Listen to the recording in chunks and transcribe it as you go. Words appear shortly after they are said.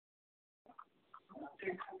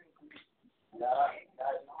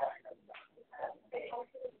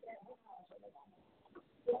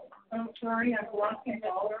I'm sorry, I'm walking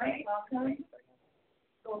all right. Welcome.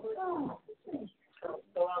 Oh.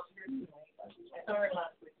 Sorry,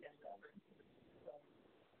 last weekend.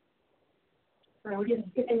 Are we just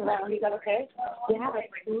skipping around? You got okay? Yeah.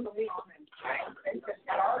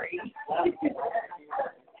 Sorry.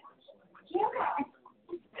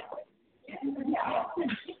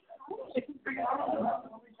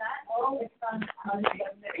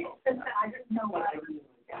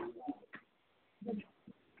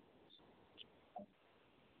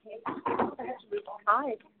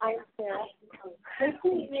 Hi, I'm Sarah. Nice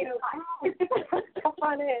to meet you. Come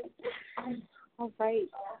on in. All right.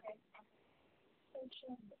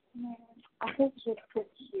 I think just sit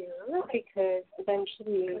here because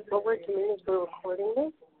eventually what we're doing is we're recording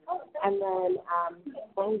this, and then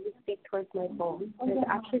when we speak towards my phone, there's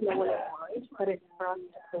actually no one online, but it's for us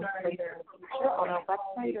to post later in the future on our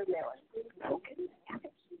website or mail it.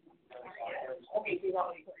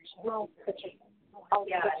 I'll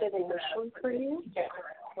put it initially for you,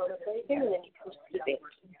 sort of anything, and then you can just keep it.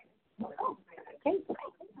 Okay.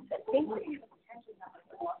 Thank you.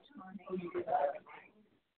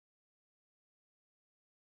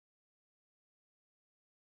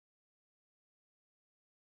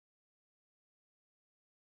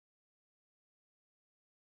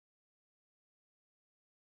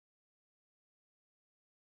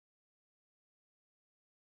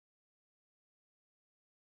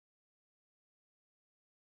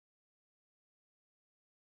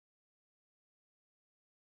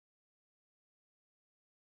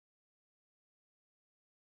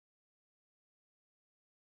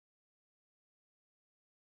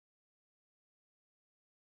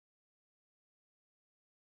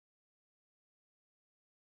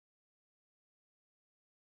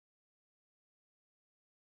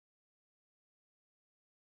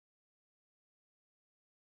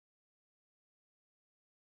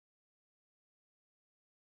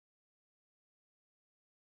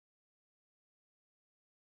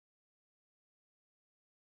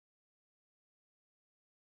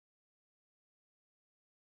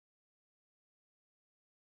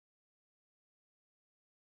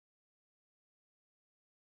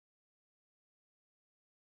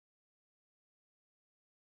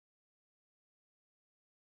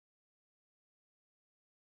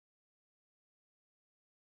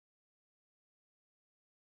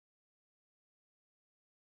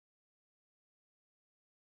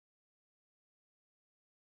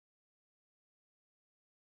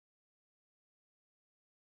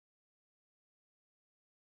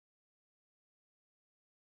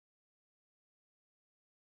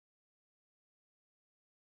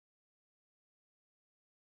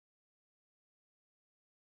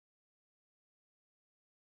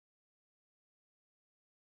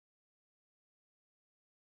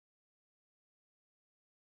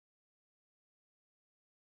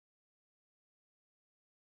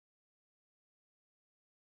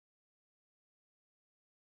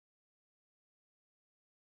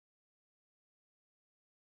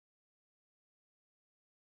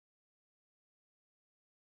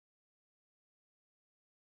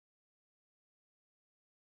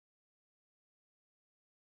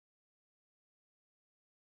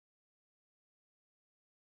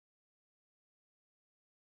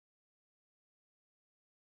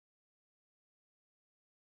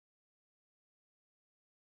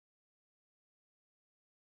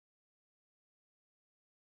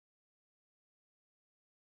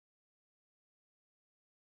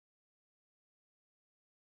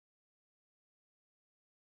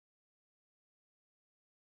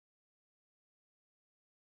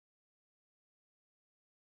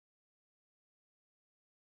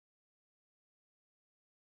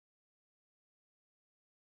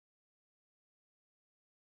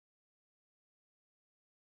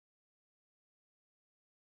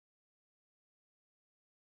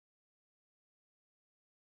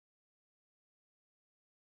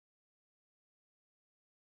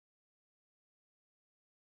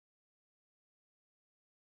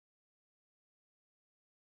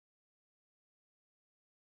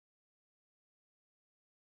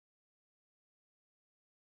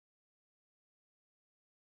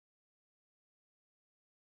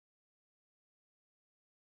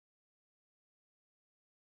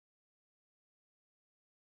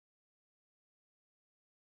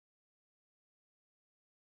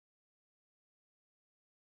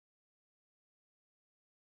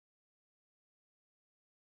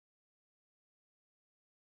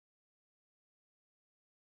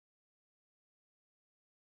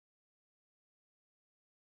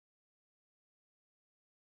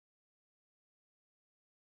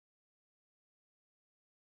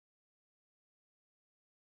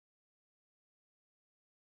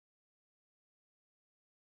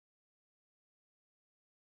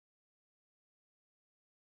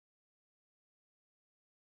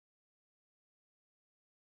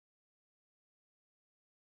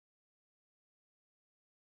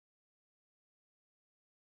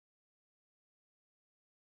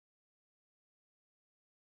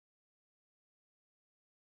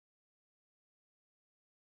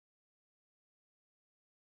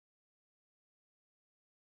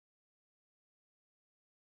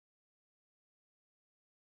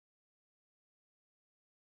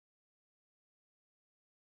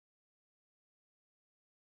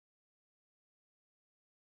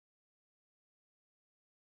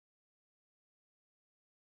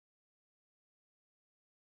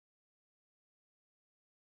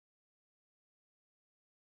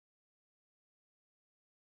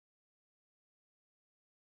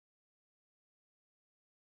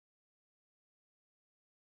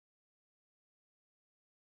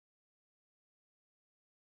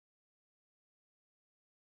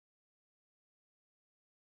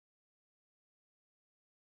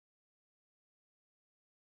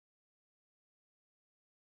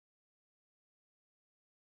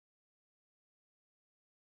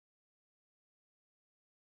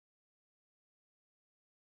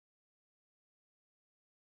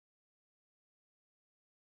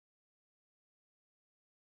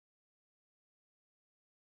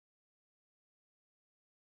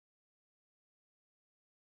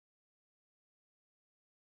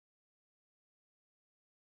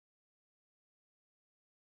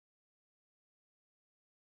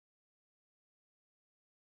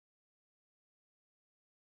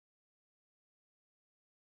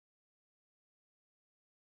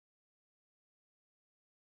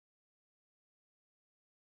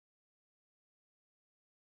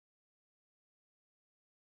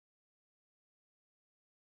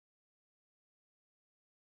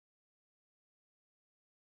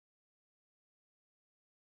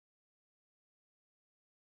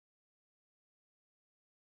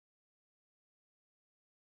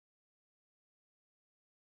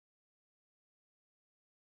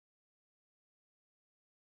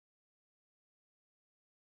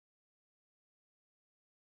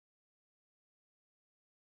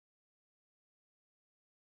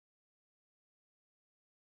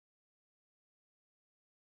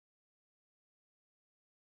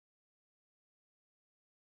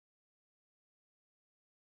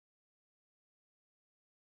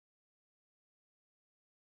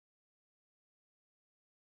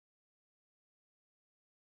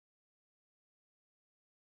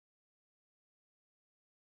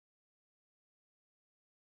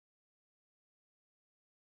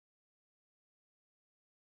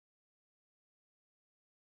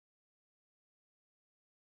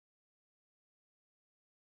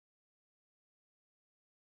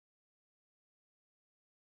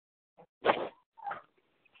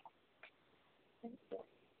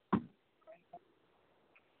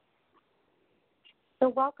 So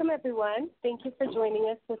welcome, everyone. Thank you for joining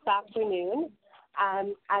us this afternoon.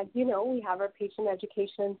 As you know, we have our patient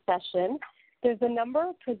education session. There's a number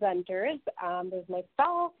of presenters. There's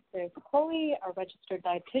myself, there's Chloe, our registered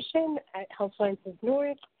dietitian at Health Sciences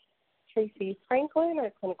North, Tracy Franklin, our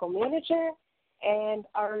clinical manager, and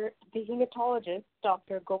the hematologist,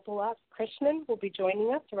 Dr. Gopalakrishnan, will be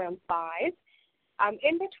joining us around 5.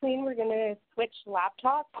 In between, we're going to switch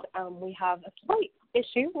laptops. We have a slight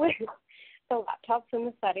issue with the laptops in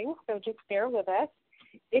the settings, so just bear with us.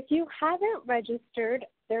 If you haven't registered,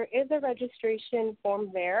 there is a registration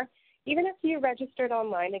form there. Even if you registered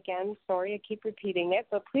online, again, sorry, I keep repeating it,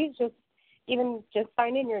 but please just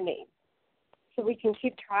sign in your name so we can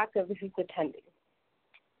keep track of who's attending.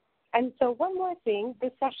 And so one more thing,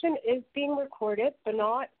 this session is being recorded, but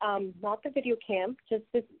not the video cam, just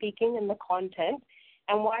the speaking and the content.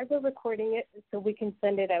 And why we're recording it is so we can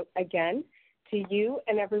send it out again to you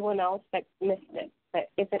and everyone else that missed it,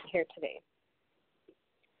 that isn't here today.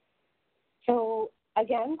 So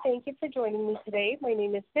again, thank you for joining me today. My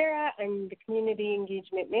name is Sarah. I'm the Community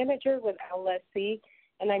Engagement Manager with LSC,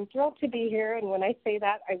 and I'm thrilled to be here. And when I say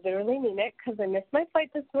that, I literally mean it because I missed my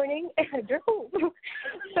flight this morning and I drove.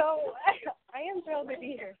 So I am thrilled to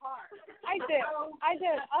be here. I did. I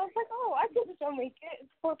was like, I can still make it.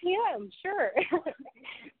 It's 4 p.m. Sure.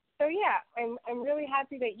 So yeah, I'm really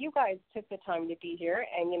happy that you guys took the time to be here,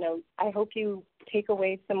 and I hope you take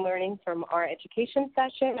away some learning from our education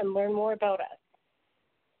session and learn more about us.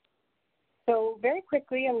 So very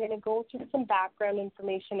quickly, I'm going to go through some background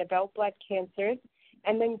information about blood cancers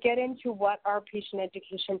and then get into what our patient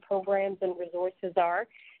education programs and resources are.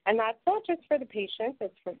 And that's not just for the patients,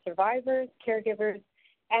 it's for survivors, caregivers,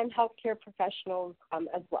 and healthcare professionals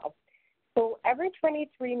as well. So every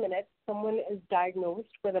 23 minutes, someone is diagnosed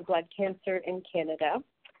with a blood cancer in Canada.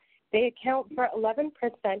 They account for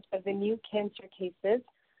 11% of the new cancer cases.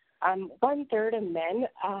 1/3 of men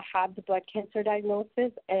have the blood cancer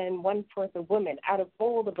diagnosis, and 1/4 of women out of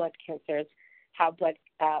all the blood cancers have blood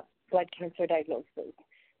cancer diagnosis.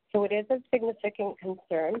 So it is a significant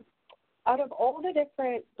concern. Out of all the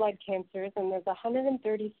different blood cancers, and there's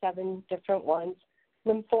 137 different ones,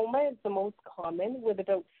 lymphoma is the most common, with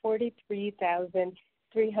about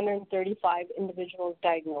 43,335 individuals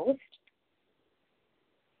diagnosed.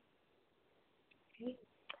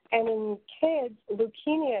 And in kids,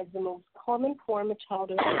 leukemia is the most common form of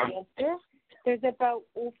childhood cancer. There's about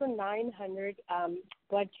over 900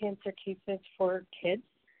 blood cancer cases for kids,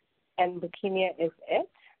 and leukemia is it.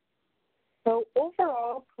 So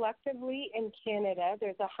overall, collectively in Canada,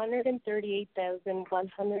 there's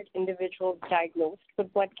 138,100 individuals diagnosed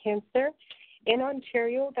with blood cancer. In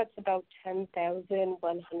Ontario, that's about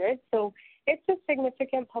 10,100. So it's a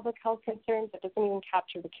significant public health concern that doesn't even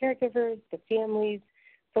capture the caregivers, the families.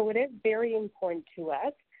 So it is very important to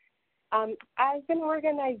us. As an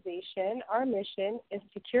organization, our mission is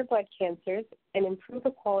to cure blood cancers and improve the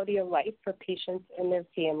quality of life for patients and their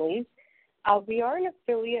families. We are an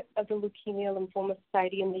affiliate of the Leukemia Lymphoma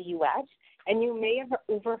Society in the U.S., and you may have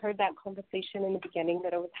overheard that conversation in the beginning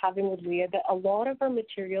that I was having with Leah, that a lot of our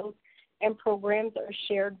materials and programs are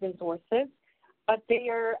shared resources, but they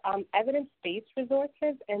are evidence-based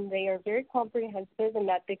resources, and they are very comprehensive in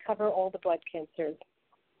that they cover all the blood cancers.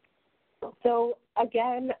 So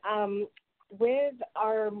again, with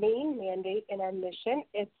our main mandate and our mission,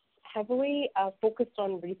 it's heavily focused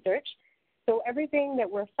on research. So everything that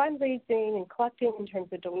we're fundraising and collecting in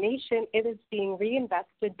terms of donation, it is being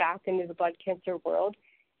reinvested back into the blood cancer world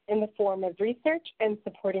in the form of research and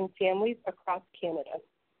supporting families across Canada.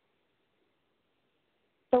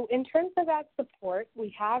 So in terms of that support, we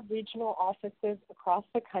have regional offices across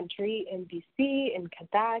the country in BC, in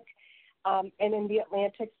Quebec, and in the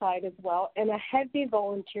Atlantic side as well, and a heavy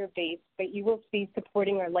volunteer base that you will see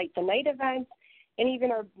supporting our Light the Night events, and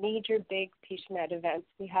even our major big patient ed events.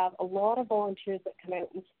 We have a lot of volunteers that come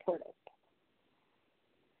out and support us.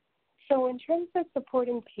 So in terms of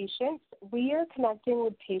supporting patients, we are connecting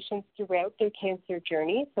with patients throughout their cancer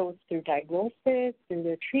journey. So it's through diagnosis, through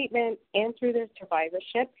their treatment, and through their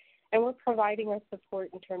survivorship. And we're providing our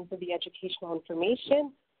support in terms of the educational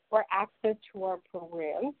information or access to our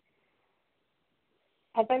programs.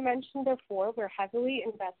 As I mentioned before, we're heavily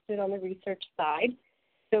invested on the research side.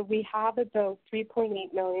 So we have about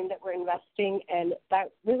 $3.8 million that we're investing, and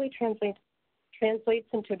that really translates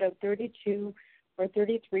into about 32 or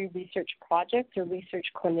 33 research projects or research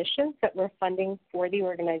clinicians that we're funding for the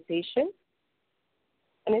organization.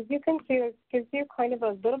 And as you can see, it gives you kind of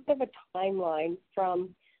a little bit of a timeline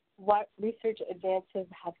from what research advances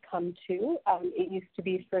have come to. It used to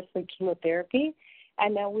be firstly chemotherapy,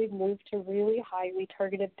 and now we've moved to really highly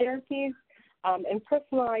targeted therapies and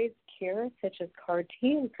personalized care such as CAR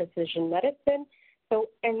T and precision medicine. So,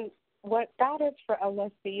 and what that is for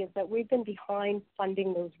LSC is that we've been behind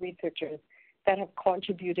funding those researchers that have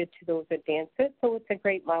contributed to those advances. So it's a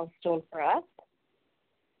great milestone for us.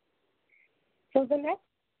 So the next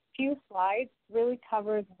few slides really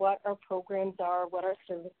covers what our programs are, what our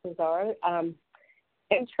services are.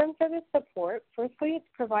 In terms of the support, firstly, it's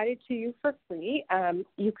provided to you for free.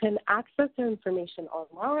 You can access the information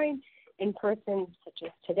online, in person, such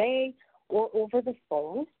as today, or over the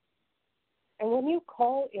phone. And when you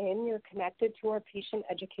call in, you're connected to our patient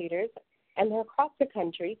educators, and they're across the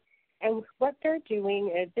country. And what they're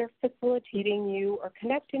doing is they're facilitating you or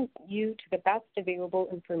connecting you to the best available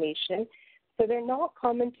information. So they're not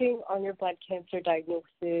commenting on your blood cancer diagnosis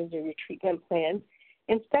or your treatment plan.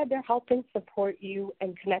 Instead, they're helping support you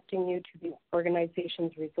and connecting you to the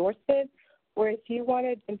organization's resources, or if you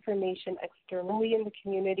wanted information externally in the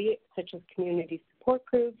community, such as community support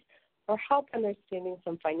groups, or help understanding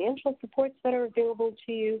some financial supports that are available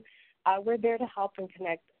to you, we're there to help and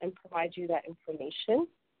connect and provide you that information.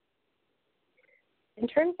 In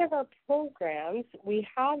terms of our programs, we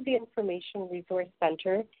have the Information Resource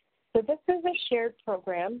Center. So this is a shared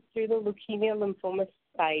program through the Leukemia Lymphoma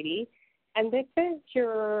Society, and this is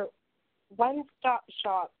your one-stop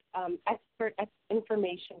shop expert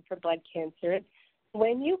information for blood cancer.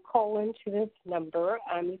 When you call into this number,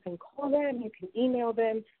 you can call them, you can email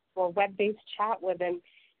them, or web-based chat with them.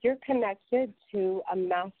 You're connected to a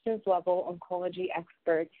master's level oncology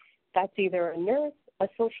expert. That's either a nurse, a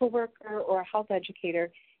social worker, or a health educator,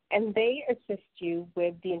 and they assist you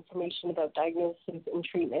with the information about diagnosis and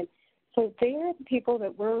treatment. So they are the people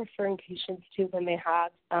that we're referring patients to when they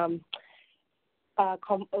have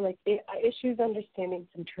issues understanding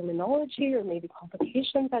some terminology or maybe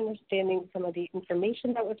complications understanding some of the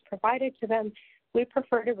information that was provided to them. We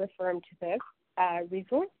prefer to refer them to this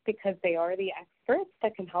resource because they are the experts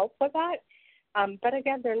that can help with that. But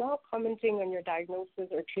again, they're not commenting on your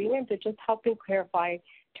diagnosis or treatment. They're just helping clarify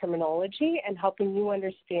terminology and helping you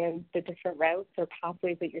understand the different routes or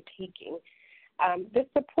pathways that you're taking. The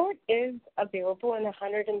support is available in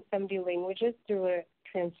 170 languages through a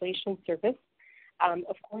translation service.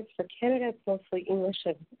 Of course, for Canada, it's mostly English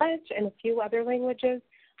and French and a few other languages.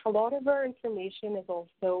 A lot of our information is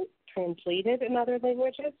also translated in other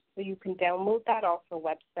languages, so you can download that off our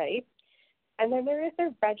website. And then there is a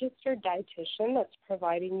registered dietitian that's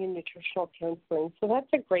providing you nutritional counseling. So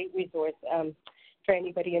that's a great resource for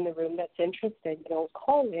anybody in the room that's interested.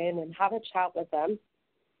 Call in and have a chat with them.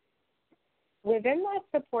 Within that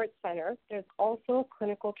support center, there's also a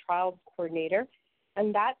clinical trials coordinator,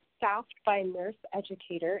 and that's staffed by a nurse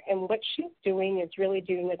educator. And what she's doing is really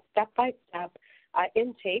doing a step-by-step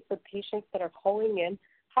intake with patients that are calling in,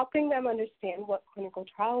 helping them understand what clinical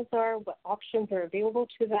trials are, what options are available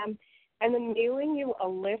to them, and then mailing you a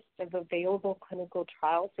list of available clinical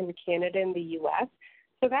trials in Canada and the U.S.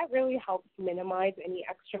 So that really helps minimize any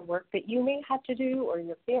extra work that you may have to do or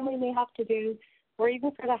your family may have to do, or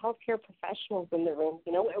even for the healthcare professionals in the room.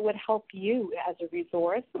 It would help you as a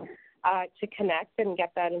resource to connect and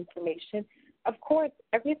get that information. Of course,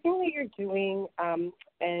 everything that you're doing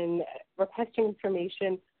and requesting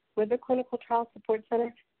information with the Clinical Trial Support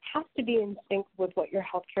Center has to be in sync with what your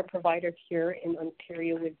healthcare provider here in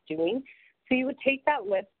Ontario is doing. So you would take that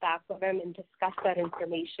list back with them and discuss that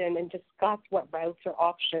information and discuss what routes or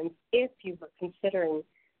options if you were considering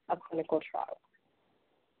a clinical trial.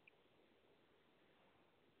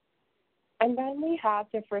 And then we have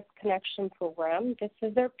the First Connection program. This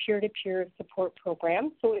is our peer-to-peer support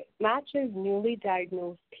program. So it matches newly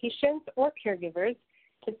diagnosed patients or caregivers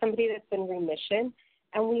to somebody that's in remission.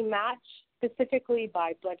 And we match specifically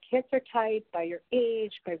by blood cancer type, by your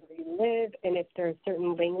age, by where you live, and if there are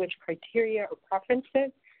certain language criteria or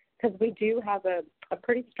preferences, because we do have a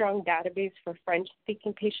pretty strong database for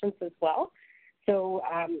French-speaking patients as well. So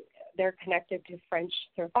they're connected to French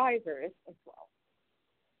survivors as well.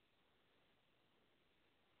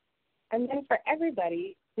 And then for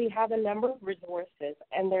everybody, we have a number of resources,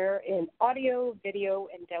 and they're in audio, video,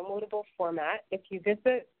 and downloadable format. If you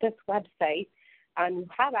visit this website, you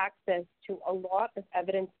have access to a lot of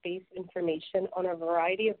evidence-based information on a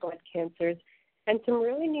variety of blood cancers and some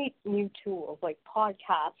really neat new tools like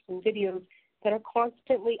podcasts and videos that are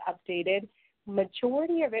constantly updated.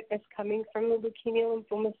 Majority of it is coming from the Leukemia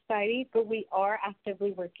Lymphoma Society, but we are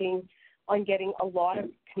actively working on getting a lot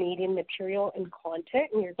of Canadian material and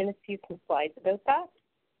content, and you're going to see some slides about that.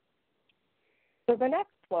 So the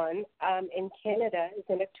next one in Canada is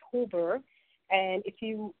in October, and if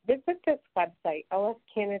you visit this website,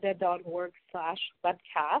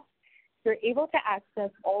 lscanada.org/webcast, you're able to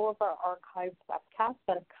access all of our archived webcasts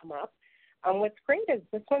that have come up. What's great is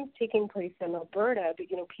this one's taking place in Alberta, but,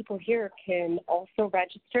 people here can also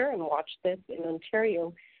register and watch this in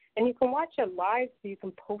Ontario. And you can watch it live, so you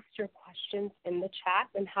can post your questions in the chat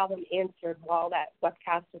and have them answered while that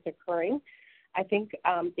webcast is occurring. I think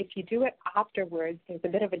if you do it afterwards, there's a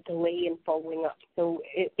bit of a delay in following up. So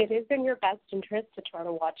it is in your best interest to try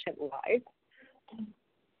to watch it live.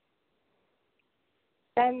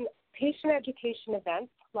 Then patient education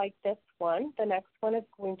events like this one. The next one is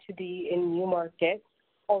going to be in Newmarket,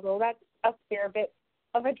 although that's a fair bit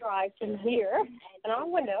of a drive from here. And I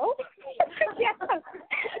would know. Yeah,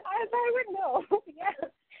 I would know. Yeah,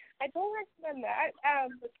 I don't recommend that.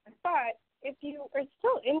 But if you are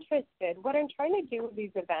still interested, what I'm trying to do with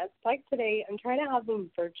these events, like today, I'm trying to have them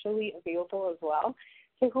virtually available as well.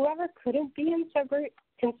 So whoever couldn't be in Sudbury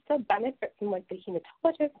can still benefit from like the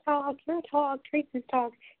hematologist talk, your talk, Tracy's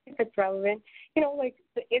talk, if it's relevant.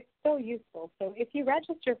 It's still useful. So if you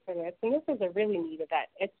register for this, and this is a really neat event,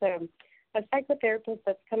 it's a psychotherapist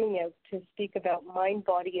that's coming out to speak about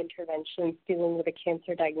mind-body interventions dealing with a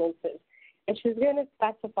cancer diagnosis. And she's going to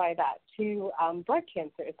specify that to blood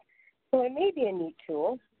cancers. So it may be a neat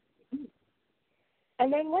tool.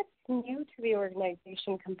 And then what's new to the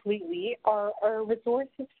organization completely are our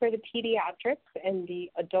resources for the pediatrics and the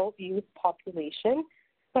adult youth population.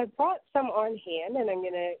 So I brought some on hand, and I'm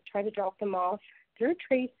going to try to drop them off through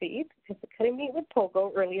Tracy because I couldn't meet with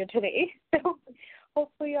Pogo earlier today. So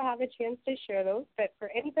hopefully you'll have a chance to share those. But for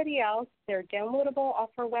anybody else, they're downloadable off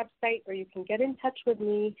our website, or you can get in touch with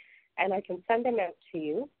me, and I can send them out to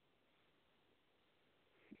you.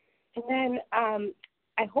 And then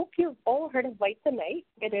I hope you've all heard of Light the Night.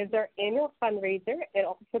 It is our annual fundraiser. It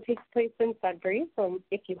also takes place in Sudbury. So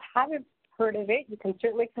if you haven't heard of it, you can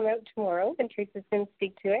certainly come out tomorrow, and Tracy's going to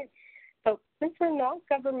speak to it. But since we're not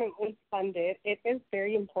governmentally funded, it is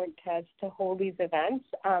very important to us to hold these events.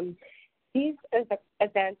 These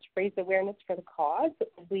events raise awareness for the cause.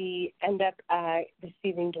 We end up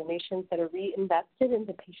receiving donations that are reinvested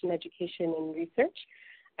into patient education and research.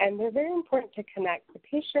 And they're very important to connect the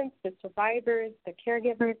patients, the survivors, the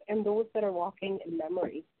caregivers, and those that are walking in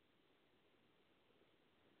memory.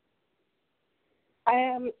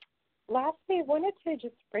 Lastly, I wanted to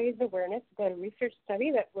just raise awareness about a research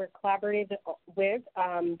study that we're collaborating with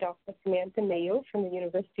Dr. Samantha Mayo from the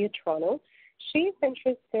University of Toronto. She's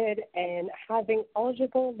interested in having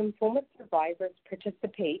eligible lymphoma survivors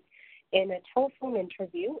participate in a telephone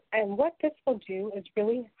interview, and what this will do is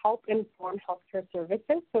really help inform healthcare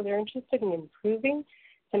services. So they're interested in improving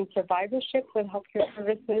some survivorship with healthcare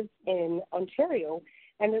services in Ontario,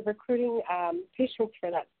 and they're recruiting patients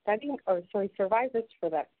for that study, survivors for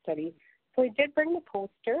that study. So I did bring the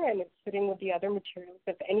poster, and it's sitting with the other materials.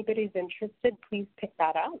 If anybody's interested, please pick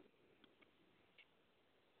that up.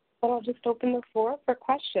 But I'll just open the floor for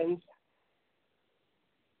questions.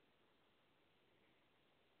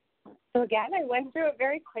 So again, I went through it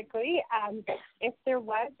very quickly. If there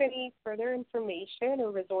was any further information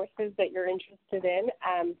or resources that you're interested in,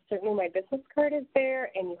 certainly my business card is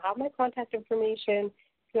there, and you have my contact information.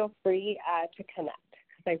 Feel free to connect,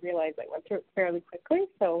 because I realized I went through it fairly quickly.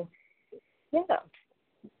 So, yeah,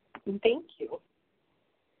 and thank you.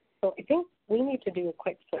 So I think we need to do a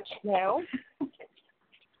quick switch now.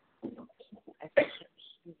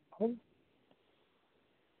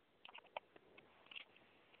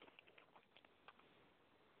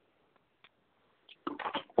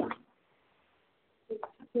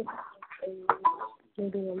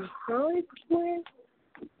 Maybe on the side somewhere.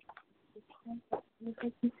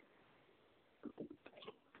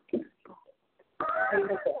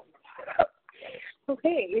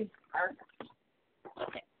 Okay.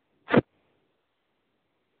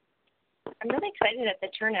 I'm really excited at the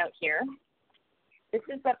turnout here. This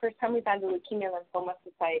is the first time we've had the Leukemia Lymphoma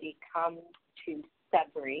Society come to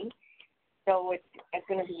Sudbury. So it's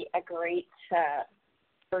going to be a great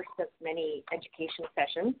first of many education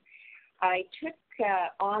sessions. I took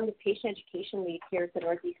on the patient education lead here at the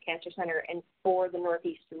Northeast Cancer Center and for the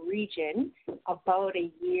Northeast region about a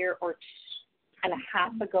year or and a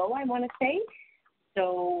half ago, I want to say.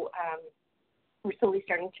 So we're slowly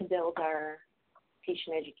starting to build our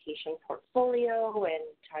patient education portfolio and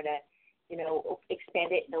try to,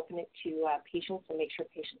 expand it and open it to patients and make sure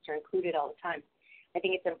patients are included all the time. I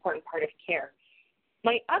think it's an important part of care.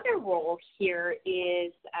 My other role here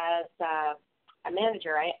is as a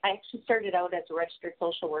manager. I actually started out as a registered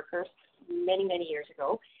social worker many, many years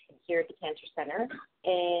ago here at the Cancer Center,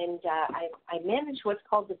 and I manage what's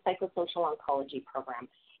called the psychosocial oncology program.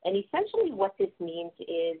 And essentially what this means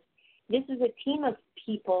is this is a team of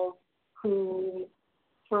people who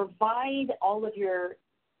provide all of your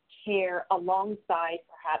care alongside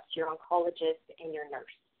perhaps your oncologist and your nurse.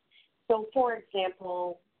 So, for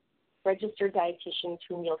example, registered dietitians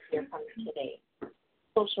whom you'll hear from today,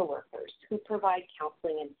 social workers who provide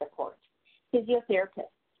counseling and support, physiotherapists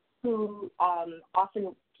who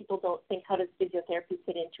often people don't think, how does physiotherapy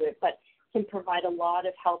fit into it, but can provide a lot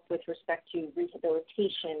of help with respect to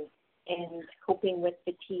rehabilitation and coping with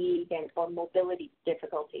fatigue and or mobility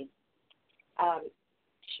difficulties. I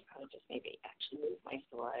should probably just maybe actually move my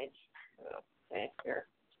slides. Okay, here.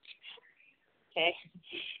 Okay.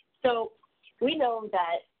 So we know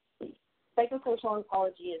that psychosocial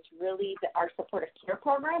oncology is really our supportive care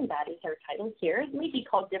program. That is our title here. It may be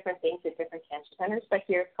called different things at different cancer centers, but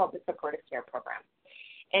here it's called the supportive care program.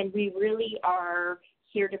 And we really are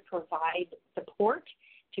here to provide support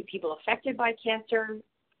to people affected by cancer,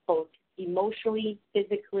 both emotionally,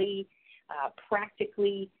 physically,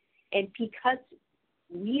 practically, and because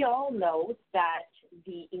we all know that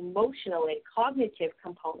the emotional and cognitive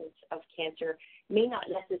components of cancer may not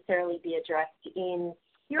necessarily be addressed in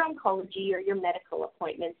your oncology or your medical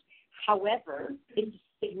appointments. However, it's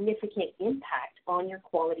a significant impact on your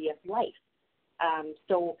quality of life.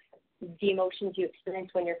 So the emotions you experience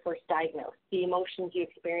when you're first diagnosed, the emotions you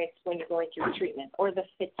experience when you're going through treatment, or the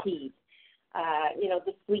fatigue,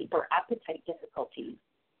 the sleep or appetite difficulties.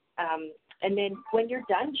 And then when you're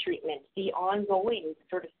done treatment, the ongoing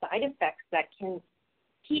sort of side effects that can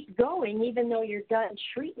keep going even though you're done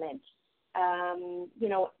treatment,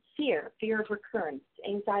 fear of recurrence,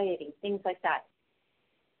 anxiety, things like that.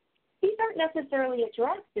 These aren't necessarily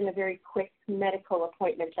addressed in a very quick medical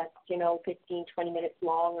appointment that's, 15, 20 minutes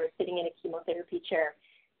long or sitting in a chemotherapy chair.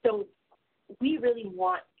 So we really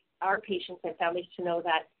want our patients and families to know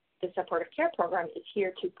that the supportive care program is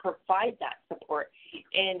here to provide that support.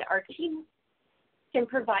 And our team can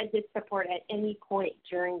provide this support at any point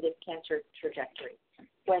during this cancer trajectory,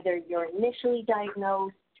 whether you're initially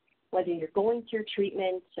diagnosed, whether you're going through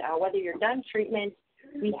treatment, whether you're done treatment.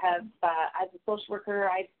 We have, as a social worker,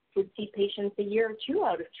 I would see patients a year or two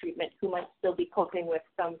out of treatment who might still be coping with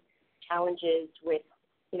some challenges with,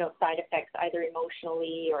 side effects, either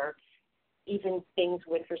emotionally or even things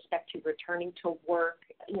with respect to returning to work,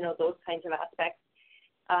 those kinds of aspects.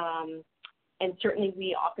 And certainly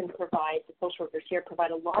we often provide, the social workers here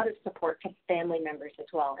provide a lot of support to family members as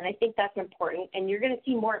well. And I think that's important. And you're going to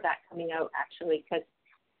see more of that coming out, actually, because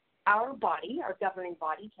our body, our governing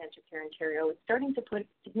body, Cancer Care Ontario, is starting to put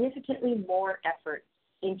significantly more effort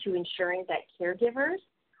into ensuring that caregivers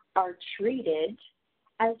are treated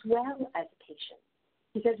as well as patients,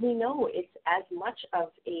 because we know it's as much of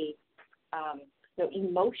a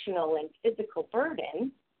emotional and physical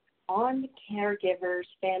burden on caregivers,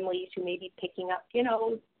 families who may be picking up,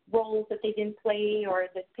 roles that they didn't play or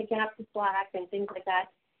just picking up the slack and things like that,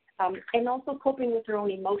 and also coping with their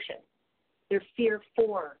own emotions, their fear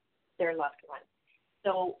for their loved ones.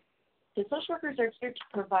 So the social workers are here to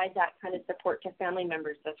provide that kind of support to family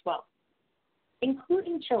members as well,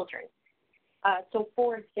 including children. So,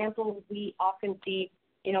 for example, we often see,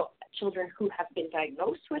 children who have been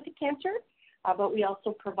diagnosed with a cancer, but we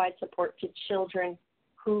also provide support to children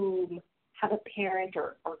who have a parent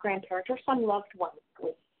or grandparent or some loved one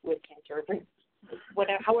with cancer,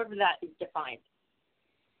 whatever, however that is defined.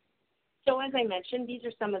 So as I mentioned, these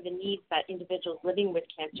are some of the needs that individuals living with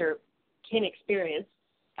cancer can experience,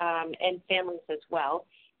 and families as well.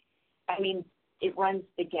 I mean, it runs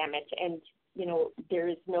the gamut, and, there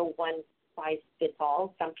is no one size fits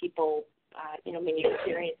all. Some people, may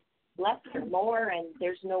experience less or more, and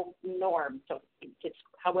there's no norm. So it's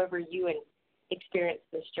however you experience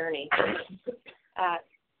this journey.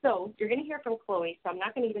 So you're going to hear from Chloe, so I'm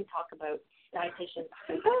not going to even talk about dietitians.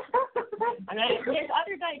 There's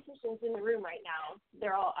other dietitians in the room right now.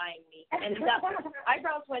 They're all eyeing me. And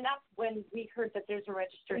eyebrows went up when we heard that there's a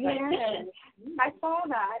registered dietitian. I saw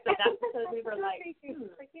that. So that's because we were like,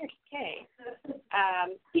 okay.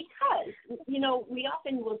 Because, we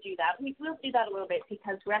often will do that. We will do that a little bit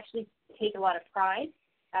because we actually take a lot of pride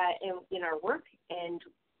in our work, and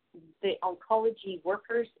the oncology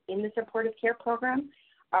workers in the supportive care program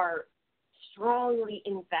are strongly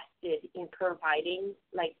invested in providing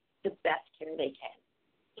the best care they can.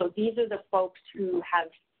 So these are the folks who have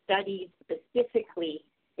studied specifically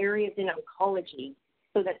areas in oncology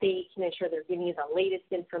so that they can ensure they're giving you the latest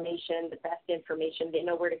information, the best information. They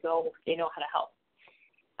know where to go. They know how to help.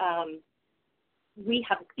 We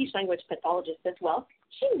have a speech-language pathologist as well.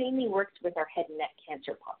 She mainly works with our head and neck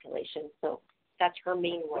cancer population, so that's her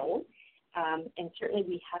main role. And certainly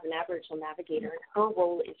we have an Aboriginal navigator, and her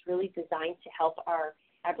role is really designed to help our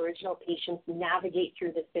Aboriginal patients navigate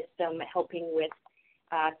through the system, helping with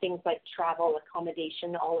things like travel,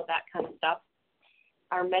 accommodation, all of that kind of stuff.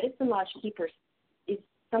 Our medicine lodge keeper is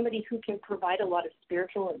somebody who can provide a lot of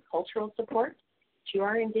spiritual and cultural support to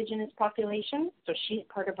our Indigenous population, so she's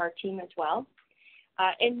part of our team as well.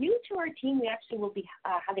 And new to our team, we actually will be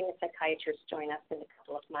having a psychiatrist join us in a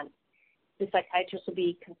couple of months. The psychiatrist will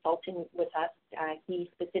be consulting with us. He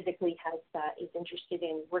specifically is interested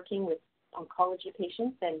in working with oncology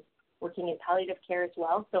patients and working in palliative care as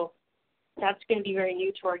well. So that's going to be very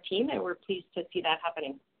new to our team, and we're pleased to see that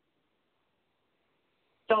happening.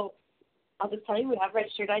 So I'll just tell you, we have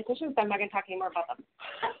registered dietitians, but I'm not going to talk anymore about them.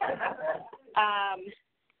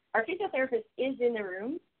 Our physiotherapist is in the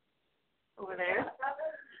room over there.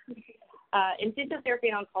 And physiotherapy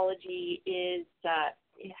and oncology is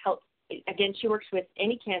helps. Again, she works with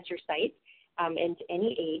any cancer site and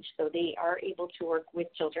any age, so they are able to work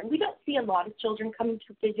with children. We don't see a lot of children coming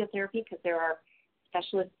to physiotherapy because there are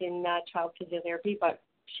specialists in child physiotherapy, but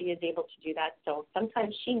she is able to do that. So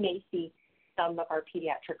sometimes she may see some of our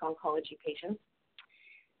pediatric oncology patients.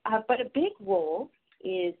 But a big role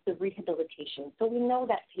is the rehabilitation. So we know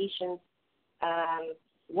that patients,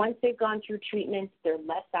 once they've gone through treatment, they're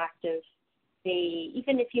less active.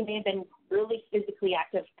 Even if you may have been really physically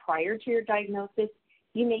active prior to your diagnosis,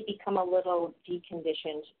 you may become a little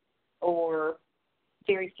deconditioned or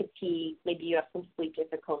very fatigued. Maybe you have some sleep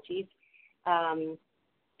difficulties.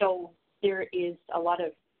 So there is a lot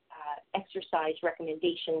of exercise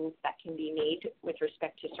recommendations that can be made with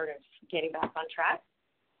respect to sort of getting back on track.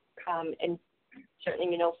 And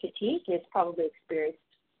certainly, fatigue is probably experienced.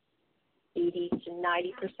 80 to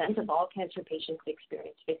 90% of all cancer patients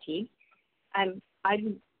experience fatigue. I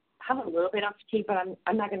have a little bit of fatigue, but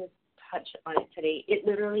I'm not going to touch on it today. It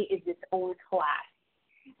literally is its own class,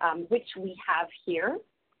 which we have here.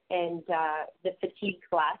 And the fatigue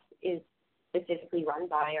class is specifically run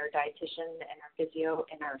by our dietitian and our physio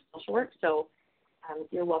and our social work. So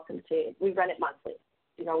you're welcome to, we run it monthly.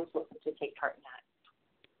 You're always welcome to take part in that.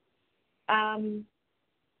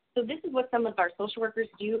 So this is what some of our social workers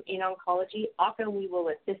do in oncology. Often we will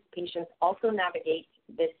assist patients also navigate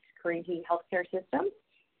this crazy healthcare system,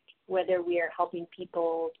 whether we are helping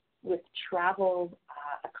people with travel,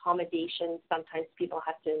 accommodation. Sometimes people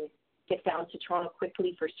have to get down to Toronto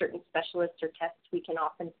quickly for certain specialists or tests. We can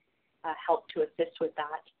often help to assist with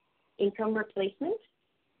that. Income replacement.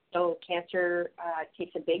 So cancer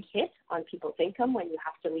takes a big hit on people's income when you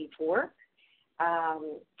have to leave work.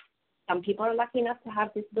 Some people are lucky enough to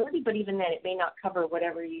have disability, but even then it may not cover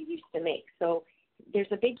whatever you used to make. So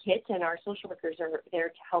there's a big hit, and our social workers are there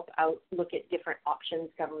to help out, look at different options,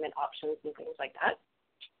 government options and things like that.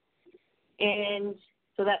 And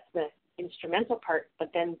so that's the instrumental part,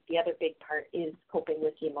 but then the other big part is coping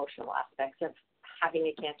with the emotional aspects of having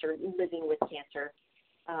a cancer, living with cancer,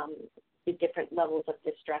 the different levels of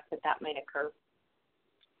distress that might occur,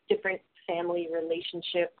 different family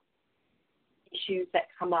relationship issues that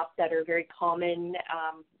come up that are very common.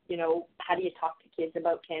 How do you talk to kids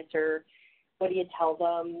about cancer? What do you tell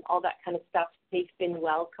them? All that kind of stuff. They've been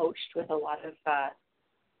well coached with a lot of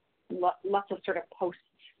lots of sort of post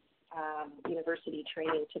university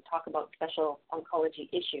training to talk about special oncology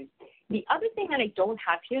issues. The other thing that I don't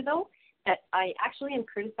have here, though, that I actually am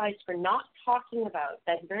criticized for not talking about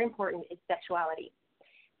that's very important is sexuality.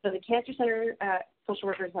 So the Cancer Center social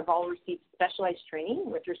workers have all received specialized training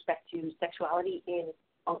with respect to sexuality in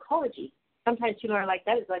oncology. Sometimes people are like,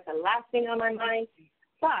 that is like the last thing on my mind,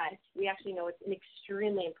 but we actually know it's an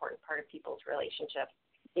extremely important part of people's relationships,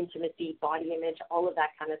 intimacy, body image, all of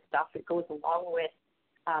that kind of stuff. It goes along with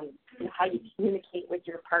how you communicate with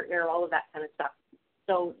your partner, all of that kind of stuff.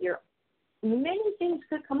 So many things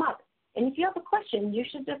could come up. And if you have a question, you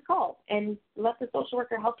should just call and let the social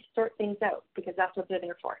worker help you sort things out, because that's what they're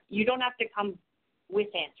there for. You don't have to come with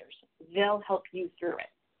answers. They'll help you through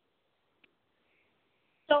it.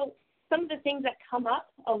 So some of the things that come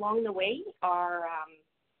up along the way are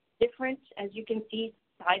different, as you can see,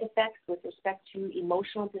 side effects with respect to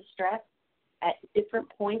emotional distress at different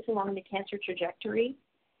points along the cancer trajectory.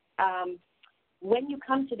 When you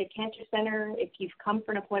come to the Cancer Center, if you've come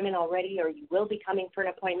for an appointment already or you will be coming for an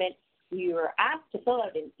appointment, you are asked to fill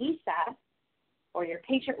out an ESAS, or your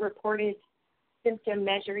patient-reported symptom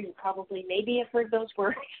measure. You probably maybe have heard those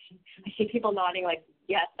words. I see people nodding like,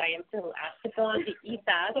 yes, I am still asked to fill out the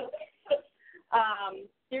ESAS.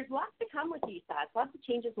 There's lots to come with ESAS. Lots of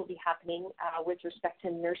changes will be happening with respect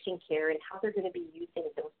to nursing care and how they're going to be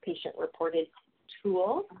using those patient-reported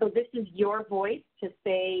tools. So this is your voice to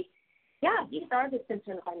say, yeah, these are the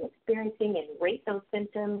symptoms I'm experiencing, and rate those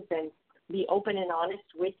symptoms and be open and honest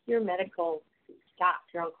with your medical staff,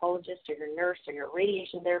 your oncologist or your nurse or your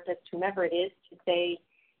radiation therapist, whomever it is, to say,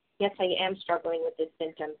 yes, I am struggling with this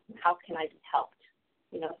symptom. How can I be helped?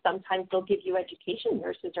 Sometimes they'll give you education.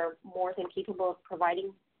 Nurses are more than capable of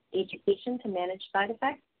providing education to manage side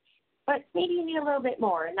effects. But maybe you need a little bit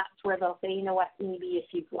more, and that's where they'll say, you know what, maybe if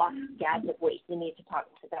you've lost gads of weight, you need to talk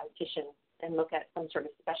to the dietitian and look at some sort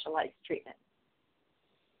of specialized treatment.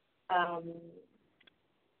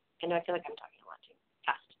 And I feel like I'm talking a lot too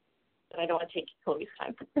fast, but I don't want to take Chloe's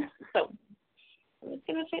time. So I'm just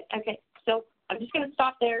going to say, okay, so I'm just going to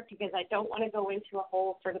stop there because I don't want to go into a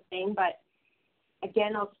whole sort of thing, but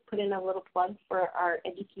again, I'll just put in a little plug for our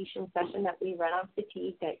education session that we run on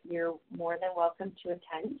fatigue that you're more than welcome to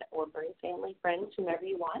attend, or bring family, friends, whomever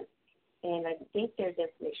you want. And I think there's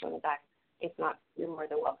information on the back. If not, you're more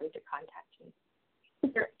than welcome to contact me.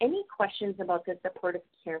 Is there any questions about the supportive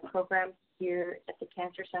care program here at the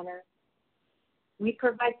Cancer Center? We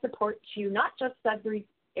provide support to not just Sudbury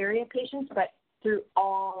area patients, but through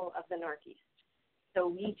all of the Northeast. So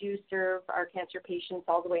we do serve our cancer patients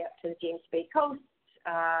all the way up to the James Bay coast,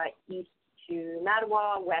 east to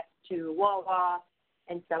Mattawa, west to Wawa,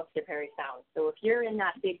 and south to Parry Sound. So if you're in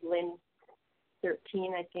that big Lynn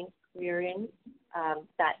 13, I think we're in,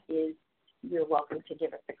 you're welcome to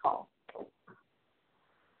give us a call.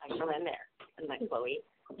 I shall end there. And let Chloe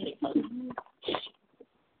take close.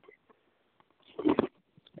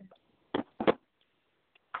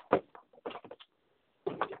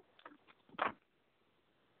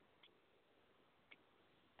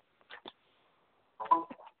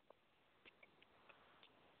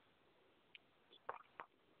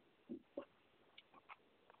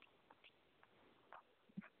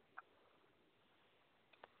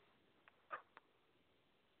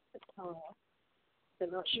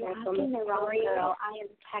 You're asking the wrong girl. I am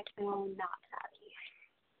techno not savvy.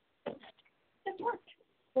 It worked.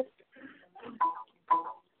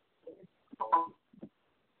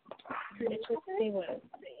 It's just say what it's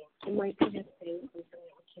saying. It might be just saying something that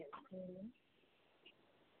we can't say.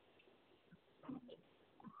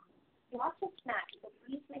 Lots of snacks, but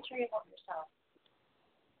please make sure you help yourself.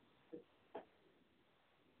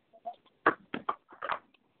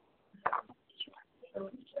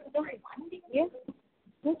 Yeah.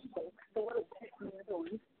 This book, the one that's the other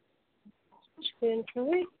one. And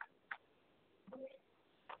Troy.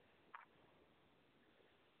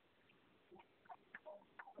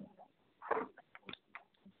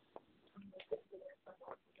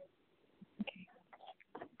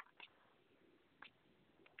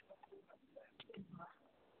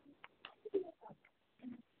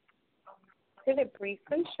 Did it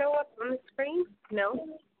briefly show up on the screen?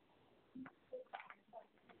 No.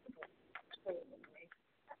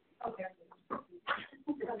 Okay.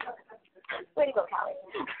 Way to go, Callie.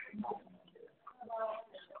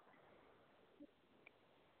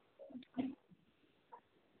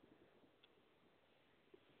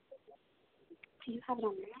 Do you have it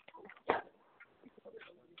on your laptop?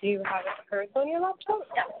 Do you have hers on your laptop?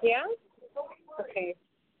 Yeah? Okay.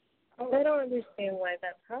 I don't understand why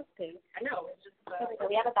that's happening. I know. It's just,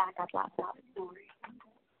 we have a backup laptop. Don't worry.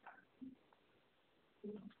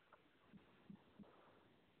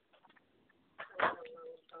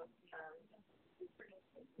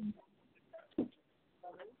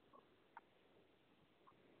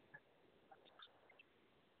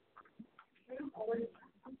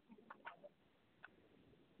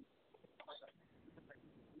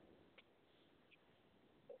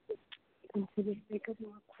 And for the sake of the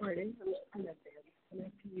recording, I'm just going to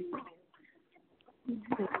connect to you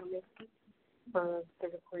for the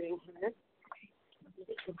recording here.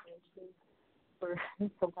 For the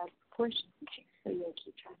web portion, and then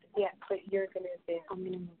keep track of it. Yeah, but you're going to say, I'm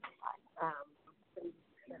going to move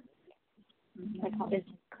the slide.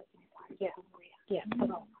 Yeah. Yeah.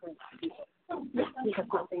 Because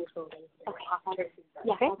nothing's moving. Okay.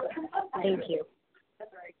 Yeah. Okay. Thank you.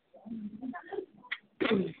 That's right.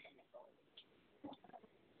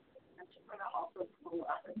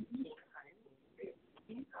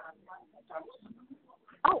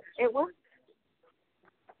 Oh, it worked.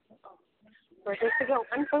 We're good to go.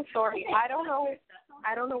 I'm so sorry. I don't know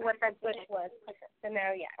what that glitch was. So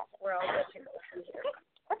now, yeah, we're all good to go from here.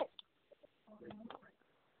 Perfect.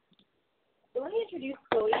 So let me introduce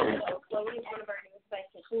Chloe. Chloe is one of our newest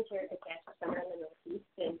dietitians here at the Cancer Center in the Northeast,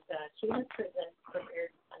 and she has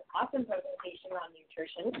prepared an awesome presentation on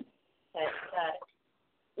nutrition that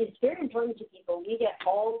is very important to people. We get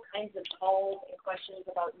all kinds of calls and questions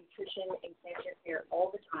about nutrition and cancer care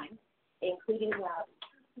all the time, including lots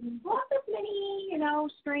of many,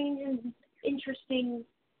 strange and interesting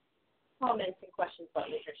comments and questions about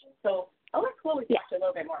nutrition. So I'll let Chloe talk a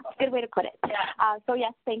little bit more about that. Good way to put it. Yeah. So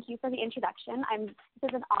yes, thank you for the introduction. This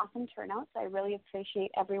is an awesome turnout, so I really appreciate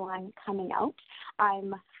everyone coming out.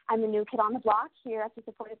 I'm the new kid on the block here at the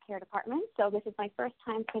supportive care department, so this is my first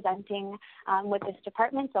time presenting with this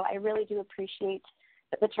department, so I really do appreciate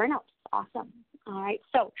the turnout. It's awesome. All right,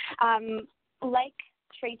 so like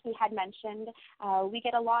Tracy had mentioned, we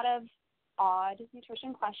get a lot of odd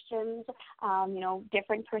nutrition questions,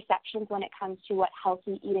 different perceptions when it comes to what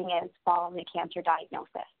healthy eating is following a cancer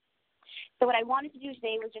diagnosis. So what I wanted to do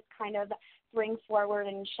today was just kind of bring forward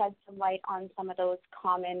and shed some light on some of those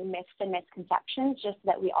common myths and misconceptions, just so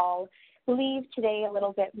that we all leave today a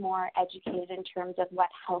little bit more educated in terms of what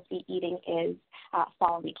healthy eating is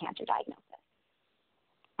following a cancer diagnosis.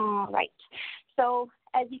 All right. So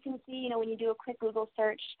as you can see, when you do a quick Google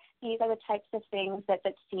search, these are the types of things that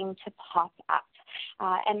seem to pop up.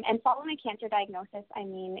 And following a cancer diagnosis, I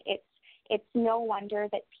mean, it's no wonder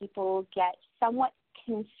that people get somewhat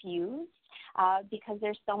confused because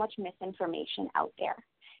there's so much misinformation out there.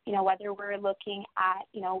 Whether we're looking at,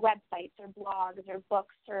 websites or blogs or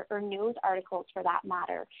books or news articles for that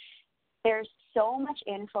matter, there's so much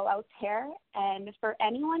info out there. And for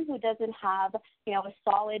anyone who doesn't have, a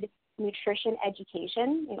solid nutrition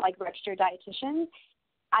education, like registered dietitians,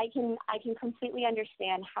 I can completely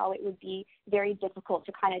understand how it would be very difficult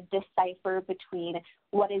to kind of decipher between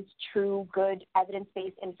what is true, good,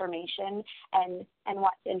 evidence-based information and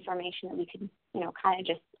what's information that we can, kind of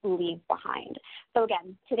just leave behind. So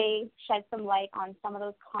again, today shed some light on some of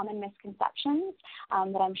those common misconceptions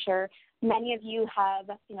that I'm sure many of you have,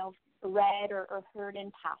 read or heard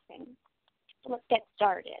in passing. So let's get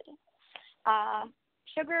started.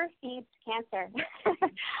 Sugar feeds cancer,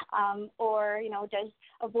 or, does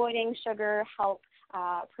avoiding sugar help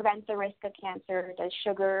prevent the risk of cancer? Does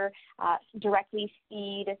sugar directly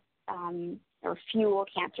feed or fuel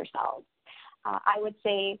cancer cells? I would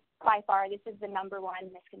say by far this is the number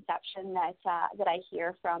one misconception that I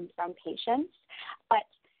hear from patients, but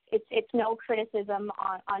it's no criticism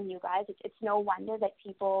on you guys. It's no wonder that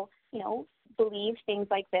people, believe things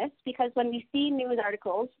like this, because when we see news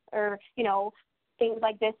articles or, things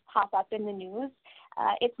like this pop up in the news,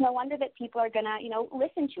 it's no wonder that people are going to,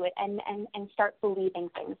 listen to it and start believing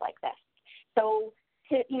things like this. So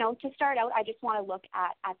to start out, I just want to look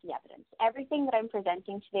at the evidence. Everything that I'm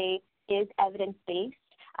presenting today is evidence-based.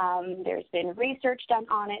 There's been research done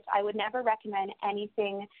on it. I would never recommend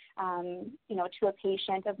anything, to a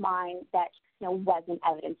patient of mine that, wasn't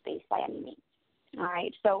evidence-based by any means. All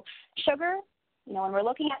right. So sugar, when we're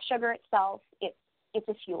looking at sugar itself, it's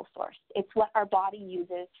a fuel source. It's what our body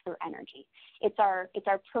uses for energy. It's our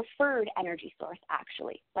preferred energy source,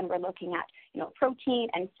 actually, when we're looking at, protein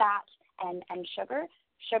and fat and sugar.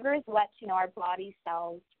 Sugar is what, our body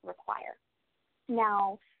cells require.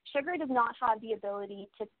 Now, sugar does not have the ability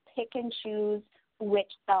to pick and choose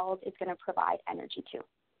which cells it's going to provide energy to.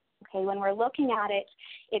 Okay, when we're looking at it,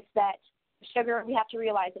 it's that sugar, we have to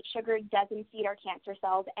realize that sugar doesn't feed our cancer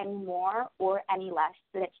cells any more or any less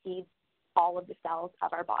than it feeds all of the cells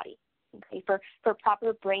of our body. Okay, for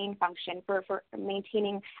proper brain function, for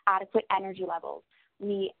maintaining adequate energy levels,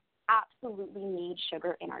 we absolutely need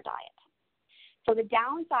sugar in our diet. So the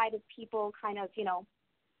downside of people kind of,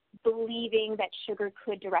 believing that sugar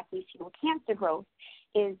could directly fuel cancer growth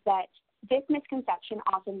is that this misconception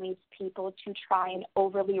often leads people to try and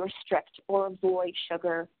overly restrict or avoid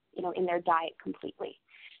sugar, in their diet completely.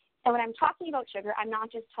 And when I'm talking about sugar, I'm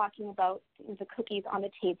not just talking about the cookies on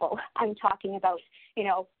the table. I'm talking about,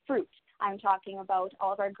 fruit. I'm talking about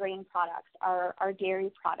all of our grain products, our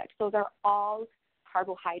dairy products. Those are all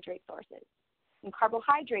carbohydrate sources. And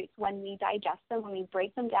carbohydrates, when we digest them, when we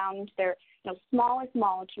break them down into their smallest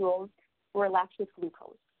molecules, we're left with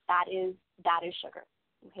glucose. That is sugar.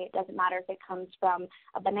 Okay, it doesn't matter if it comes from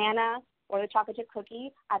a banana or the chocolate chip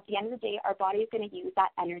cookie. At the end of the day, our body is going to use that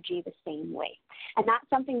energy the same way. And that's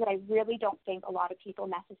something that I really don't think a lot of people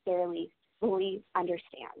necessarily fully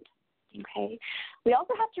understand. Okay, we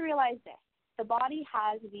also have to realize this. The body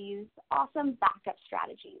has these awesome backup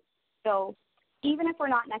strategies. So even if we're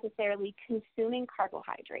not necessarily consuming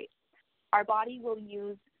carbohydrates, our body will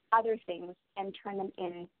use other things and turn them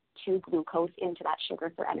into glucose, into that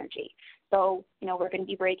sugar for energy. So, we're going to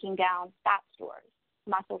be breaking down fat stores,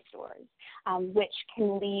 muscle stores, which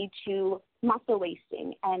can lead to muscle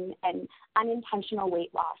wasting and unintentional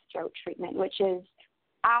weight loss throughout treatment, which is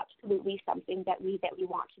absolutely something that we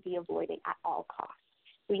want to be avoiding at all costs.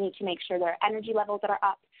 We need to make sure that our energy levels that are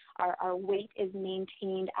up, our weight is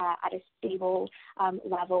maintained at a stable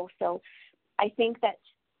level. So I think that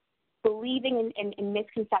believing in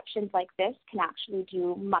misconceptions like this can actually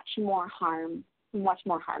do much more harm than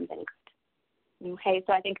good. Okay,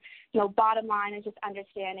 so I think, bottom line is just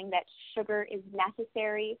understanding that sugar is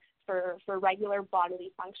necessary for regular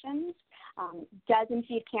bodily functions, doesn't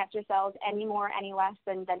feed cancer cells any more, any less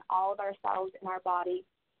than all of our cells in our body.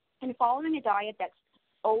 And following a diet that's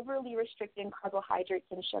overly restricted in carbohydrates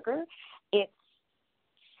and sugar, it's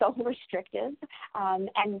so restrictive,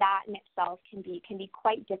 and that in itself can be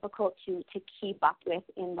quite difficult to keep up with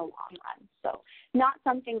in the long run. So not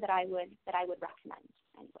something that I would recommend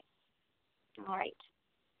anyway. All right.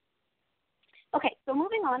 Okay, so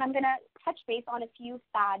moving on, I'm going to touch base on a few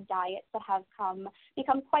fad diets that have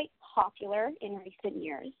become quite popular in recent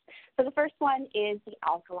years. So the first one is the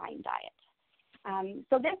alkaline diet.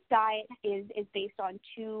 So this diet is based on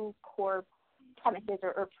two core premises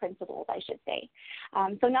or principles, I should say.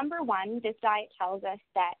 So number one, this diet tells us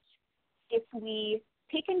that if we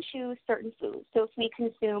pick and choose certain foods, so if we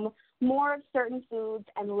consume more of certain foods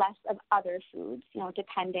and less of other foods,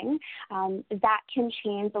 depending, that can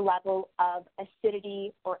change the level of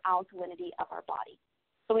acidity or alkalinity of our body.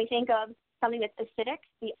 So when we think of something that's acidic,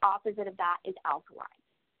 the opposite of that is alkaline.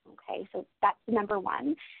 Okay, so that's number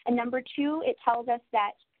one. And number two, it tells us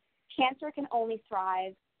that cancer can only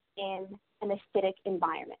thrive in an acidic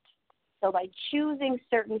environment. So by choosing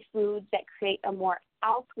certain foods that create a more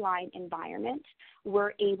alkaline environment,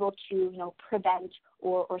 we're able to, prevent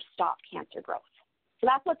or stop cancer growth. So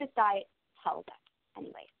that's what this diet tells us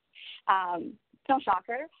anyway. No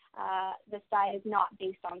shocker, this diet is not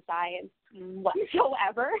based on science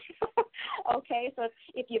whatsoever. Okay, so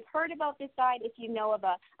if you've heard about this diet, if you know of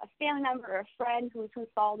a family member or a friend who's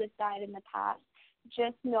followed this diet in the past,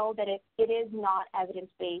 just know that it is not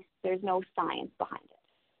evidence-based. There's no science behind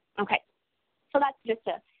it. Okay, so that's just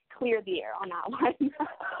to clear the air on that one.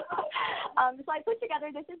 So I put together,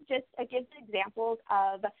 this is just, it gives examples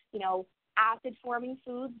of, acid-forming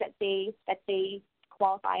foods that they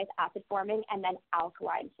qualify as acid-forming, and then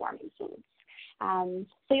alkaline-forming foods.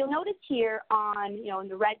 So you'll notice here on, in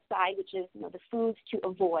the red side, which is, the foods to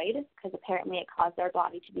avoid, because apparently it caused our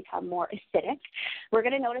body to become more acidic, we're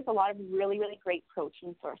going to notice a lot of really, really great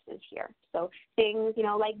protein sources here. So things,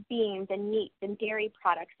 like beans and meats and dairy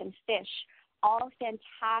products and fish, all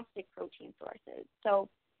fantastic protein sources. So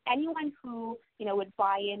anyone who, would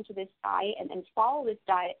buy into this diet and follow this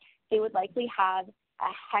diet, they would likely have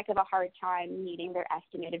a heck of a hard time meeting their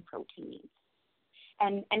estimated protein needs.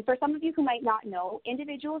 And for some of you who might not know,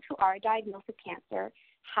 individuals who are diagnosed with cancer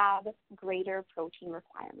have greater protein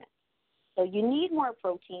requirements. So you need more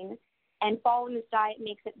protein, and following this diet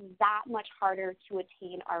makes it that much harder to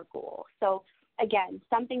attain our goal. So again,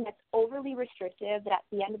 something that's overly restrictive that at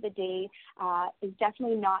the end of the day is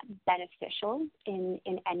definitely not beneficial in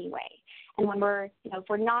any way. And when we're, if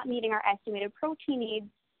we're not meeting our estimated protein needs,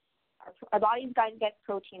 our body's got to get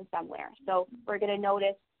protein somewhere. So we're going to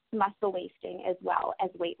notice muscle wasting as well as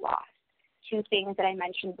weight loss. Two things that I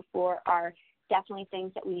mentioned before are definitely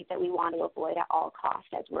things that we want to avoid at all costs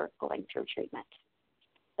as we're going through treatment.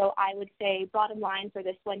 So I would say bottom line for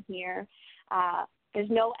this one here, there's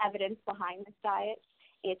no evidence behind this diet.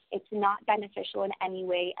 It's not beneficial in any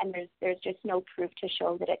way, and there's just no proof to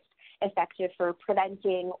show that it's effective for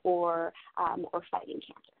preventing or fighting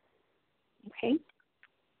cancer. Okay.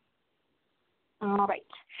 All right.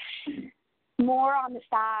 More on the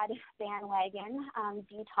fad bandwagon,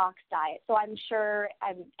 detox diet. So I'm sure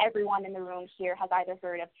everyone in the room here has either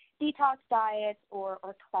heard of detox diets or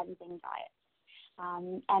cleansing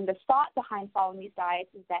diets. And the thought behind following these diets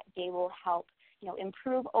is that they will help,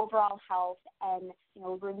 improve overall health and,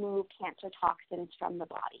 remove cancer toxins from the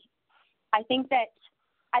body. I think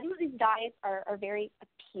these diets are very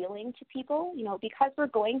appealing to people, because we're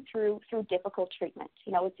going through difficult treatment.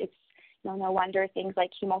 It's no wonder things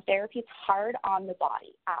like chemotherapy is hard on the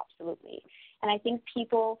body, absolutely. And I think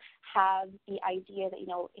people have the idea that,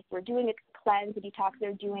 if we're doing a cleanse, a detox,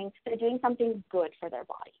 they're doing something good for their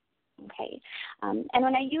body. Okay. And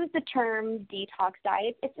when I use the term detox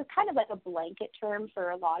diet, it's kind of like a blanket term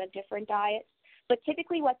for a lot of different diets. But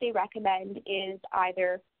typically what they recommend is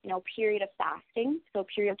either, period of fasting, so a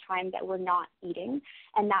period of time that we're not eating,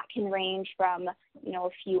 and that can range from, a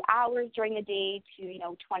few hours during the day to,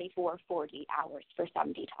 24, 40 hours for some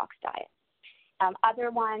detox diets.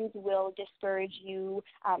 Other ones will discourage you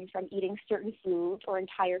from eating certain foods or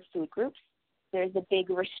entire food groups. There's a big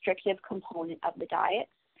restrictive component of the diet.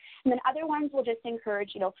 And then other ones will just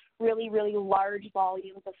encourage, really, really large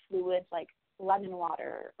volumes of fluids like lemon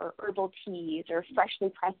water or herbal teas or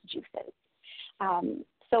freshly pressed juices.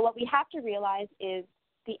 So what we have to realize is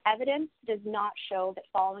the evidence does not show that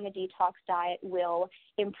following a detox diet will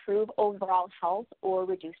improve overall health or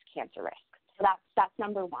reduce cancer risk. So that's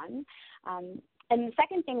number one. And the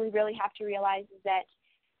second thing we really have to realize is that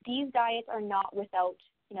these diets are not without,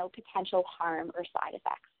 potential harm or side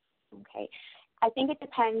effects. Okay, I think it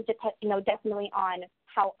depends, definitely on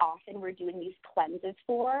how often we're doing these cleanses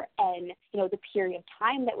for, and the period of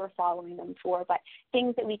time that we're following them for. But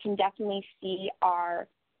things that we can definitely see are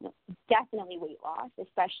definitely weight loss,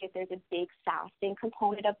 especially if there's a big fasting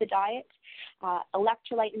component of the diet.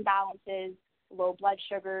 Electrolyte imbalances, low blood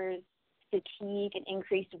sugars, fatigue and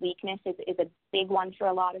increased weakness is a big one for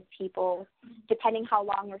a lot of people. Depending how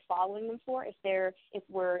long we're following them for, if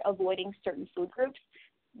we're avoiding certain food groups,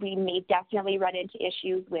 we may definitely run into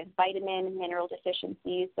issues with vitamin and mineral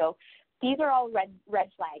deficiencies. So these are all red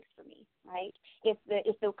flags for me, right? If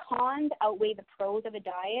the cons outweigh the pros of a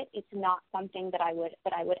diet, it's not something that I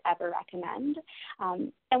would ever recommend.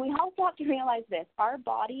 And we also have to realize this: our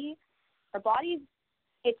body's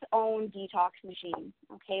its own detox machine.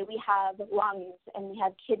 Okay, we have lungs and we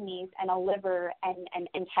have kidneys and a liver and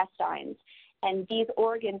intestines, and these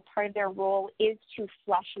organs, part of their role is to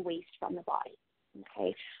flush waste from the body.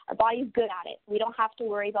 Okay, our body's good at it. We don't have to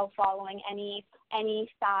worry about following any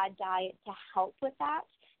fad diet to help with that,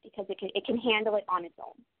 because it can handle it on its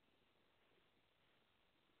own.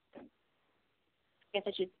 I guess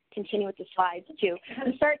I should continue with the slides too.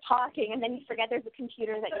 You start talking and then you forget there's a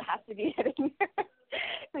computer that you have to be hitting.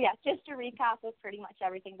 So yeah, just to recap with pretty much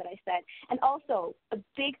everything that I said. And also, a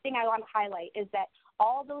big thing I want to highlight is that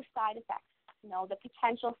all those side effects, the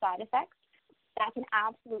potential side effects, that can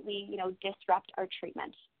absolutely, disrupt our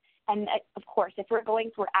treatment. And of course, if we're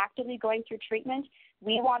actively going through treatment,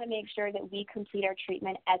 we want to make sure that we complete our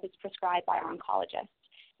treatment as it's prescribed by our oncologist.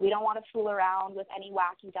 We don't want to fool around with any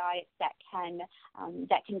wacky diets that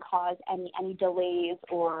can cause any delays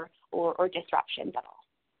or disruptions at all.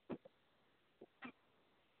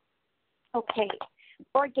 Okay,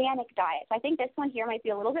 organic diets. I think this one here might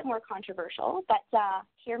be a little bit more controversial, but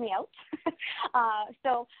hear me out.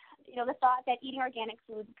 So, the thought that eating organic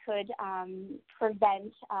foods could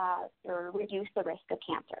prevent or reduce the risk of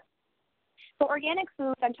cancer. So organic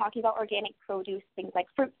foods, I'm talking about organic produce, things like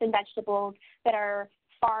fruits and vegetables that are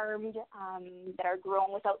farmed, that are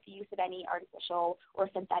grown without the use of any artificial or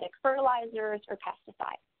synthetic fertilizers or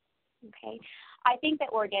pesticides. Okay, I think that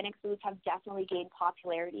organic foods have definitely gained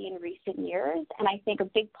popularity in recent years, and I think a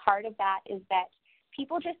big part of that is that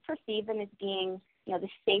people just perceive them as being, the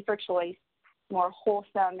safer choice, more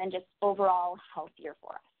wholesome, and just overall healthier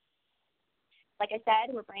for us. Like I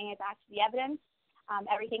said, we're bringing it back to the evidence.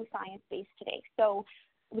 Everything's science-based today. So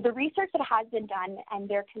the research that has been done, and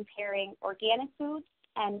they're comparing organic foods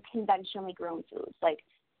and conventionally grown foods, like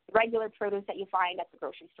regular produce that you find at the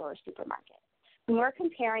grocery store or supermarket. When we're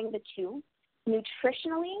comparing the two,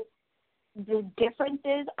 nutritionally, the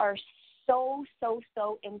differences are so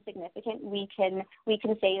insignificant. We can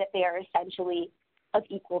say that they are essentially of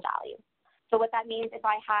equal value. So what that means, if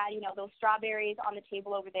I had, those strawberries on the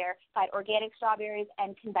table over there, if I had organic strawberries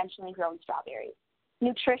and conventionally grown strawberries.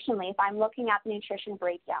 Nutritionally, if I'm looking at the nutrition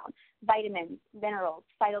breakdown, vitamins, minerals,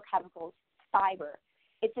 phytochemicals, fiber,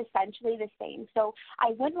 it's essentially the same. So I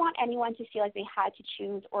wouldn't want anyone to feel like they had to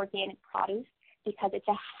choose organic produce because it's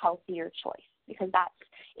a healthier choice, because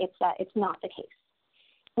it's not the case.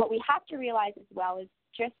 What we have to realize as well is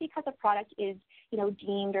just because a product is,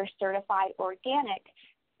 deemed or certified organic,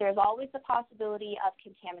 there's always the possibility of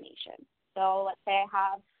contamination. So let's say I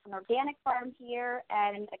have an organic farm here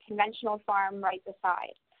and a conventional farm right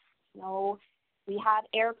beside. We have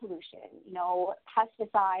air pollution,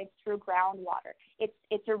 pesticides through groundwater.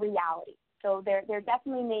 It's a reality. So there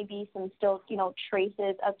definitely may be some still,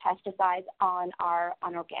 traces of pesticides on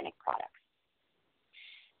organic products.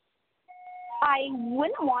 I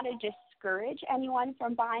wouldn't want to discourage anyone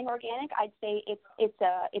from buying organic. I'd say it's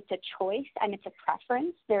a choice and it's a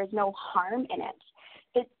preference. There's no harm in it.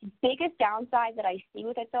 The biggest downside that I see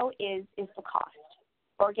with it, though, is the cost.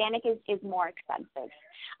 Organic is more expensive,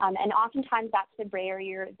 and oftentimes that's the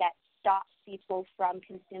barrier that stops people from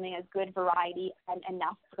consuming a good variety and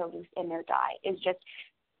enough produce in their diet. Is just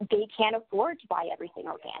they can't afford to buy everything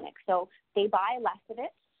organic, so they buy less of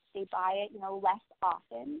it. They buy it, less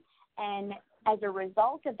often, and as a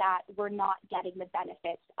result of that, we're not getting the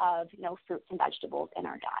benefits of, fruits and vegetables in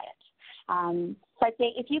our diet. So I'd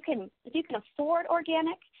say if you can afford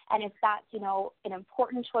organic, and if that's, an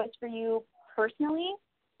important choice for you personally,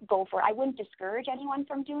 go for it. I wouldn't discourage anyone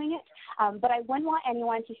from doing it, but I wouldn't want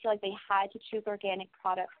anyone to feel like they had to choose organic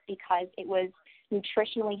products because it was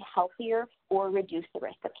nutritionally healthier or reduce the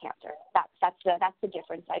risk of cancer. That's the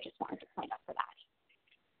difference. I just wanted to point out for that.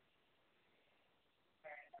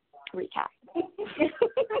 Recap.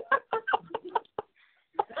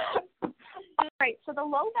 All right, so the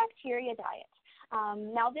low bacteria diet.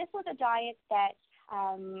 Now, this was a diet that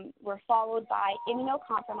were followed by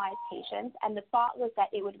immunocompromised patients, and the thought was that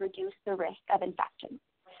it would reduce the risk of infection.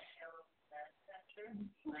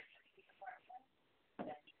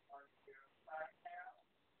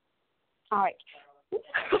 All right.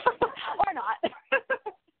 Or not.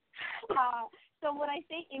 So when I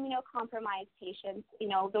say immunocompromised patients,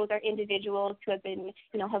 those are individuals who have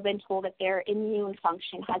been told that their immune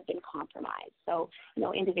function has been compromised. So,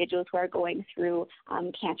 individuals who are going through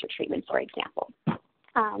cancer treatment, for example.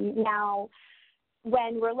 Now,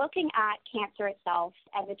 when we're looking at cancer itself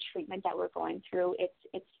and the treatment that we're going through,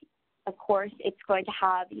 it's of course, it's going to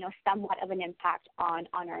have, somewhat of an impact on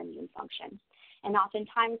our immune function. And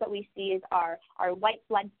oftentimes what we see is our white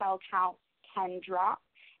blood cell count can drop,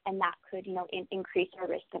 and that could, increase our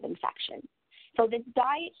risk of infection. So this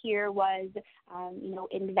diet here was,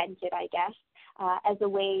 invented, I guess, as a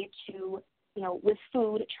way to, with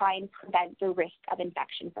food, try and prevent the risk of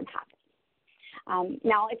infection from happening.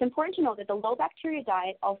 Now, it's important to note that the low bacteria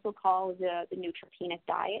diet, also called the neutropenic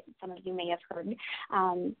diet, some of you may have heard,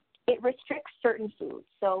 it restricts certain foods,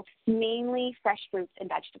 so mainly fresh fruits and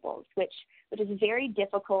vegetables, which is very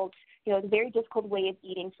difficult, a very difficult way of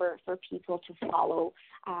eating for people to follow.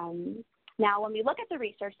 Now, when we look at the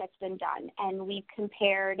research that's been done, and we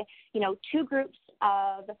compared, two groups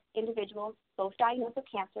of individuals, both diagnosed with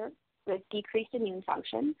cancer with decreased immune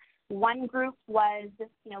function. One group was,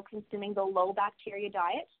 consuming the low bacteria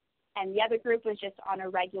diet, and the other group was just on a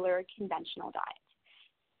regular conventional diet.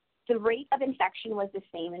 The rate of infection was the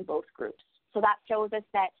same in both groups. So that shows us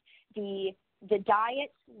that the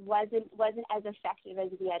diet wasn't as effective as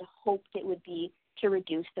we had hoped it would be to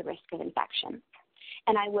reduce the risk of infection.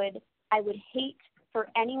 And I would hate for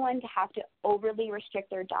anyone to have to overly restrict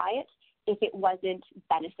their diet if it wasn't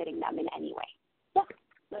benefiting them in any way. Yeah.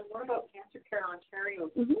 Then what about Cancer Care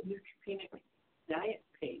Ontario's neutropenic diet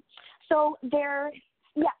page? So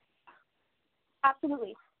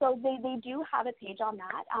absolutely. So they do have a page on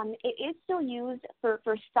that. It is still used for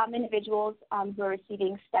some individuals who are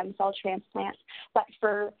receiving stem cell transplants, but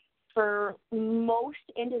for most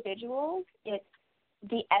individuals,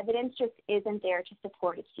 the evidence just isn't there to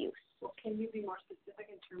support its use. Well, can you be more specific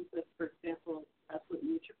in terms of, for example, absolute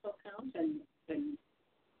neutrophil count? And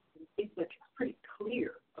it seems like it's pretty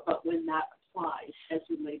clear about when that applies as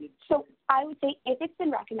related to... So I would say if it's been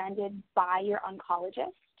recommended by your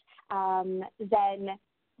oncologist,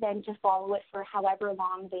 then to follow it for however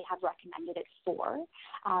long they have recommended it for.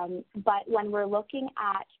 But when we're looking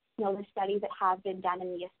at the studies that have been done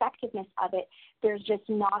and the effectiveness of it, there's just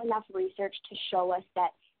not enough research to show us that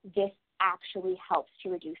this actually helps to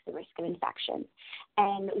reduce the risk of infection.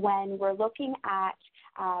 And when we're looking at,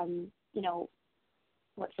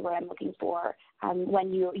 what's the word I'm looking for,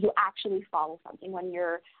 when you actually follow something, when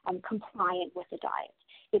you're compliant with the diet.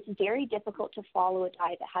 It's very difficult to follow a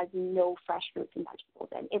diet that has no fresh fruits and vegetables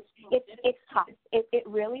in. It's tough. It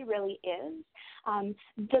really, really is.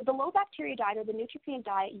 The low bacteria diet or the neutropenic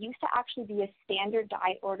diet used to actually be a standard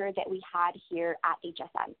diet order that we had here at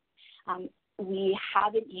HSN. We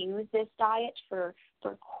haven't used this diet for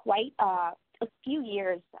quite a few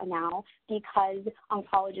years now because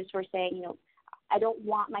oncologists were saying, I don't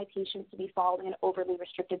want my patients to be following an overly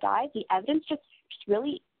restricted diet. The evidence just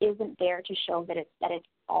really isn't there to show that it's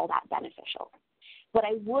all that beneficial. What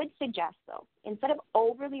I would suggest, though, instead of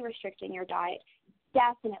overly restricting your diet,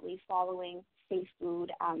 definitely following safe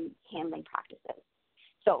food handling practices.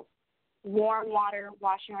 So warm water,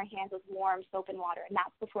 washing our hands with warm soap and water, and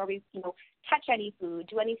that's before we touch any food,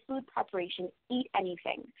 do any food preparation, eat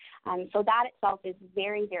anything. So that itself is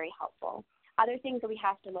very, very helpful. Other things that we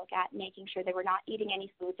have to look at, making sure that we're not eating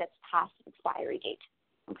any food that's past its expiry date.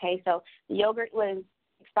 Okay, so the yogurt was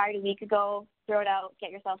expired a week ago, throw it out,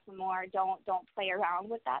 get yourself some more. Don't play around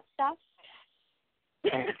with that stuff.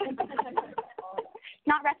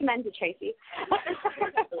 Not recommended, Tracy.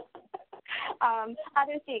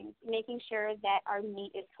 Other things, making sure that our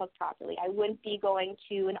meat is cooked properly. I wouldn't be going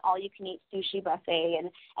to an all-you-can-eat sushi buffet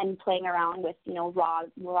and playing around with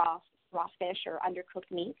raw fish or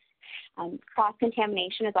undercooked meats.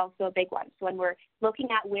 Cross-contamination is also a big one. So when we're looking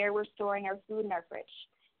at where we're storing our food in our fridge,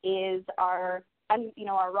 is our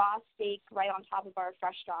raw steak right on top of our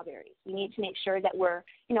fresh strawberries. We need to make sure that we're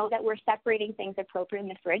separating things appropriately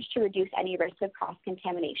in the fridge to reduce any risk of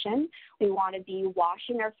cross-contamination. We want to be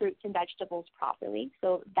washing our fruits and vegetables properly,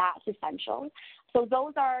 so that's essential. So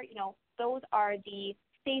those are the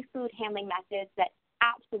safe food handling methods that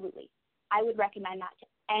absolutely I would recommend that to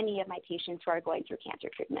any of my patients who are going through cancer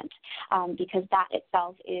treatment, because that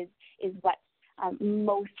itself is what's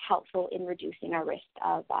most helpful in reducing our risk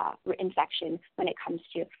of infection when it comes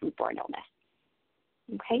to foodborne illness.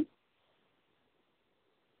 Okay?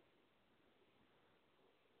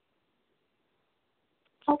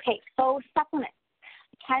 Okay, so supplements.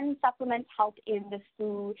 Can supplements help in the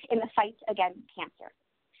fight against cancer?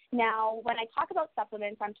 Now, when I talk about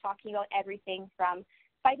supplements, I'm talking about everything from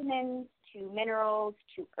vitamins to minerals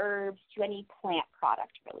to herbs to any plant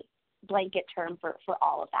product, really. Blanket term for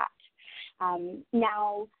all of that.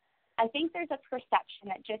 Now, I think there's a perception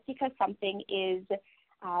that just because something is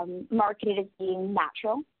marketed as being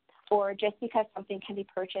natural, or just because something can be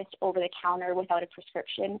purchased over the counter without a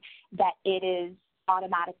prescription, that it is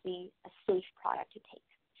automatically a safe product to take.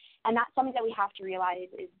 And that's something that we have to realize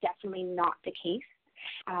is definitely not the case.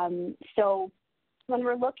 So when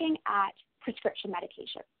we're looking at prescription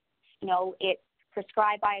medication, it's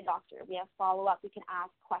prescribed by a doctor. We have follow-up. We can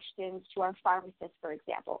ask questions to our pharmacist, for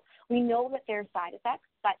example. We know that there are side effects,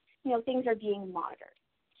 but, things are being monitored.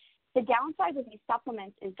 The downside with these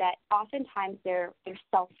supplements is that oftentimes they're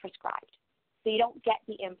self-prescribed. So you don't get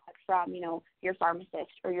the input from, your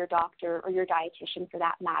pharmacist or your doctor or your dietitian, for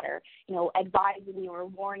that matter, advising you or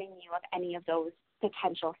warning you of any of those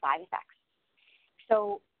potential side effects.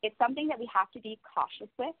 So it's something that we have to be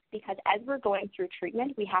cautious with, because as we're going through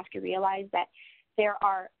treatment, we have to realize that there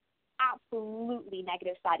are absolutely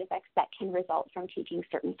negative side effects that can result from taking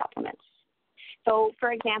certain supplements. So,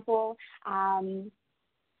 for example,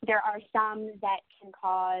 there are some that can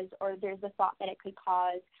cause, or there's the thought that it could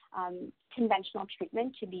cause conventional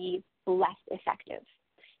treatment to be less effective.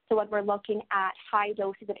 So when we're looking at high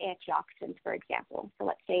doses of antioxidants, for example, so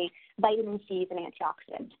let's say vitamin C is an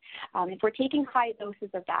antioxidant. If we're taking high doses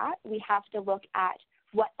of that, we have to look at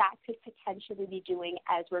what that could potentially be doing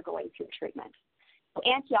as we're going through treatment. So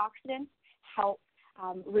antioxidants help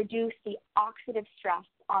reduce the oxidative stress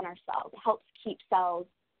on our cells. It helps keep cells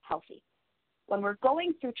healthy. When we're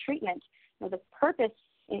going through treatment, the purpose,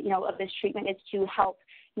 of this treatment is to help,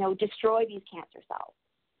 destroy these cancer cells.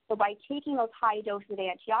 So by taking those high doses of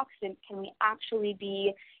antioxidants, can we actually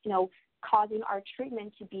be, causing our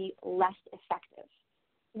treatment to be less effective?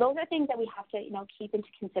 Those are things that we have to, keep into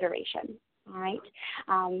consideration. All right.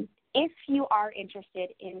 If you are interested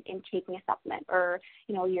in taking a supplement, or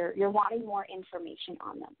you're wanting more information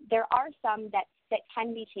on them, there are some that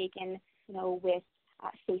can be taken, with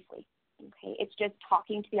safely. Okay, it's just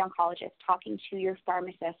talking to the oncologist, talking to your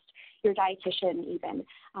pharmacist, your dietitian, even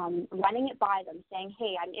running it by them, saying,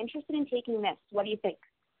 "Hey, I'm interested in taking this. What do you think?"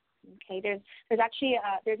 Okay, there's actually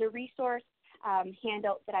there's a resource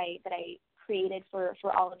handout that I created for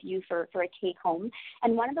all of you for a take home,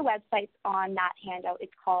 and one of the websites on that handout is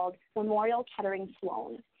called Memorial Kettering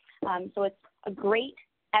Sloan. So it's a great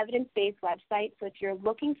evidence-based website. So if you're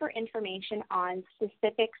looking for information on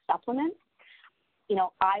specific supplements,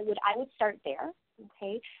 I would start there.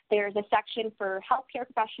 Okay, there's a section for healthcare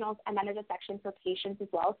professionals, and then there's a section for patients as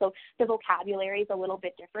well. So the vocabulary is a little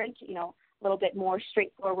bit different, a little bit more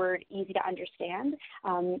straightforward, easy to understand,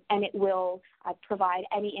 and it will provide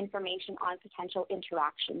any information on potential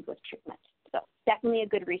interactions with treatment. So definitely a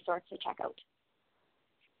good resource to check out.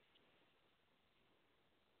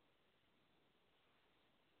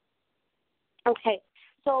 Okay,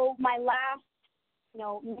 so my last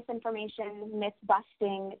misinformation,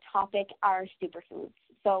 myth-busting topic are superfoods.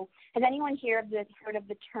 So has anyone here heard of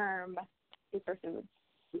the term superfoods?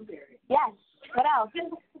 Blueberry. Yes. What else?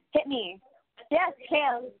 Hit me. Yes,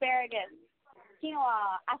 kale, asparagus,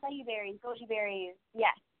 quinoa, acai berries, goji berries.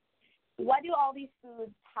 Yes. What do all these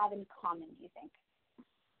foods have in common, do you think?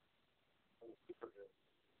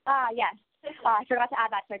 Yes. I forgot to add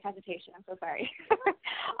that to my presentation. I'm so sorry.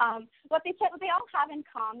 What they all have in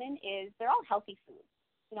common is they're all healthy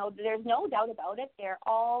foods. There's no doubt about it. They're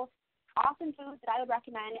all awesome foods that I would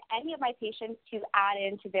recommend any of my patients to add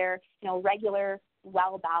into their, regular,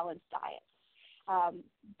 well-balanced diet.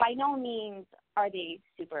 By no means are they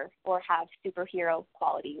super or have superhero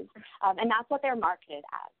qualities, and that's what they're marketed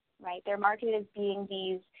as, right? They're marketed as being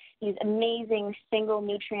these amazing single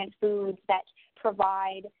nutrient foods that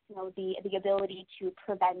provide, the ability to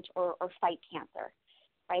prevent or fight cancer,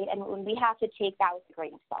 right? And when we have to take that with a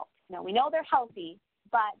grain of salt. We know they're healthy,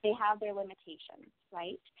 but they have their limitations,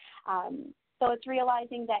 right? So it's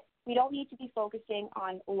realizing that we don't need to be focusing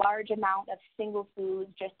on large amount of single foods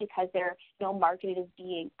just because they're, marketed as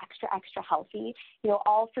being extra, extra healthy.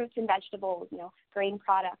 All fruits and vegetables, grain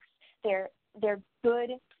products, they're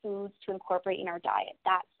good foods to incorporate in our diet.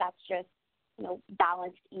 That's just,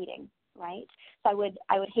 balanced eating, right? So I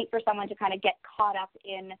would hate for someone to kind of get caught up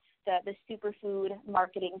in the superfood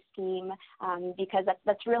marketing scheme, because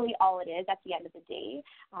that's really all it is at the end of the day.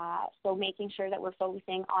 So making sure that we're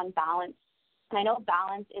focusing on balance And I know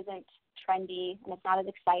balance isn't trendy and it's not as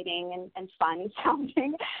exciting and fun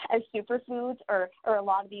sounding as superfoods or a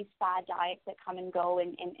lot of these fad diets that come and go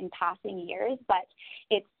in passing years, but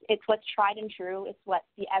it's what's tried and true. It's what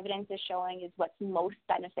the evidence is showing is what's most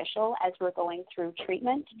beneficial as we're going through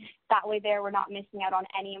treatment. That way there we're not missing out on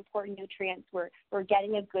any important nutrients. We're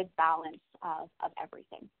getting a good balance of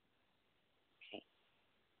everything. Okay.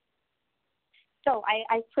 So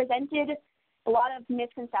I presented a lot of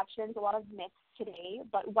misconceptions, a lot of myths today,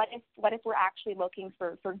 but what if we're actually looking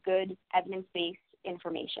for good evidence-based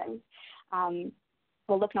information?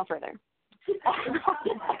 We'll look no further.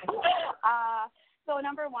 So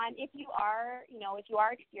number one, if you are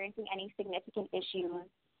experiencing any significant issues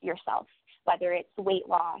yourself, whether it's weight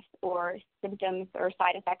loss or symptoms or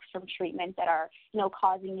side effects from treatment that are,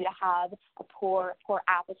 causing you to have a poor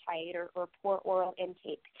appetite or poor oral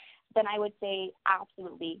intake, then I would say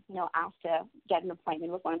absolutely, ask to get an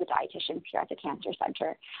appointment with one of the dietitians here at the Cancer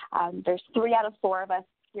Center. There's 3 out of 4 of us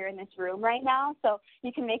here in this room right now, so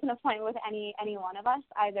you can make an appointment with any one of us,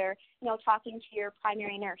 either, talking to your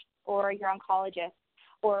primary nurse or your oncologist,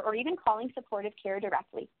 or even calling supportive care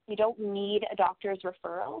directly. You don't need a doctor's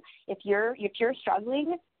referral. If you're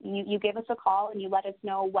struggling, you give us a call and you let us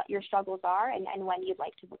know what your struggles are and when you'd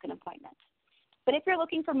like to book an appointment. But if you're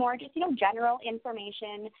looking for more just, general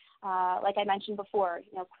information, like I mentioned before,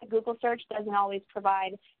 quick Google search doesn't always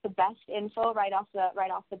provide the best info right off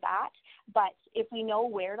the bat. But if we know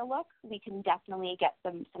where to look, we can definitely get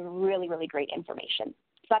some really, really great information.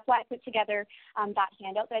 So that's why I put together that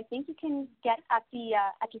handout that I think you can get at the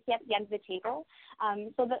end of the table.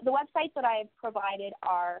 So the websites that I've provided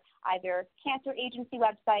are either cancer agency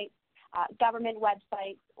websites, government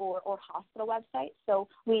websites or hospital websites. So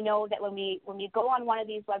we know that when we go on one of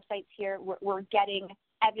these websites here, we're getting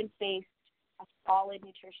evidence-based, solid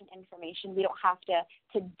nutrition information. We don't have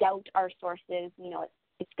to doubt our sources.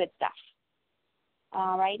 It's good stuff.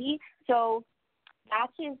 Alrighty. So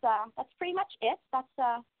that's pretty much it.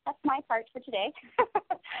 That's my part for today.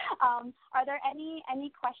 Are there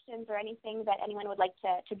any questions or anything that anyone would like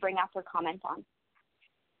to bring up or comment on?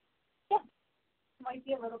 Yeah. Might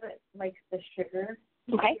be a little bit like the sugar.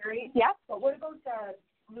 Okay. Theory. Yeah. But what about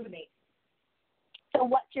glutamate? So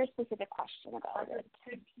what's your specific question about it?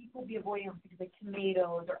 Could people be avoiding things like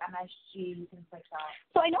tomatoes or MSG, things like that?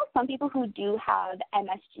 So I know some people who do have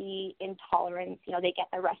MSG intolerance, they get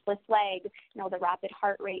the restless leg, the rapid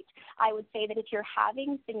heart rate. I would say that if you're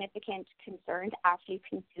having significant concerns after you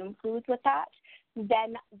consume foods with that,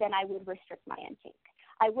 then I would restrict my intake.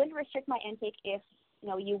 I would restrict my intake if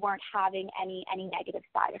you weren't having any negative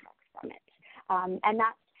side effects from it. And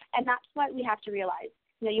that's what we have to realize.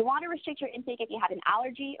 You want to restrict your intake if you have an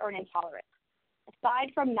allergy or an intolerance.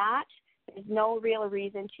 Aside from that, there's no real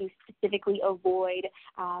reason to specifically avoid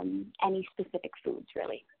any specific foods,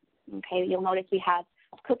 really. Okay, you'll notice we have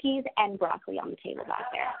cookies and broccoli on the table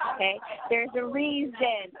back there. Okay, there's a reason.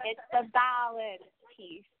 It's the balance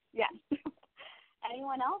piece. Yes.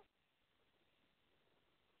 Anyone else?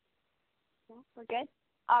 No, we're good?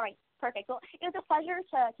 All right, perfect. Well, it was a pleasure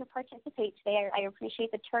to participate today. I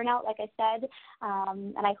appreciate the turnout, like I said,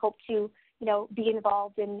 and I hope to, be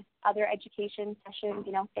involved in other education sessions,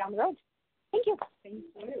 down the road. Thank you. Thank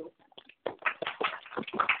you.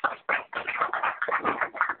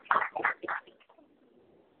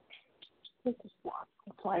 This is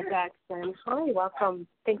Fly Jackson. Hi, welcome.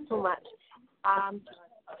 Thanks so much.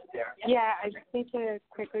 Yeah, I just need to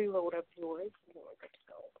quickly load up yours. We're good to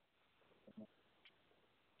go.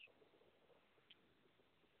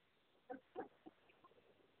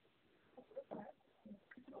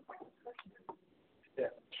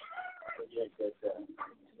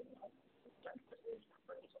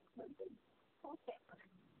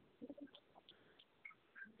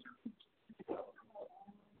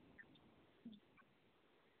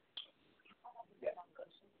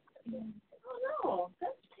 Oh,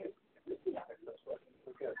 that's cute.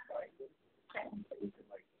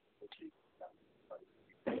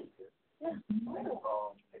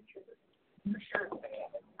 For sure.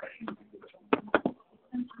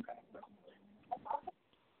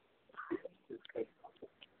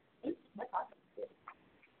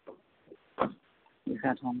 Is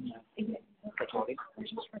that on recording?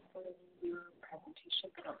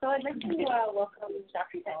 So I'd like to welcome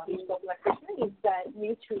Dr. Gopalakrishnan. He's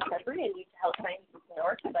new to Sudbury and new to Health Sciences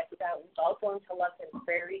North, but we've all grown to love him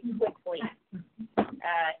very quickly.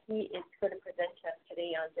 He is going to present to us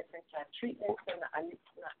today on different treatments, and I'm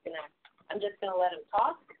just going to let him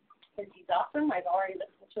talk because he's awesome. I've already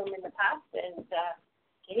listened to him in the past, and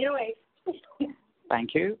take it away.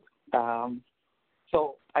 Thank you.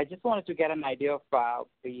 So I just wanted to get an idea of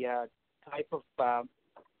the type of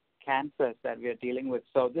cancers that we are dealing with.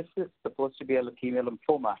 So this is supposed to be a leukemia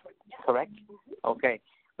lymphoma, correct? Okay,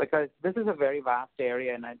 because this is a very vast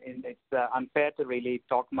area, and it's unfair to really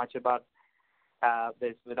talk much about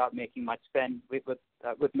this without making much sense,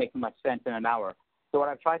 with making much sense in an hour. So what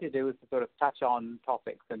I've tried to do is to sort of touch on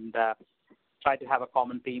topics and try to have a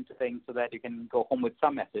common theme to things so that you can go home with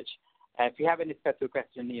some message. If you have any specific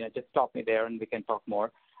question, just stop me there and we can talk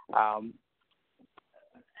more. A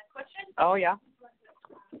question? Oh, yeah.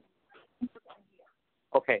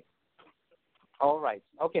 Okay. All right.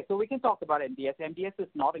 Okay, so we can talk about MDS. MDS is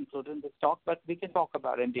not included in this talk, but we can talk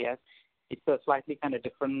about MDS. It's a slightly kind of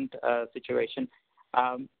different situation.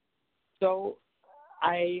 So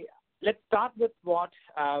let's start with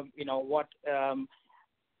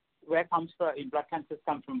where comes from, blood cancers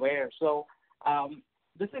come from where. So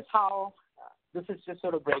this is just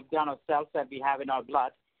sort of breakdown of cells that we have in our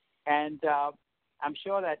blood. And I'm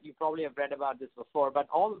sure that you probably have read about this before, but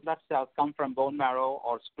all the blood cells come from bone marrow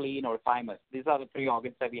or spleen or thymus. These are the three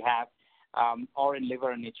organs that we have, or in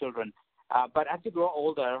liver in your children. But as you grow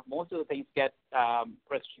older, most of the things get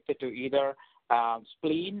restricted to either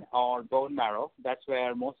spleen or bone marrow. That's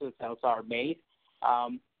where most of the cells are made.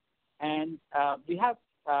 And we have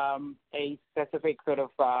a specific sort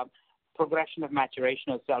of progression of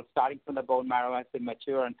maturation of cells, starting from the bone marrow as they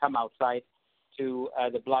mature and come outside to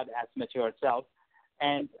the blood as mature cells.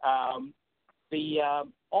 And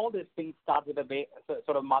all these things start with a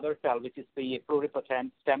sort of mother cell, which is the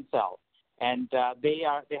pluripotent stem cell. And they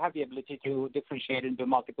have the ability to differentiate into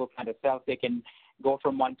multiple kind of cells. They can go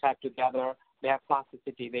from one type to the other. They have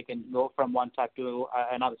plasticity. They can go from one type to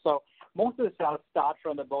another. So most of the cells start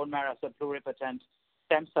from the bone marrow as a pluripotent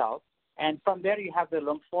stem cell. And from there you have the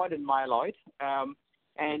lymphoid and myeloid.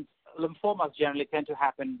 And lymphomas generally tend to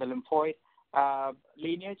happen in the lymphoid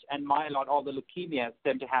lineage, and myeloid, all the leukemias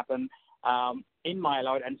tend to happen in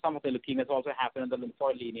myeloid, and some of the leukemias also happen in the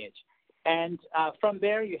lymphoid lineage. And from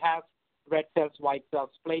there you have red cells, white cells,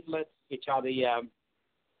 platelets, which are the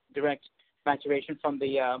direct maturation from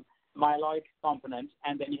the myeloid component,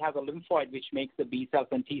 and then you have the lymphoid, which makes the B cells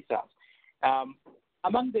and T cells.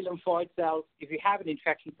 Among the lymphoid cells, if you have an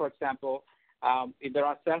infection, for example, if there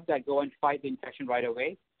are cells that go and fight the infection right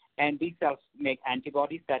away, and these cells make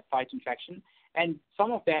antibodies that fight infection, and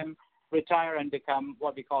some of them retire and become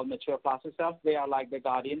what we call mature plasma cells. They are like the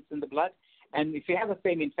guardians in the blood. And if you have the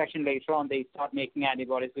same infection later on, they start making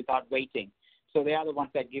antibodies without waiting. So they are the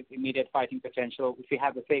ones that give immediate fighting potential if you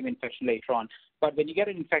have the same infection later on. But when you get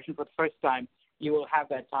an infection for the first time, you will have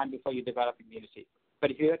that time before you develop immunity.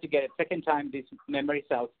 But if you have to get it second time, these memory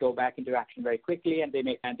cells go back into action very quickly, and they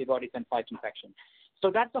make antibodies and fight infection. So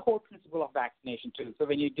that's the whole principle of vaccination too. So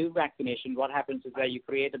when you do vaccination, what happens is that you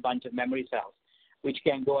create a bunch of memory cells, which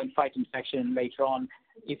can go and fight infection later on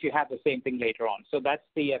if you have the same thing later on. So that's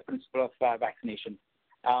the principle of vaccination.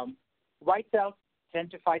 White cells tend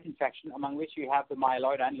to fight infection, among which you have the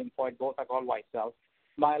myeloid and lymphoid. Both are called white cells.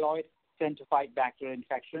 Myeloid tend to fight bacterial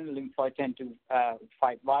infection. Lymphoid tend to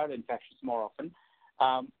fight viral infections more often.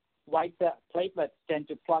 White platelets tend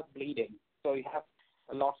to plug bleeding. So you have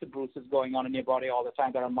lots of bruises going on in your body all the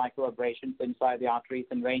time. There are micro abrasions inside the arteries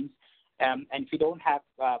and veins. And if you don't have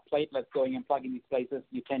platelets going and plugging these places,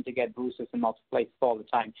 you tend to get bruises in multiple places all the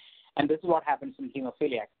time. And this is what happens in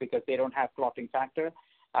hemophiliacs because they don't have clotting factor.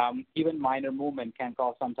 Even minor movement can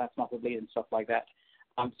cause sometimes muscle bleed and stuff like that.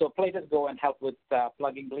 So platelets go and help with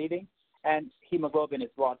plugging bleeding, and hemoglobin is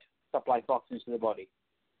what supplies oxygen to the body.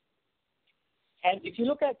 And if you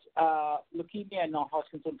look at leukemia and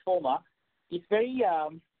non-Hodgkin's lymphoma, it's very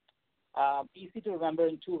easy to remember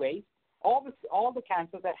in two ways. All the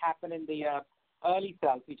cancers that happen in the early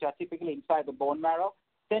cells, which are typically inside the bone marrow,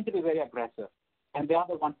 tend to be very aggressive. And they are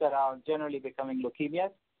the ones that are generally becoming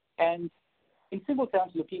leukemias. And in simple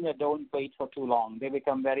terms, leukemia don't wait for too long. They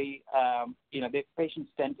become very, the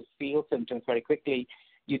patients tend to feel symptoms very quickly.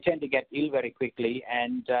 You tend to get ill very quickly.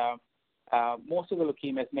 And most of the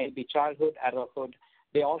leukemias may be childhood, adulthood.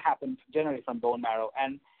 They all happen generally from bone marrow.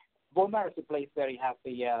 And bone marrow is a place where you have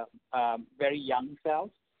the very young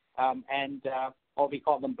cells, or we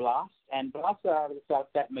call them blasts. And blasts are the cells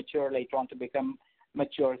that mature later on to become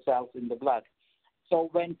mature cells in the blood. So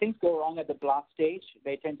when things go wrong at the blast stage,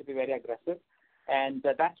 they tend to be very aggressive. And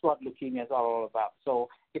that's what leukemias are all about. So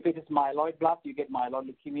if it is myeloid blast, you get myeloid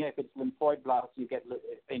leukemia. If it's lymphoid blast, you get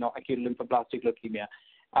acute lymphoblastic leukemia.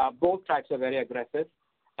 Both types are very aggressive.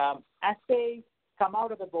 As they come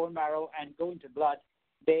out of the bone marrow and go into blood,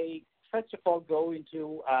 they first of all go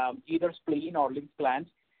into either spleen or lymph glands.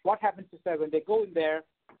 What happens is that when they go in there,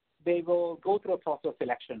 they will go through a process of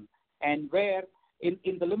selection. And where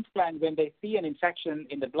in the lymph gland, when they see an infection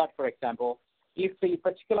in the blood, for example, if the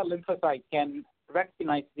particular lymphocyte can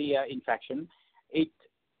recognize the infection, it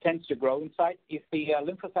tends to grow inside. If the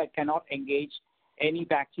lymphocyte cannot engage any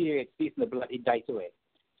bacteria it sees in the blood, it dies away.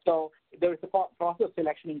 So there is a process of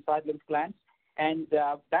selection inside lymph glands, and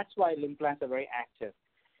that's why lymph glands are very active.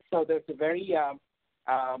 So there's a very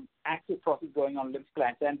active process going on in lymph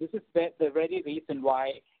glands, and this is the very reason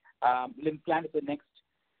why lymph gland is the next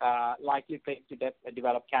likely place to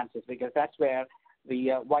develop cancers, because that's where the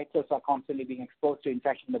white cells are constantly being exposed to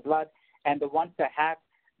infection in the blood, and the ones that have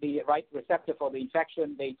the right receptor for the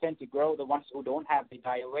infection, they tend to grow. The ones who don't have, they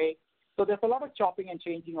die away. So there's a lot of chopping and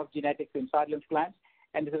changing of genetics inside lymph glands,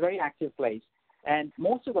 and it's a very active place. And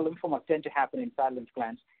most of the lymphomas tend to happen inside lymph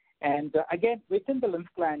glands. And again, within the lymph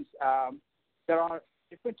glands, there are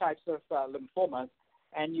different types of lymphomas,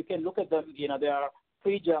 and you can look at them. There are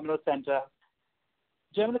pre-germinal center.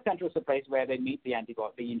 Germinal center is a place where they meet the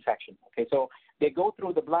infection. Okay, so they go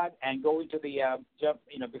through the blood and go into the,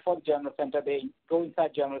 before the germinal center, they go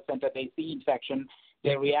inside germinal center, they see infection,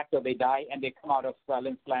 they react or they die, and they come out of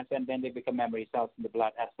lymph glands, and then they become memory cells in the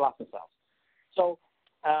blood as plasma cells. So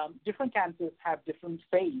different cancers have different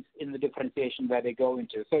phases in the differentiation where they go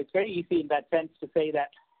into. So it's very easy in that sense to say that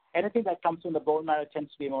anything that comes from the bone marrow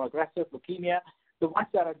tends to be more aggressive. Leukemia, the ones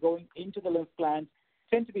that are going into the lymph glands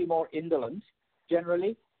tend to be more indolent.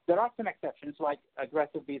 Generally, there are some exceptions like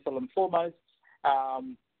aggressive B-cell lymphomas,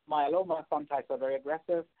 myeloma. Some types are very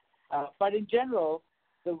aggressive, but in general,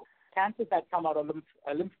 the cancers that come out of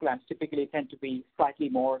lymph glands typically tend to be slightly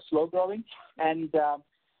more slow-growing, and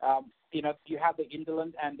you have the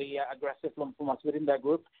indolent and the aggressive lymphomas within that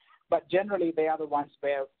group, but generally they are the ones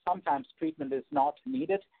where sometimes treatment is not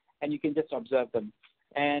needed, and you can just observe them.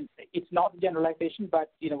 And it's not a generalization,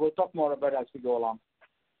 but we'll talk more about it as we go along.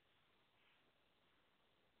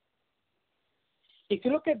 If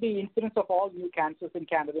you look at the incidence of all new cancers in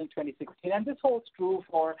Canada in 2016, and this holds true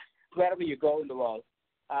for wherever you go in the world,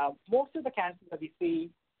 most of the cancers that we see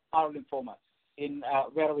are lymphomas in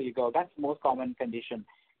wherever you go. That's the most common condition.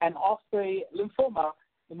 And of the lymphoma,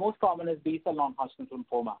 the most common is B-cell non-Hodgkin's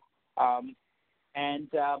lymphoma.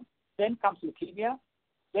 Then comes leukemia.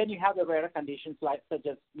 Then you have the rarer conditions such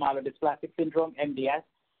as myelodysplastic syndrome, MDS.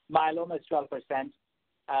 Myeloma is 12%.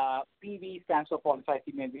 PV stands for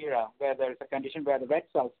polycythemia vera, where there is a condition where the red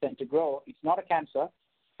cells tend to grow. It's not a cancer,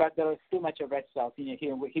 but there is too much of red cells.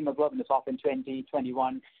 Hemoglobin is often 20,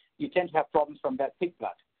 21. You tend to have problems from that thick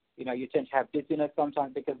blood. You tend to have dizziness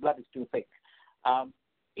sometimes because blood is too thick.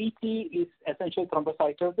 ET is essentially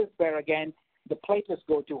thrombocytosis, where again the platelets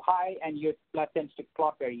go too high and your blood tends to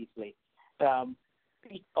clot very easily.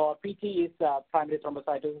 PT is primary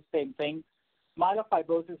thrombocytosis, same thing.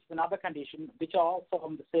 Myelofibrosis is another condition which all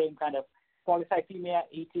form the same kind of polycythemia,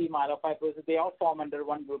 ET, myelofibrosis. They all form under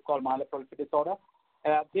one group called myeloproliferative disorder.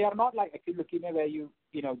 They are not like acute leukemia where you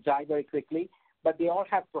die very quickly, but they all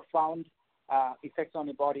have profound effects on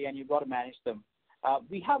your body, and you've got to manage them.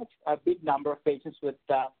 We have a big number of patients with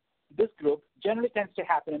this group. Generally tends to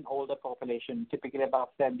happen in older population, typically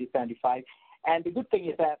about 70, 75. And the good thing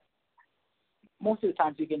is that most of the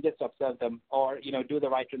times you can just observe them or, do the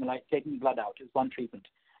right treatment, like taking blood out is one treatment.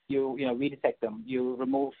 You redissect them. You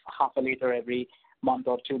remove half a liter every month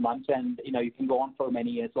or 2 months, and, you can go on for many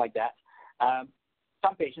years like that.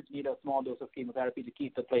 Some patients need a small dose of chemotherapy to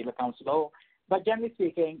keep the platelet counts low. But generally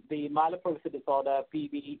speaking, the myeloproliferative disorder,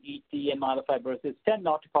 PV, ET, and myelofibrosis tend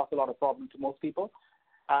not to cause a lot of problems to most people.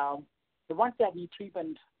 The ones that need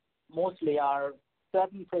treatment mostly are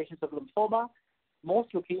certain patients of lymphoma,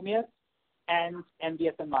 most leukemias, and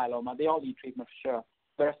MDS and myeloma. They all need treatment for sure.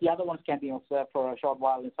 Whereas the other ones can be observed for a short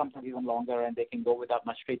while and sometimes even longer, and they can go without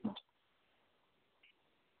much treatment.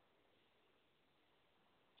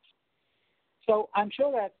 So I'm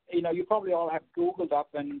sure that you probably all have Googled up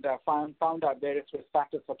and found out various risk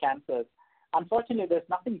factors for cancers. Unfortunately, there's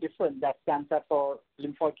nothing different that stands out for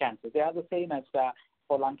lymphoid cancer. They are the same as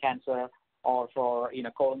for lung cancer or for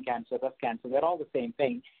colon cancer, breast cancer. They're all the same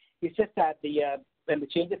thing. It's just that when the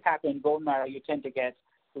changes happen in bone marrow, you tend to get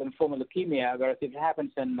lymphoma leukemia, whereas if it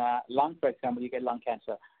happens in lung, for example, you get lung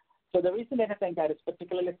cancer. So there isn't anything that is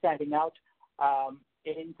particularly standing out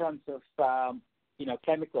in terms of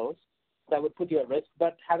chemicals that would put you at risk.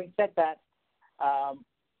 But having said that,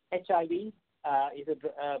 HIV is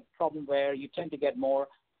a problem where you tend to get more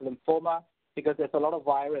lymphoma because there's a lot of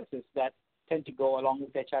viruses that tend to go along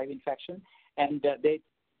with HIV infection, and they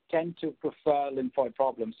tend to prefer lymphoid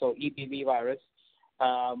problems. So EBV virus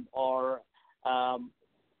or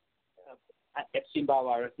Epstein-Barr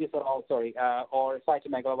virus, these are all, or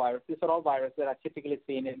cytomegalovirus, these are all viruses that are typically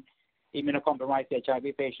seen in immunocompromised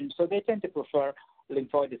HIV patients. So they tend to prefer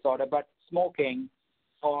lymphoid disorder, but smoking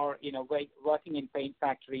or, working in paint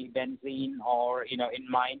factory, benzene, or, in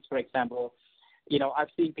mines, for example, I've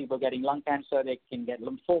seen people getting lung cancer, they can get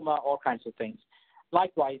lymphoma, all kinds of things.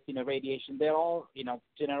 Likewise, radiation, they're all,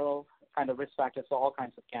 general kind of risk factors for all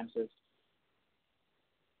kinds of cancers.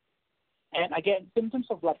 And again, symptoms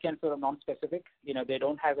of blood cancer are non-specific. They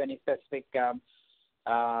don't have any specific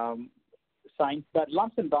signs, but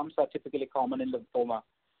lumps and bumps are typically common in lymphoma.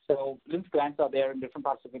 So lymph glands are there in different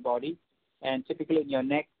parts of your body, and typically in your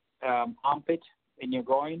neck, armpit, in your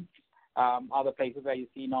groin, other places where you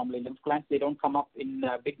see normally lymph glands. They don't come up in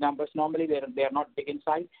big numbers normally. They are not big in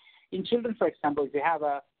size. In children, for example, if you have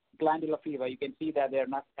a glandular fever, you can see that they're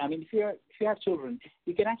not. I mean, if you have children,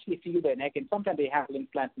 you can actually feel their neck, and sometimes they have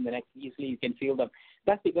lymph glands in the neck. Easily, you can feel them.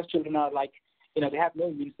 That's because children are like, they have no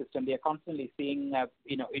immune system. They are constantly seeing,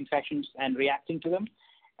 infections and reacting to them,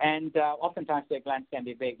 and oftentimes their glands can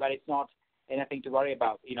be big, but it's not anything to worry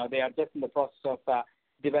about. They are just in the process of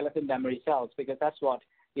developing memory cells, because that's what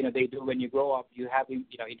they do when you grow up. You have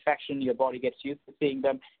infection, your body gets used to seeing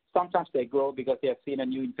them. Sometimes they grow because they have seen a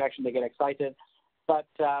new infection, they get excited. But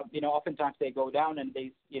oftentimes they go down and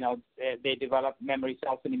they develop memory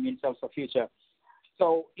cells and immune cells for future.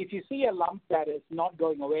 So if you see a lump that is not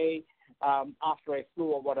going away after a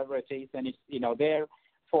flu or whatever it is, and it's there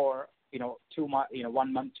for 2 months,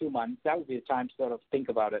 1 month, 2 months, that would be the time to sort of think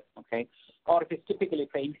about it, okay? Or if it's typically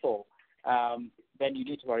painful, then you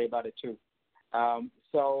need to worry about it too.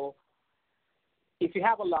 So if you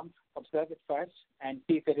have a lump, observe it first and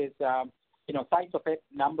see if it is, size of it,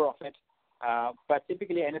 number of it. But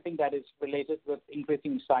typically anything that is related with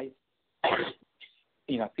increasing size,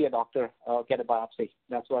 see a doctor or get a biopsy.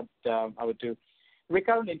 That's what I would do.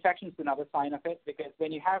 Recurrent infection is another sign of it, because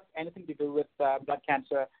when you have anything to do with blood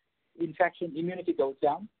cancer, infection, immunity goes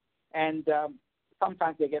down, and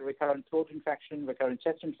sometimes they get recurrent throat infection, recurrent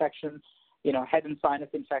chest infection, head and sinus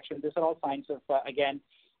infection. These are all signs of,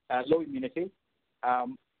 low immunity.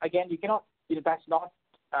 Again, you cannot, that's not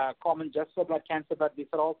common just for blood cancer, but these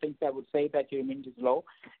are all things that would say that your immunity is low.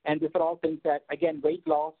 And these are all things that, again, weight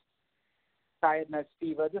loss, tiredness,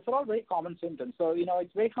 fever, these are all very common symptoms. So,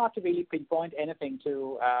 it's very hard to really pinpoint anything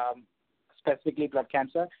to specifically blood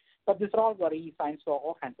cancer, but these are all worry signs for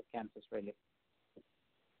all kinds of cancers, really.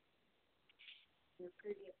 Your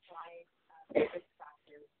previous slide, risk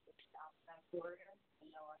factors,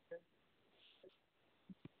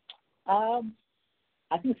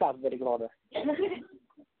 I think it's alphabetical order.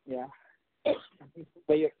 Yeah.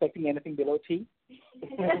 Were you expecting anything below T?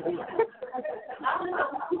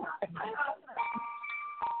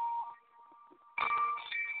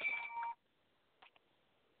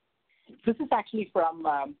 This is actually from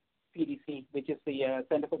CDC, which is the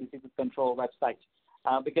Center for Disease Control website,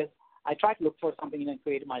 because I tried to look for something and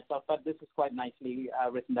create it myself, but this is quite nicely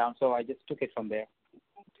written down, so I just took it from there.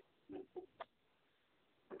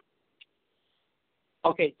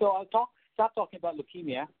 Okay, so I'll start talking about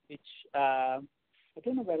leukemia, which I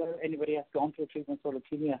don't know whether anybody has gone through treatment for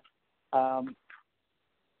leukemia.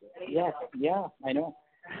 Yeah, I know.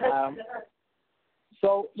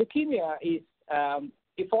 So leukemia is,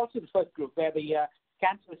 it falls to the first group where the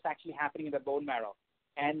cancer is actually happening in the bone marrow.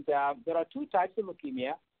 And there are two types of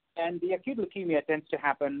leukemia, and the acute leukemia tends to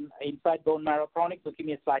happen inside bone marrow. Chronic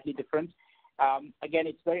leukemia is slightly different. Again,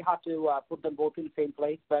 it's very hard to put them both in the same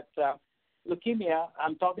place, but leukemia,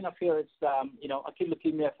 I'm talking of here is, acute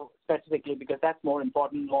leukemia specifically, because that's more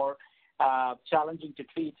important, more challenging to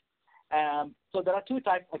treat. So there are two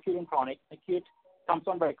types, acute and chronic. Acute comes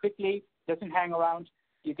on very quickly, doesn't hang around.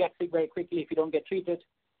 You get sick very quickly. If you don't get treated,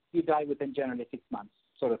 you die within generally 6 months,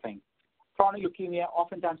 sort of thing. Chronic leukemia,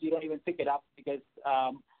 oftentimes you don't even pick it up because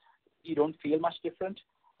you don't feel much different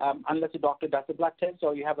unless a doctor does a blood test,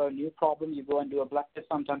 or you have a new problem, you go and do a blood test.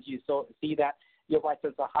 Sometimes you see that your white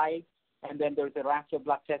cells are high, and then there's a rash of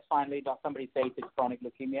blood test. Finally, somebody says it's chronic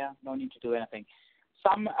leukemia. No need to do anything.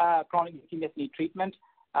 Some chronic leukemias need treatment,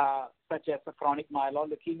 such as a chronic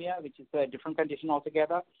myeloid leukemia, which is a different condition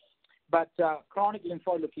altogether. But chronic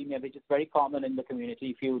lymphoid leukemia, which is very common in the community,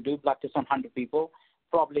 if you do blood tests on 100 people,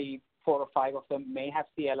 probably 4 or 5 of them may have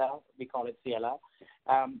CLL. We call it CLL.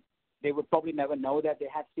 They would probably never know that they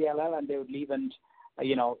had CLL, and they would leave and,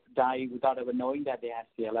 die without ever knowing that they had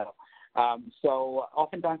CLL. So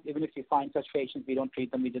oftentimes, even if you find such patients, we don't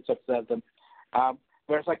treat them, we just observe them.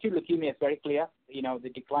 Whereas acute leukemia is very clear. The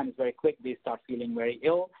decline is very quick. They start feeling very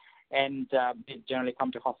ill, and they generally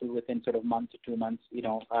come to hospital within sort of 1 to 2 months,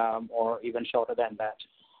 or even shorter than that.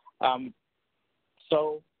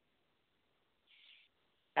 So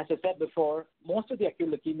as I said before, most of the acute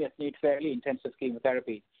leukemias need fairly intensive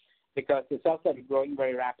chemotherapy because the cells are growing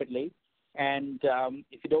very rapidly, And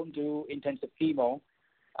if you don't do intensive chemo,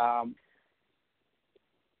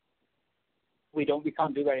 we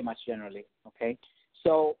can't do very much generally. Okay,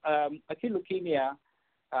 so acute leukemia,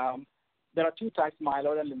 there are two types,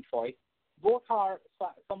 myeloid and lymphoid. Both are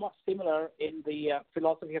somewhat similar in the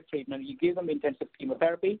philosophy of treatment. You give them intensive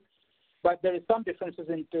chemotherapy, but there is some differences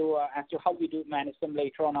as to how we do manage them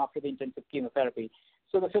later on after the intensive chemotherapy.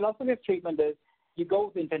 So the philosophy of treatment is you go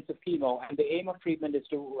with intensive chemo, and the aim of treatment is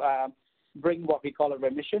to bring what we call a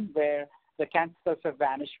remission, where the cancer cells have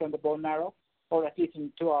vanished from the bone marrow, or at least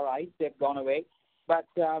to our eyes, they've gone away. But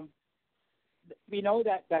we know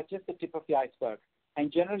that that's just the tip of the iceberg.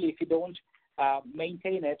 And generally, if you don't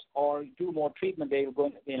maintain it or do more treatment, they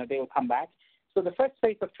will come back. So the first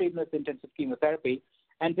phase of treatment is intensive chemotherapy,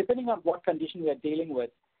 and depending on what condition we are dealing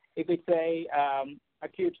with, if it's a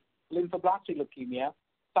acute lymphoblastic leukemia,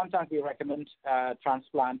 sometimes we recommend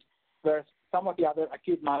transplant. Whereas some of the other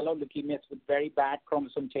acute myeloid leukemias with very bad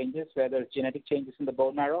chromosome changes, where there's genetic changes in the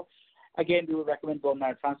bone marrow, again we would recommend bone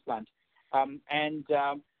marrow transplant. Bone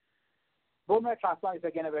marrow transplant is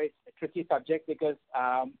again a very tricky subject because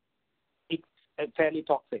it's fairly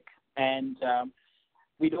toxic, and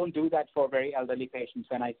we don't do that for very elderly patients.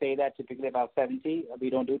 When I say that, typically about 70, we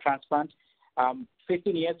don't do transplant.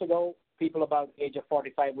 15 years ago, people about the age of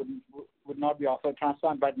 45 would not be offered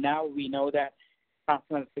transplant, but now we know that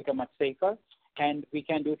transplant has become much safer, and we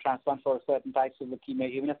can do transplant for certain types of leukemia,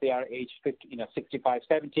 even if they are age 50, 65,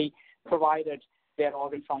 70, provided their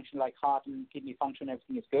organ function like heart and kidney function,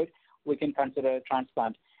 everything is good, we can consider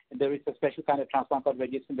transplant. And there is a special kind of transplant called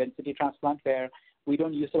reduced intensity transplant, where we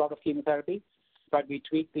don't use a lot of chemotherapy, but we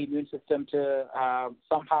tweak the immune system to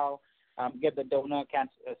somehow get the donor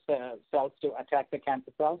cancer cells to attack the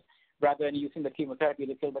cancer cells, rather than using the chemotherapy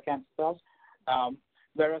to kill the cancer cells.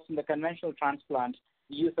 Whereas in the conventional transplant,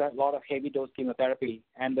 we use a lot of heavy dose chemotherapy,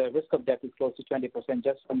 and the risk of death is close to 20%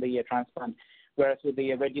 just from the transplant. Whereas with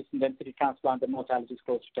the reduced intensity transplant, the mortality is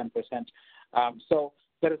close to 10%. So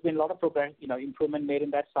there has been a lot of progress, improvement made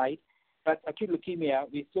in that side. But acute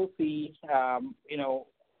leukemia, we still see,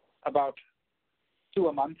 about 2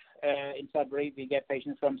 a month in Sudbury. We get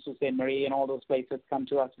patients from Sault Ste. Marie and all those places come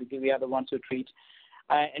to us because we are the ones who treat.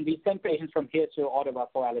 And we send patients from here to Ottawa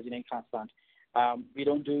for allogeneic transplant. We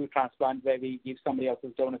don't do transplant where we give somebody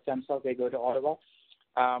else's donor stem cells. They go to Ottawa.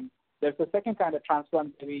 There's a second kind of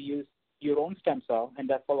transplant where we use your own stem cell, and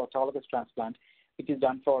that's called autologous transplant, which is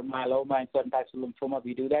done for myeloma and certain types of lymphoma.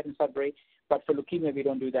 We do that in Sudbury. But for leukemia, we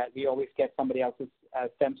don't do that. We always get somebody else's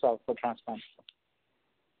stem cells for transplant.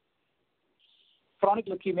 Chronic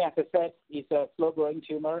leukemia, as I said, is a slow-growing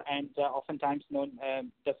tumor and oftentimes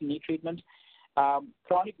doesn't need treatment.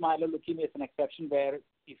 Chronic myeloid leukemia is an exception where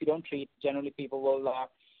if you don't treat, generally people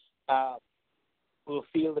will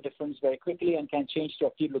feel the difference very quickly and can change to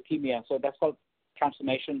acute leukemia. So that's called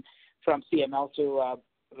transformation from CML to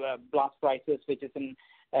blast crisis, which is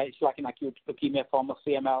it's like an acute leukemia form of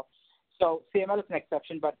CML. So CML is an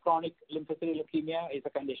exception, but chronic lymphocytic leukemia is a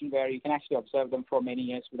condition where you can actually observe them for many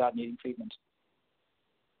years without needing treatment.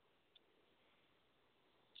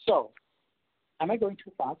 So, am I going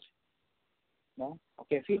too fast? No?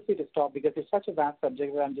 Okay, feel free to stop because it's such a vast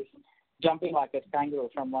subject that I'm just jumping like a kangaroo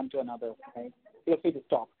from one to another. Okay? Feel free to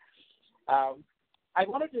stop. I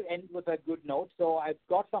wanted to end with a good note, so I've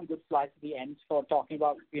got some good slides at the end for talking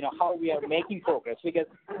about how we are making progress, because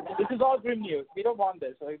this is all grim news. We don't want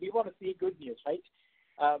this. We want to see good news, right?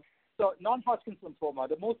 So non-Hodgkin's lymphoma,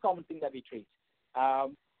 the most common thing that we treat.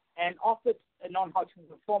 And of the non-Hodgkin's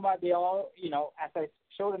lymphoma, they all, as I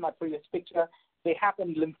showed in my previous picture, they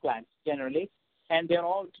happen in lymph glands generally, and they're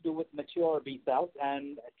all to do with mature B cells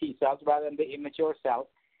and T cells rather than the immature cells.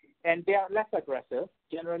 And they are less aggressive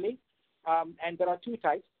generally. And there are two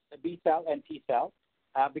types, B cell and T cell,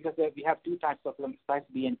 because we have two types of lymphocytes,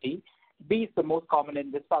 B and T. B is the most common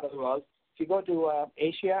in this part of the world. If you go to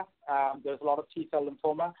Asia, there's a lot of T cell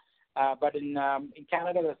lymphoma, but in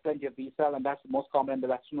Canada there's plenty of B cell, and that's the most common in the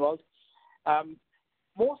Western world.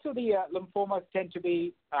 Most of the lymphomas tend to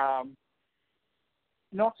be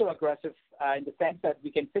not so aggressive in the sense that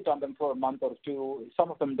we can sit on them for a month or two.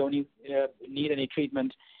 Some of them don't need any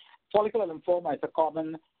treatment. Follicular lymphoma is a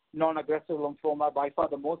common non-aggressive lymphoma, by far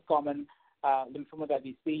the most common lymphoma that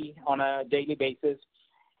we see on a daily basis.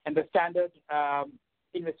 And the standard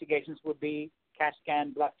investigations would be CAT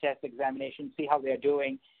scan, blood test, examination, see how they are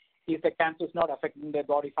doing. If the cancer is not affecting their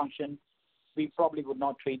body function, we probably would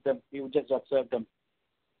not treat them. We would just observe them.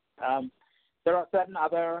 There are certain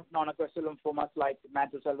other non-aggressive lymphomas like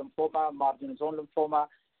mantle cell lymphoma, marginal zone lymphoma.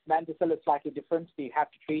 Mantle cell is slightly different. We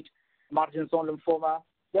have to treat marginal zone lymphoma.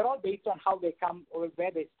 They're all based on how they come or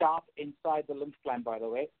where they start inside the lymph gland, by the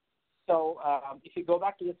way. So if you go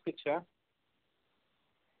back to this picture,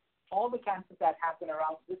 all the cancers that happen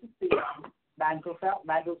around, this is the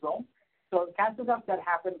mantle zone. So the cancer cells that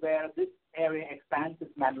happen where this area expands is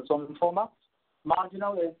mantle zone lymphoma.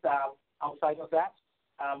 Marginal is outside of that.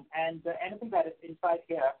 And anything that is inside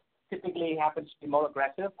here typically happens to be more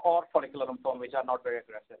aggressive, or follicular lymphoma, which are not very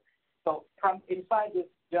aggressive. So from inside this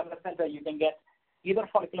germinal center, you can get either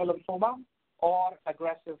follicular lymphoma or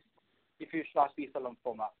aggressive diffuse large B-cell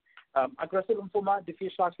lymphoma. Aggressive lymphoma,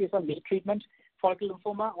 diffuse large B-cell need treatment. Follicular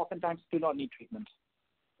lymphoma oftentimes do not need treatment.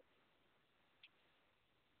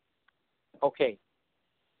 Okay.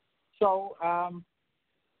 So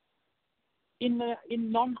in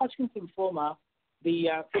non-Hodgkin's lymphoma, the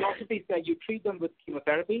philosophy is that you treat them with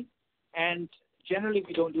chemotherapy, and generally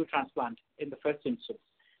we don't do transplant in the first instance.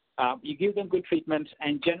 You give them good treatment,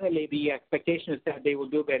 and generally the expectation is that they will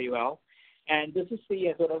do very well. And this is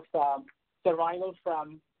the sort of survival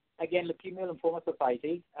from, again, Leukemia Lymphoma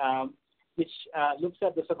Society, which looks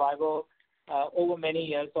at the survival over many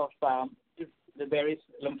years of the various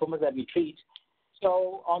lymphomas that we treat.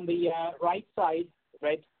 So on the right side,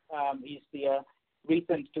 red is the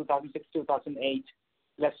recent 2006-2008.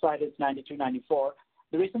 Left side is 92-94.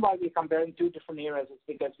 The reason why we're comparing two different eras is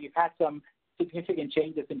because we've had some significant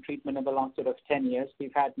changes in treatment in the last sort of 10 years.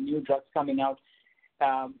 We've had new drugs coming out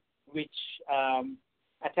which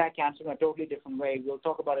attack cancer in a totally different way. We'll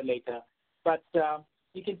talk about it later. But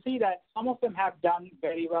you can see that some of them have done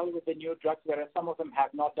very well with the new drugs, whereas some of them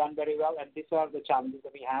have not done very well, and these are the challenges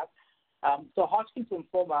that we have. So Hodgkin's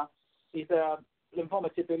lymphoma is a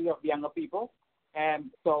lymphoma typically of younger people.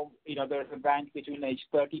 And so, there's a range between age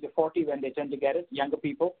 30 to 40 when they tend to get it, younger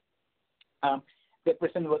people. They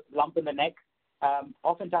present with lump in the neck.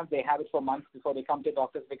 Oftentimes they have it for months before they come to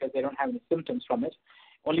doctors because they don't have any symptoms from it.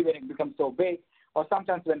 Only when it becomes so big, or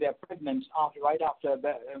sometimes when they're pregnant, right after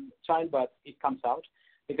the childbirth, it comes out,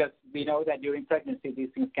 because we know that during pregnancy these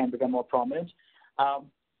things can become more prominent.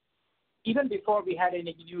 Even before we had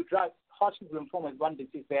any new drugs, Hodgkin's lymphoma is one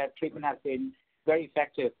disease where treatment has been very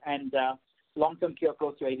effective, and long-term cure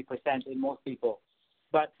close to 80% in most people.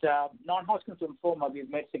 But non-Hodgkin's lymphoma,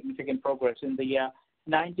 we've made significant progress. In the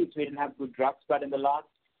 90s, we didn't have good drugs, but in the last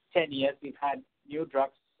 10 years, we've had new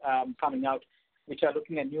drugs coming out, which are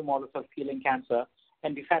looking at new models of healing cancer,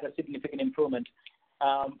 and we've had a significant improvement.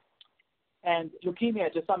 And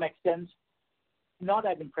leukemia, to some extent, not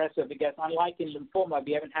as impressive, because unlike in lymphoma,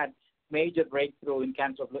 we haven't had major breakthrough in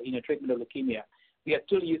cancer, treatment of leukemia. We are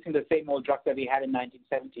still using the same old drugs that we had in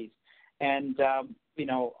 1970s. And,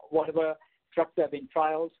 whatever drugs have been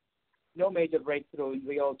trialed, no major breakthrough in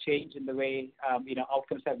real change in the way,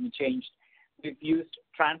 outcomes have been changed. We've used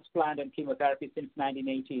transplant and chemotherapy since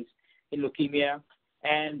 1980s in leukemia.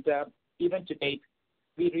 And even to date,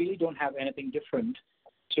 we really don't have anything different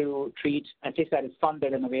to treat, at least that is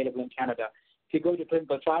funded and available in Canada. If you go to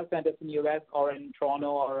clinical trial centers in the U.S. or in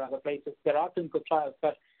Toronto or other places, there are clinical trials,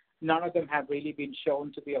 but none of them have really been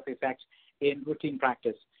shown to be of effect in routine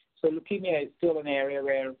practice. So leukemia is still an area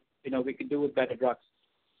where, we could do with better drugs.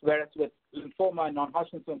 Whereas with lymphoma and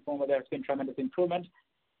non-Hodgkin's lymphoma, there has been tremendous improvement.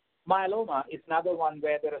 Myeloma is another one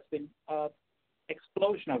where there has been an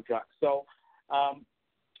explosion of drugs. So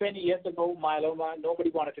 20 years ago, myeloma,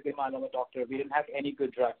 nobody wanted to be a myeloma doctor. We didn't have any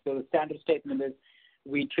good drugs. So the standard statement is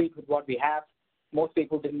we treat with what we have. Most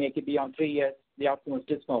people didn't make it beyond 3 years. The outcome was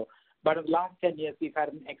dismal. But in the last 10 years, we've had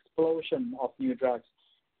an explosion of new drugs,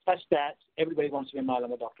 such that everybody wants to be a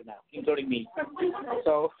myeloma doctor now, including me.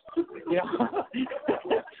 So,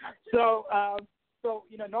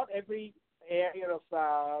 not every area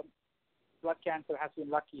of blood cancer has been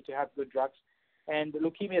lucky to have good drugs. And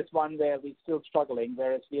leukemia is one where we're still struggling,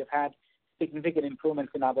 whereas we have had significant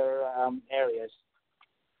improvements in other areas.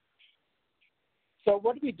 So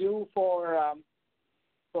what do we do for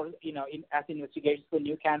as investigations for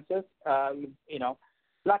new cancers?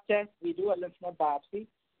 Blood tests, we do a lymph node biopsy.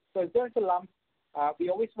 So if there's a lump, we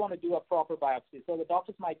always want to do a proper biopsy. So the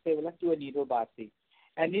doctors might say, well, let's do a needle biopsy.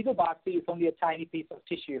 And needle biopsy is only a tiny piece of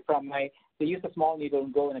tissue they use a small needle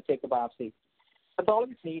and go in and take a biopsy.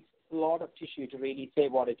 Pathologists need a lot of tissue to really say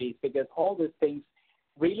what it is, because all these things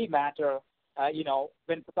really matter.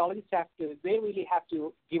 When pathologists they really have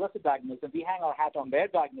to give us a diagnosis, and we hang our hat on their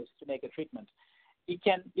diagnosis to make a treatment. It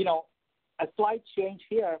can, a slight change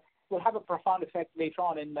here will have a profound effect later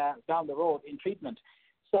on down the road in treatment.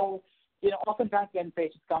 So, oftentimes when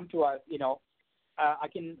patients come to us, I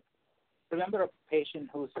can remember a patient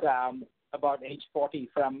who's about age 40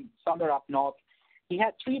 from somewhere up north. He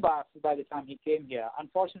had 3 biopsies by the time he came here.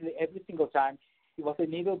 Unfortunately, every single time it was a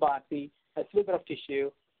needle biopsy, a sliver of tissue.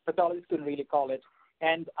 Pathologists couldn't really call it.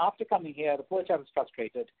 And after coming here, the poor child was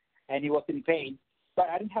frustrated. and he was in pain. But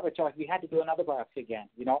I didn't have a choice. We had to do another biopsy again,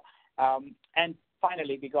 and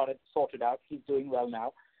finally we got it sorted out. He's doing well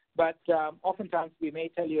now. But oftentimes we may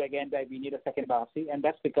tell you again that we need a second biopsy, and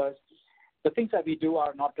that's because the things that we do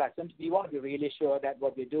are not pleasant. We want to be really sure that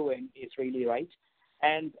what we're doing is really right.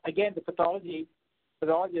 And again, the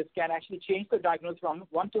pathologist can actually change the diagnosis from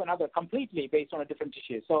one to another completely based on a different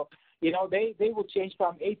tissue. So, they will change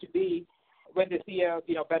from A to B when they see a,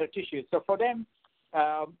 better tissue. So for them,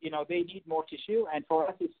 they need more tissue, and for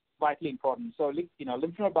us it's vitally important. So,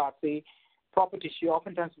 lymph node biopsy, proper tissue,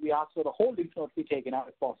 oftentimes we ask for the whole lymph node to be taken out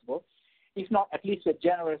if possible. If not, at least a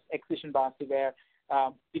generous excision biopsy where,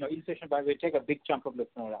 incision biopsy, we take a big chunk of lymph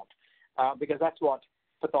node out because that's what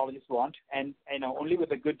pathologists want, and only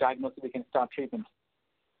with a good diagnosis we can start treatment.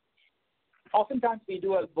 Oftentimes we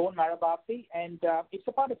do a bone marrow biopsy, and it's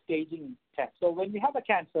a part of staging test. So when we have a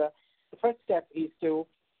cancer, the first step is to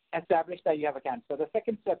establish that you have a cancer. The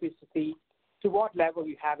second step is to see to what level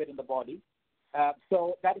you have it in the body.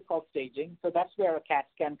 So that is called staging. So that's where a CAT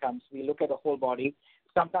scan comes. We look at the whole body.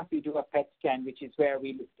 Sometimes we do a PET scan, which is where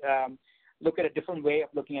we look at a different way of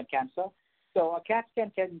looking at cancer. So a CAT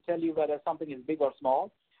scan can tell you whether something is big or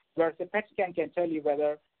small, whereas a PET scan can tell you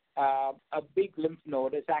whether a big lymph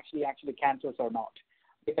node is actually cancerous or not.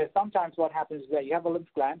 Because sometimes what happens is that you have a lymph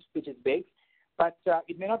gland, which is big, but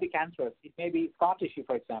it may not be cancerous. It may be scar tissue,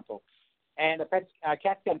 for example. And a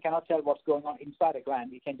CAT scan cannot tell what's going on inside a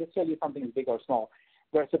gland. It can just tell you something is big or small.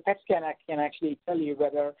 Whereas a PET scan can actually tell you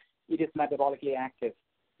whether it is metabolically active.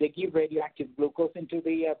 They give radioactive glucose into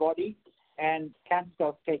the body, and cancer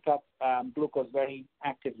cells take up glucose very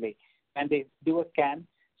actively. And they do a scan.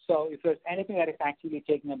 So if there's anything that is actually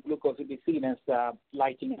taking up glucose, it will be seen as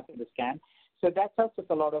lighting up in the scan. So that tells us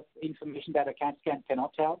a lot of information that a CAT scan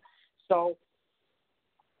cannot tell. So,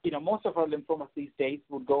 most of our lymphomas these days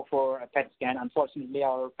would go for a PET scan. Unfortunately,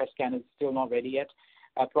 our PET scan is still not ready yet,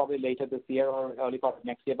 probably later this year or early part of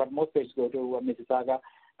next year. But most patients go to Mississauga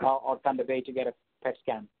or Thunder Bay to get a PET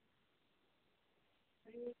scan.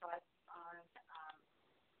 What are your thoughts on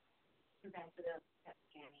preventative PET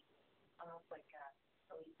scanning, almost like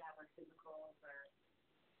so we have our physicals or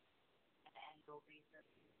an annual basis?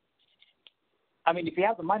 I mean, if you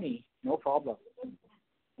have the money, no problem.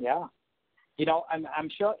 Yeah. I'm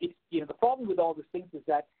sure it's, the problem with all these things is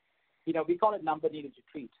that, we call it number needed to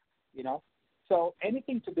treat, So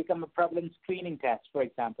anything to become a prevalent screening test, for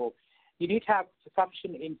example, you need to have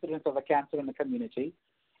sufficient incidence of a cancer in the community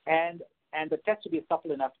and the test to be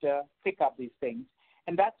supple enough to pick up these things.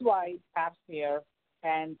 And that's why pap smear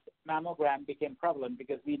and mammogram became prevalent,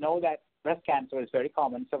 because we know that breast cancer is very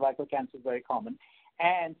common, cervical cancer is very common,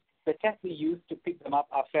 and the tests we use to pick them up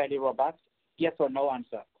are fairly robust, yes or no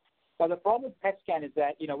answer. But the problem with PET scan is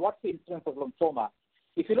that, what's the incidence of lymphoma?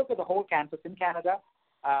 If you look at the whole cancers in Canada,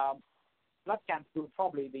 blood cancer would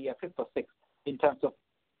probably be a fifth or sixth in terms of,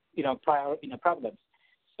 prevalence.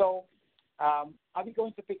 So are we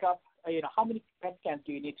going to pick up, how many PET scans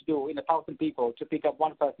do you need to do in 1,000 people to pick up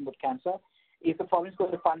one person with cancer? Is the province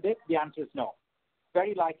going to fund it? The answer is no.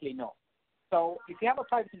 Very likely no. So if you have a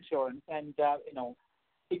private insurance and,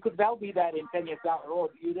 it could well be that in 10 years down the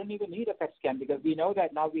road, you don't even need a PET scan, because we know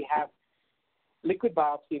that now we have liquid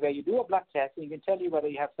biopsy where you do a blood test and you can tell you whether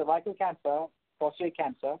you have cervical cancer, prostate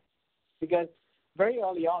cancer, because very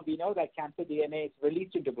early on we know that cancer DNA is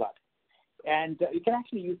released into blood. And you can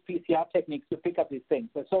actually use PCR techniques to pick up these things.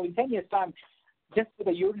 So in 10 years' time, just with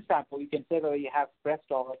a urine sample, you can say whether you have breast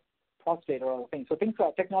or prostate or other things. So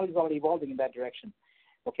technology is already evolving in that direction.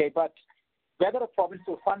 Okay, but whether a province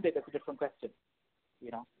will fund it is a different question.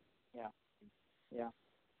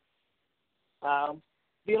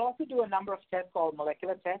 We'll also do a number of tests called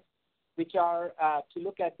molecular tests, which are to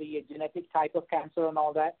look at the genetic type of cancer and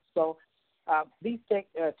all that. So these tests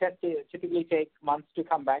typically take months to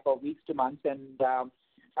come back, or weeks to months, and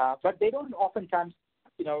but they don't oftentimes,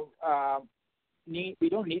 we don't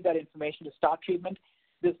need that information to start treatment.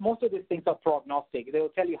 Most of these things are prognostic. They will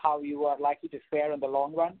tell you how you are likely to fare in the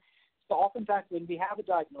long run. So oftentimes when we have a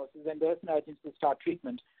diagnosis and there's an urgency to start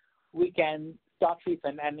treatment, we can start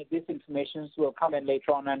treatment, and this information will come in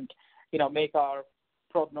later on and, make our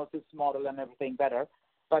prognosis model and everything better.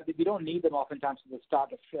 But we don't need them oftentimes at the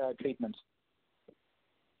start of treatment.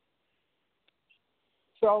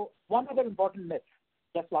 So one other important myth,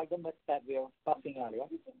 just like the myth that we were discussing earlier,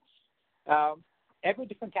 every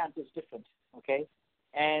different cancer is different, okay?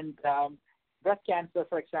 And breast cancer,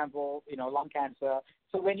 for example, lung cancer.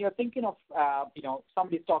 So when you're thinking of,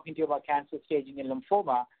 somebody's talking to you about cancer staging in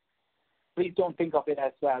lymphoma, please don't think of it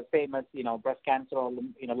as same as, breast cancer or,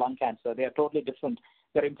 lung cancer. They are totally different.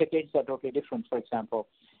 Their implications are totally different, for example.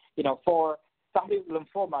 For somebody with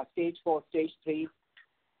lymphoma, stage 4, stage 3,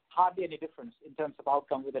 hardly any difference in terms of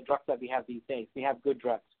outcome with the drugs that we have these days. We have good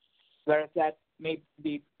drugs, whereas that may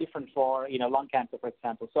be different for lung cancer, for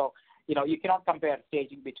example. So you cannot compare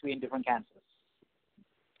staging between different cancers.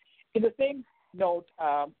 In the same note,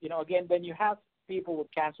 again, when you have people with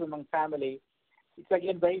cancer among family, it's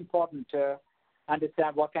again very important to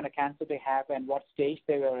understand what kind of cancer they have and what stage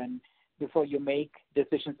they are in before you make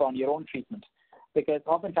decisions on your own treatment. Because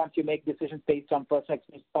oftentimes you make decisions based on personal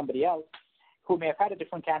experience with somebody else who may have had a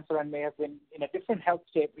different cancer and may have been in a different health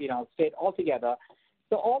state altogether.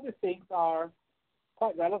 So all these things are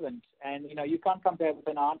quite relevant, and you can't compare with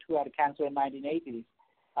an aunt who had a cancer in 1980s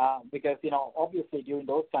because obviously during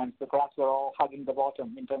those times the graphs were all hugging the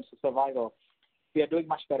bottom in terms of survival. We are doing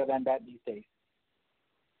much better than that these days.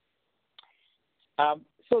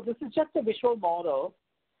 So this is just a visual model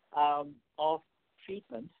of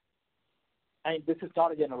treatment. And this is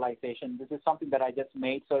not a generalization. This is something that I just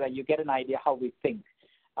made so that you get an idea how we think.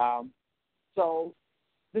 So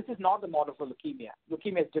this is not the model for leukemia.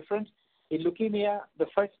 Leukemia is different. In leukemia, the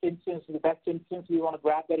first instance is the best instance. We want to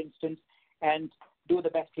grab that instance and do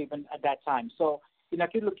the best treatment at that time. So in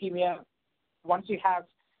acute leukemia, once you have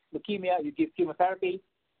leukemia, you give chemotherapy,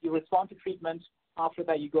 you respond to treatment. After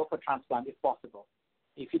that, you go for transplant if possible.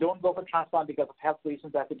 If you don't go for transplant because of health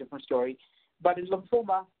reasons, that's a different story. But in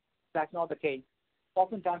lymphoma, that's not the case.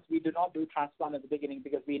 Oftentimes, we do not do transplant at the beginning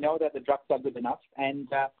because we know that the drugs are good enough. And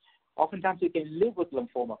oftentimes, you can live with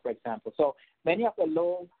lymphoma, for example. So many of the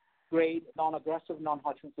low-grade, non-aggressive,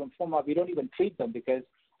 non-Hodgkin's lymphoma, we don't even treat them because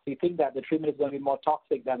we think that the treatment is going to be more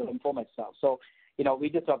toxic than the lymphoma itself. So, we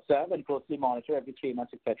just observe and closely monitor every 3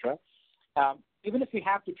 months, etc. Even if we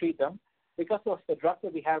have to treat them, because of the drugs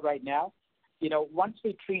that we have right now, once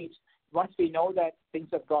we know that things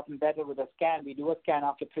have gotten better with a scan, we do a scan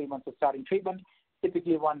after 3 months of starting treatment,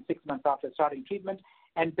 typically 6 months after starting treatment,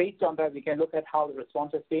 and based on that, we can look at how the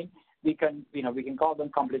response has been. We can call them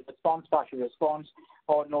complete response, partial response,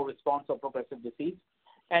 or no response or progressive disease.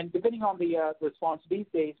 And depending on the response these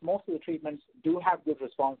days, most of the treatments do have good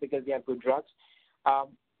response because they have good drugs.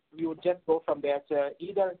 We would just go from there to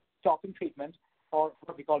either stopping treatment or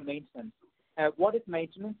what we call maintenance. What is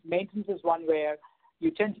maintenance? Maintenance is one where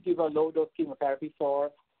you tend to give a low-dose chemotherapy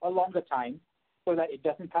for a longer time so that it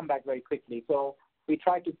doesn't come back very quickly. So we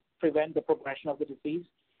try to prevent the progression of the disease.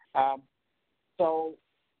 So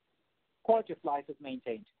quality of life is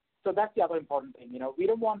maintained. So that's the other important thing. We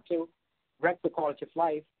don't want to wreck the quality of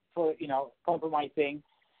life for, compromising.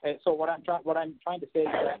 So what I'm trying to say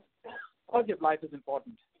is that quality of life is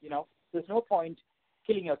important. There's no point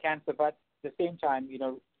killing your cancer, but at the same time,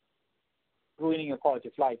 ruining your quality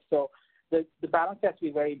of life. So the balance has to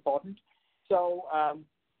be very important. So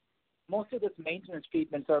most of these maintenance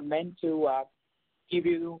treatments are meant to give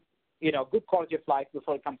you, good quality of life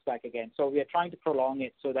before it comes back again. So we are trying to prolong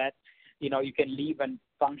it so that, you can leave and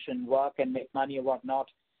function, work, and make money or whatnot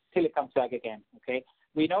till it comes back again, okay?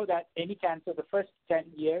 We know that any cancer, the first 10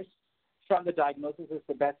 years from the diagnosis is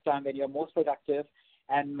the best time when you're most productive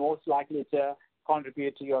and most likely to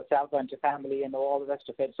contribute to yourself and to family and all the rest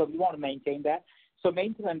of it. So we want to maintain that. So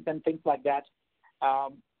maintenance and things like that,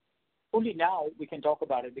 only now we can talk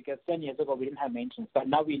about it because 10 years ago we didn't have maintenance. But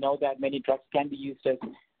now we know that many drugs can be used as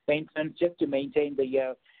maintenance just to maintain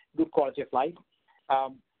the good quality of life.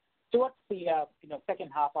 Towards the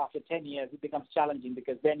second half after 10 years, it becomes challenging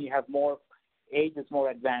because then you have more age is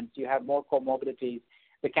more advanced, you have more comorbidities,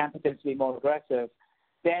 the cancer tends to be more aggressive.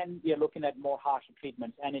 Then you're looking at more harsher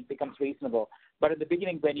treatments and it becomes reasonable. But at the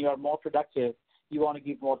beginning, when you are more productive, you want to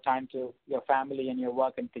give more time to your family and your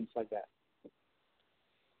work and things like that.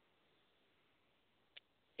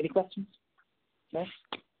 Any questions? No?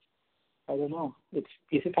 I don't know. Is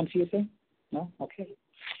it confusing? No? Okay.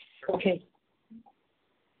 Okay.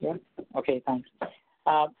 Yeah? Okay, thanks.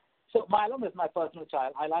 So myeloma is my personal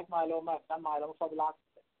child. I like myeloma. I've done myeloma for the last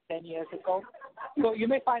 10 years or so. So you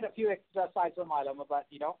may find a few extra slides on myeloma, but,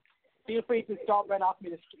 feel free to stop and ask me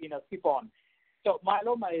to, skip on. So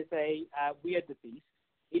myeloma is a weird disease.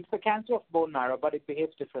 It's a cancer of bone marrow, but it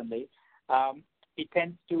behaves differently. It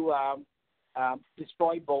tends to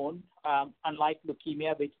destroy bone, unlike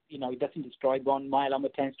leukemia, which, it doesn't destroy bone.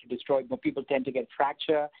 Myeloma tends to destroy bone. People tend to get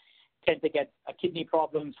fracture, tend to get kidney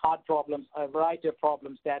problems, heart problems, a variety of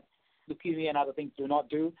problems that leukemia and other things do not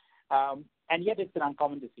do. And yet it's an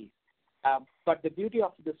uncommon disease. But the beauty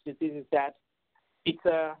of this disease is that it's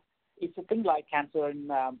a thing like cancer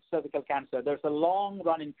and cervical cancer. There's a long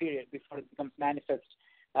run-in period before it becomes manifest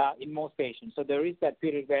in most patients. So there is that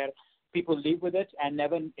period where people live with it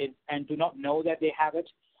and do not know that they have it.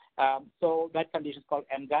 So that condition is called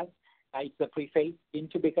MGUS. It's the prephase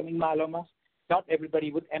into becoming myeloma. not everybody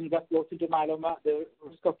with MGUS goes into myeloma. The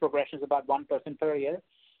risk of progression is about 1% per year,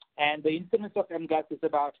 and the incidence of MGUS is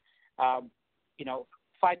about 5%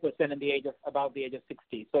 in the age of above the age of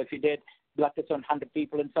 60. So if you did blood tests on 100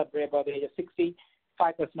 people in Sudbury above the age of 60,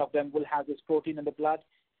 5% of them will have this protein in the blood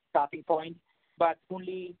starting point, but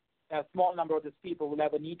only a small number of these people will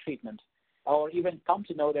ever need treatment or even come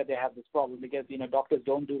to know that they have this problem because, doctors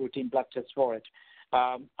don't do routine blood tests for it.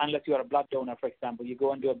 Unless you are a blood donor, for example. You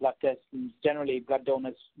go and do a blood test, and generally blood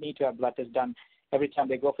donors need to have blood tests done every time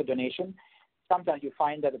they go for donation. Sometimes you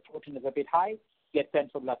find that the protein is a bit high, get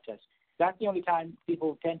sent for blood tests. That's the only time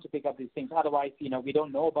people tend to pick up these things. Otherwise, we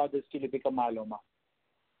don't know about this till you become myeloma.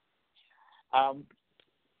 As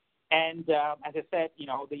I said,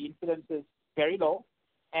 the incidence is very low,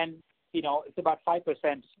 and it's about 5%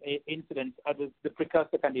 incidence of the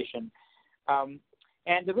precursor condition.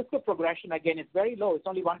 And the risk of progression, again, is very low. It's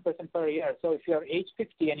only 1% per year. So if you're age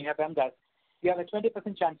 50 and you have MGUS, you have a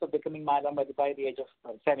 20% chance of becoming myeloma by the age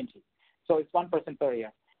of 70. So it's 1% per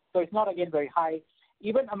year. So it's not, again, very high.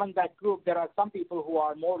 Even among that group, there are some people who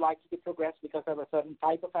are more likely to progress because of a certain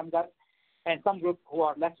type of MGUS, and some group who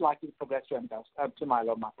are less likely to progress to MGUS, to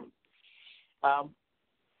myeloma.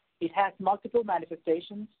 It has multiple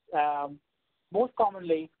manifestations. Most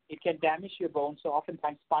commonly, it can damage your bones, so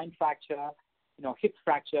oftentimes spine fracture, hip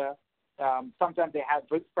fracture. Sometimes they have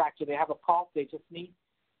rib fracture. They have a cough. They just need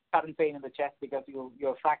sudden pain in the chest because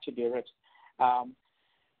you're fractured your ribs.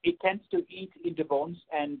 It tends to eat into bones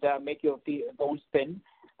and make your bones thin.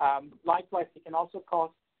 Likewise, it can also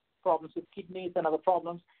cause problems with kidneys and other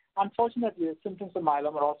problems. Unfortunately, the symptoms of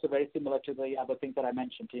myeloma are also very similar to the other things that I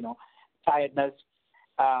mentioned, tiredness.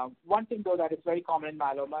 One thing, though, that is very common in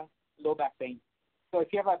myeloma, low back pain. So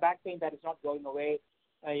if you have a back pain that is not going away,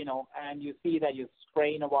 and you see that you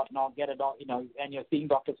sprain or whatnot, and you're seeing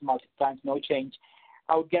doctors multiple times, no change,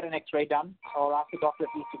 I would get an X-ray done or ask the doctor at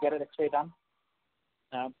least to get an X-ray done.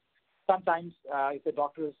 Sometimes, if the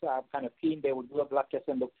doctor is kind of keen, they would do a blood test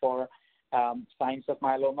and look for signs of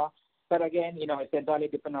myeloma. But again, it's entirely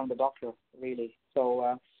dependent on the doctor, really.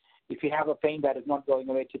 So if you have a pain that is not going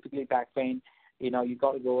away, typically back pain, you've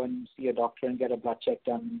got to go and see a doctor and get a blood check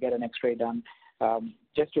done, get an X-ray done,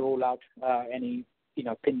 just to rule out any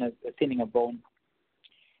thinning of bone.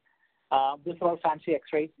 These are all fancy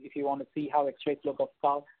X-rays if you want to see how X-rays look of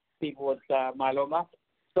skull, people with myeloma.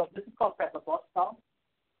 So this is called pepper pot skull.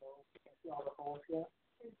 So you can see all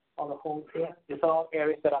the holes here. These are all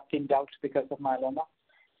areas that are thinned out because of myeloma.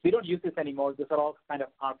 We don't use this anymore. These are all kind of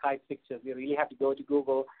archived pictures. You really have to go to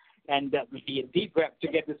Google and be a deep web to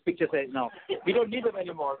get these pictures. No, we don't need them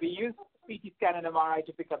anymore. We use CT scan and MRI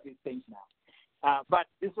to pick up these things now. But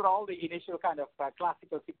these were all the initial kind of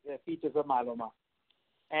classical features of myeloma.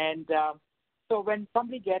 And so when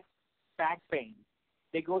somebody gets back pain,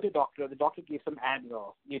 they go to doctor. The doctor gives them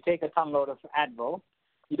Advil. You take a ton load of Advil.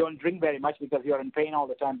 You don't drink very much because you're in pain all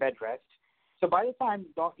the time, bed rest. So by the time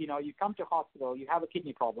you come to hospital, you have a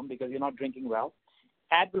kidney problem because you're not drinking well.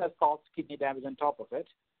 Advil has caused kidney damage on top of it.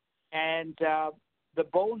 And the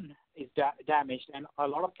bone is damaged, and a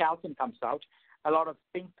lot of calcium comes out. A lot of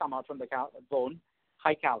things come out from the bone,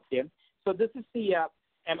 high calcium. So this is the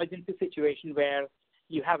emergency situation where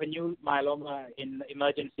you have a new myeloma in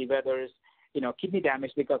emergency where there is, kidney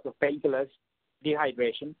damage because of painkillers,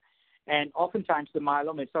 dehydration, and oftentimes the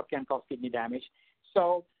myeloma itself can cause kidney damage.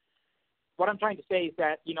 So what I'm trying to say is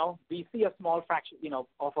that, we see a small fraction,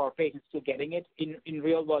 of our patients still getting it. In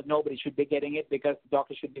real world, nobody should be getting it because the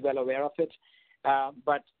doctor should be well aware of it.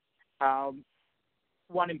 But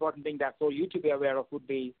one important thing that for you to be aware of would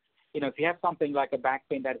be, if you have something like a back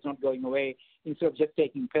pain that is not going away, instead of just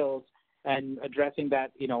taking pills and addressing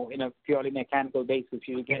that, in a purely mechanical basis,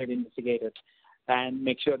 you get it investigated and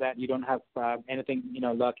make sure that you don't have anything,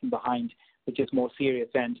 lurking behind, which is more serious.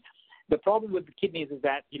 And the problem with the kidneys is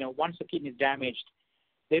that, once the kidney is damaged,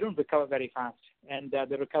 they don't recover very fast, and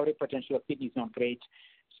the recovery potential of kidney is not great.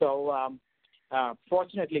 So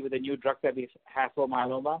fortunately, with the new drug that we have for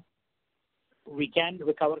myeloma, we can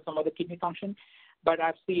recover some of the kidney function, but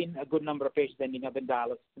I've seen a good number of patients ending up in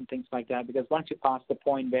dialysis and things like that, because once you pass the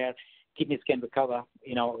point where kidneys can recover,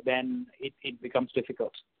 then it becomes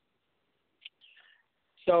difficult.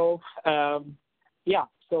 So,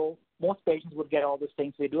 so most patients would get all these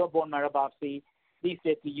things. We do a bone marrow biopsy. These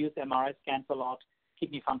days we use MRI scans a lot,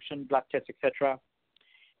 kidney function, blood tests, etc.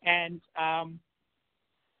 And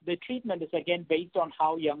the treatment is, again, based on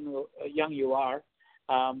how young you are.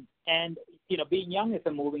 And, being young is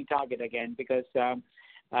a moving target, again, because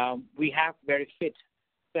we have very fit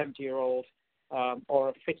 70-year-olds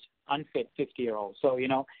or fit, unfit 50-year-olds. So,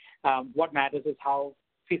 what matters is how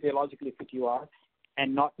physiologically fit you are.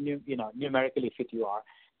 and not numerically fit you are.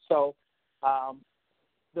 So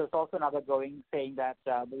there's also another saying that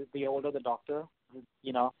the older the doctor,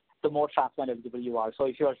 the more transplant eligible you are. So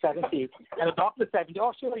if you're 70 and the doctor's 70,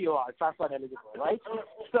 oh, sure you are transplant eligible, right?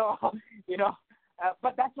 So,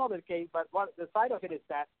 but that's not the case. But the side of it is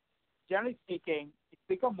that, generally speaking, it's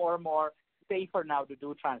become more and more safer now to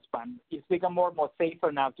do transplant. It's become more and more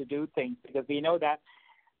safer now to do things because we know that,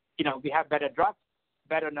 we have better drugs,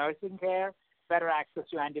 better nursing care, better access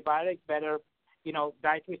to antibiotics, better,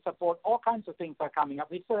 dietary support. All kinds of things are coming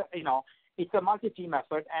up. It's a multi-team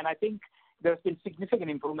effort, and I think there's been significant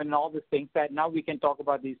improvement in all these things that now we can talk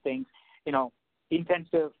about these things,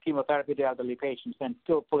 intensive chemotherapy to elderly patients and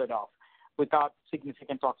still pull it off without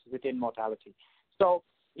significant toxicity and mortality. So,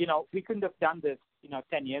 we couldn't have done this,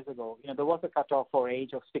 10 years ago. There was a cutoff for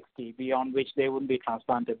age of 60 beyond which they wouldn't be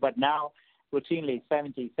transplanted. But now, routinely,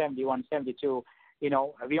 70, 71, 72,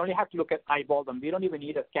 we only have to look at eyeball them. We don't even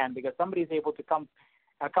need a scan because somebody is able to come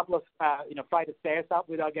a couple of, flight of stairs up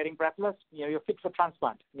without getting breathless. You're fit for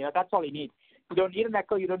transplant. That's all you need. You don't need an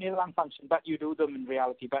echo. You don't need a lung function, but you do them in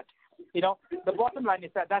reality. But, the bottom line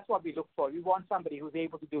is that that's what we look for. We want somebody who's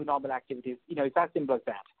able to do normal activities. It's as simple as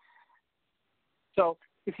that. So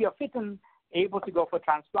if you're fit and able to go for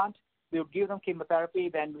transplant, we'll give them chemotherapy,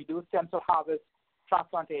 then we do stem cell harvest,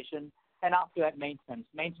 transplantation, and after that, maintenance.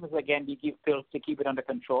 Maintenance, again, we give pills to keep it under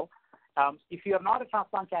control. If you are not a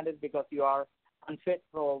transplant candidate because you are unfit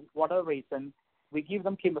for whatever reason, we give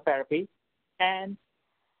them chemotherapy. And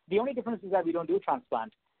the only difference is that we don't do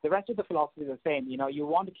transplant. The rest of the philosophy is the same. You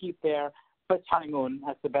want to keep their first honeymoon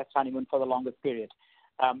as the best honeymoon for the longest period.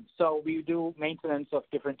 So we do maintenance of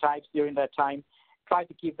different types during that time, try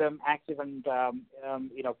to keep them active and,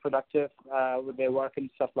 productive with their work and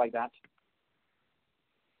stuff like that.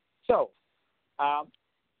 So I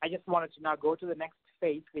just wanted to now go to the next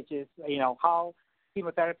phase, which is, how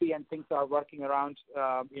chemotherapy and things are working around,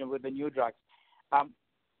 with the new drugs.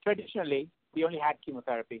 Traditionally, we only had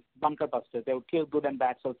chemotherapy, bunker busters. They would kill good and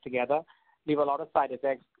bad cells together, leave a lot of side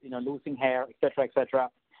effects, losing hair, et cetera, et cetera.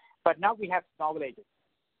 But now we have novel agents.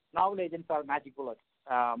 Novel agents are magic bullets.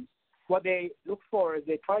 What they look for is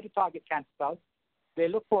they try to target cancer cells. They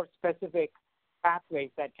look for specific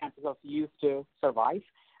pathways that cancer cells use to survive.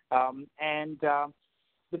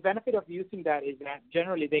 The benefit of using that is that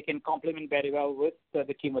generally they can complement very well with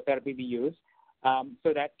the chemotherapy we use,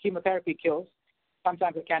 so that chemotherapy kills.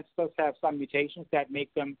 Sometimes the cancer cells have some mutations that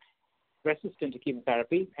make them resistant to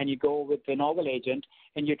chemotherapy, and you go with the novel agent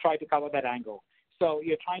and you try to cover that angle. So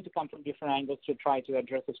you're trying to come from different angles to try to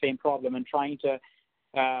address the same problem and trying to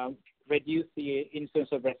reduce the incidence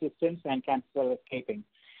of resistance and cancer cell escaping.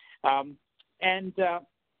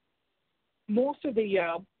 Most of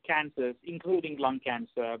the cancers, including lung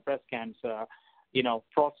cancer, breast cancer,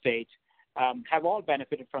 prostate, have all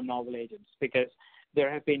benefited from novel agents because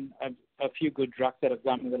there have been a few good drugs that have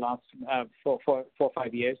done in the last 4 or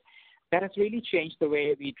 5 years. That has really changed the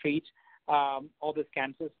way we treat all these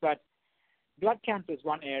cancers. But blood cancer is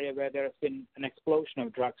one area where there has been an explosion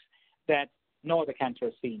of drugs that no other cancer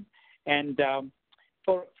has seen. And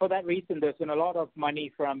for that reason, there's been a lot of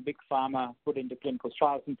money from big pharma put into clinical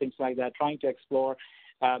trials and things like that, trying to explore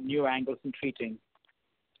new angles in treating.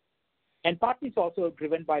 And partly it's also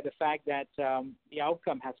driven by the fact that the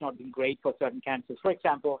outcome has not been great for certain cancers. For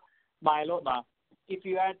example, myeloma. If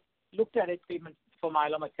you had looked at it, treatment for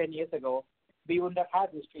myeloma 10 years ago, we wouldn't have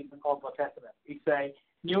had this treatment called bortezomib. It's a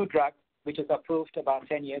new drug which was approved about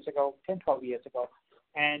 12 years ago.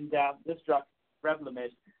 And this drug, Revlimid,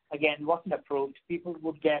 again, wasn't approved. People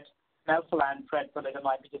would get melphalan,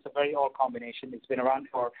 thalidomide, which is a very old combination. It's been around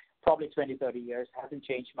for probably 20, 30 years. Hasn't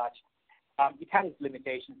changed much. It had its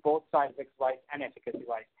limitations, both side effects-wise and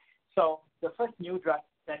efficacy-wise. So the first new drug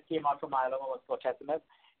that came out from myeloma was bortezomib,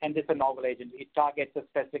 and this is a novel agent. It targets a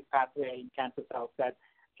specific pathway in cancer cells that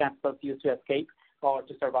cancer cells use to escape or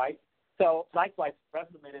to survive. So likewise,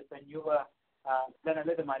 Revlimid is a newer,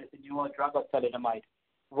 lenalidomide is a newer drug of thalidomide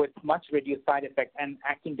with much reduced side effects and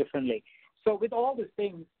acting differently. So with all these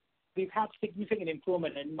things, we've had significant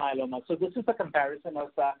improvement in myeloma. So this is a comparison of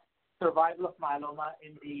survival of myeloma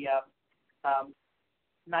in the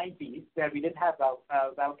 90s, where we didn't have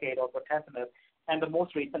Velcade or bortezomib, and the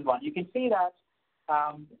most recent one. You can see that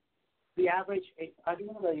the average, I don't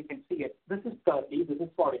know whether you can see it, this is 30, this is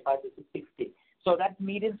 45, this is 60. So that's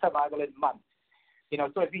median survival in months.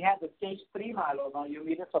 So if we had the stage 3 myeloma, your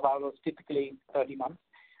median survival was typically 30 months,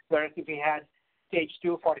 whereas if we had stage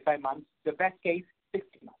 2, 45 months, the best case,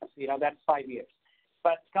 60 months. That's 5 years.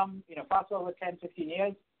 But come, fast forward 10, 15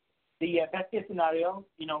 years, the best case scenario,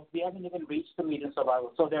 we haven't even reached the median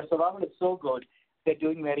survival. So their survival is so good, they're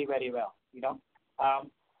doing very, very well.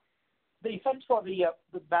 The effects for the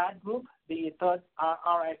bad group, the third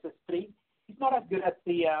RSS3, is not as good as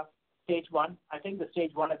the stage 1. I think the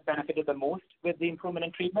stage 1 has benefited the most with the improvement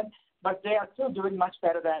in treatment, but they are still doing much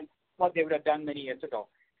better than what they would have done many years ago.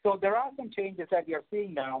 So there are some changes that we are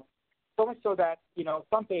seeing now, so much so that,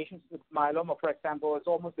 some patients with myeloma, for example, it's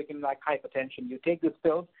almost becoming like hypertension. You take this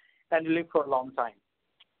pill and you live for a long time.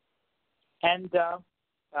 And,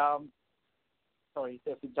 sorry,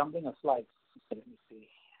 so if you're jumping a slide, let me see.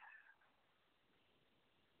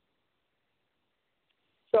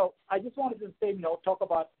 So I just wanted to say, talk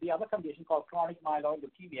about the other condition called chronic myeloid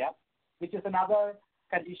leukemia, which is another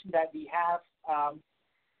condition that we have.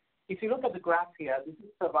 If you look at the graph here, this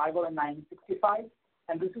is survival in 1965,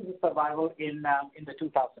 and this is the survival in the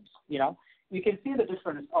 2000s. You can see the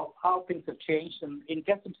difference of how things have changed in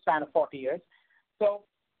just a span of 40 years. So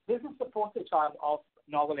this is the poster child of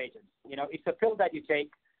novel agents. It's a pill that you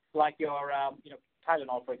take, like your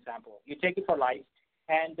Tylenol, for example. You take it for life.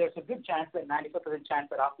 And there's a good chance, that 94% chance,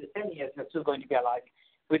 that after 10 years you're still going to be alive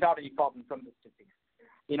without any problem from this disease.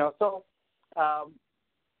 So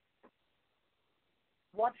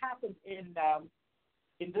what happens in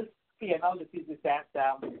this CML disease is that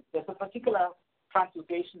there's a particular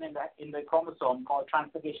translocation in the chromosome called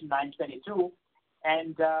translocation 922,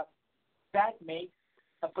 and that makes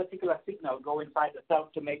a particular signal go inside the cells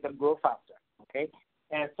to make them grow faster. Okay,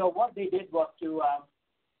 and so what they did was to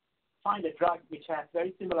find a drug which has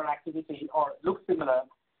very similar activity or looks similar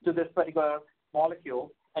to this particular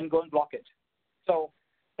molecule and go and block it. So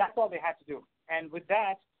that's all they had to do. And with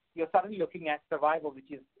that, you're suddenly looking at survival, which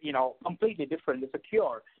is, completely different. It's a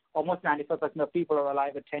cure. Almost 95% of people are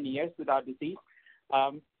alive at 10 years without disease.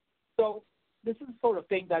 So this is the sort of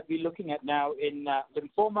thing that we're looking at now in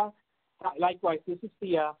lymphoma. Likewise, this is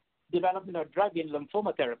the development of drug in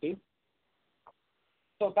lymphoma therapy.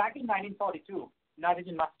 So back in 1942,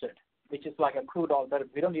 nitrogen mustard, which is like a crude oil therapy,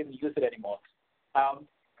 we don't even use it anymore.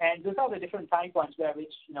 And these are the different time points where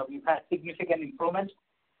we've had significant improvement.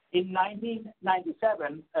 In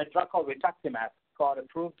 1997, a drug called rituximab got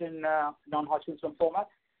approved in non-Hodgkin's lymphoma.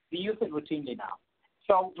 We use it routinely now.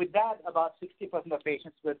 So with that, about 60% of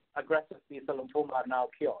patients with aggressive B-cell lymphoma are now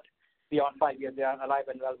cured. Beyond 5 years, they are alive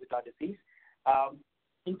and well without disease.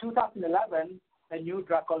 In 2011, a new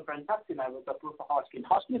drug called brentuximab was approved for Hodgkin.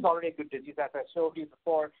 Hodgkin is already a good disease, as I showed you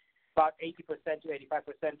before. About 80% to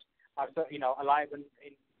 85% are alive and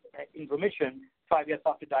in remission 5 years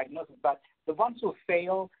after diagnosis. But the ones who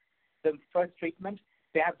fail the first treatment,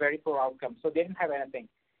 they have very poor outcomes. So they didn't have anything.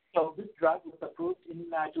 So this drug was approved in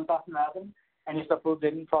 2011, and it's approved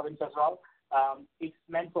in province as well. It's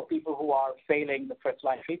meant for people who are failing the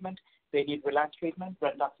first-line treatment. They need relapse treatment.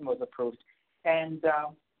 Brentuximab was approved. And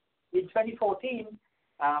in 2014,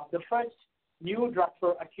 the first new drug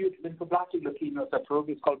for acute lymphoblastic leukemia was approved.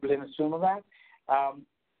 It's called blinatumomab.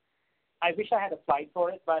 I wish I had applied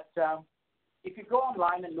for it, but if you go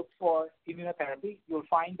online and look for immunotherapy, you'll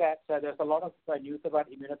find that there's a lot of news about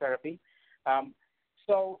immunotherapy.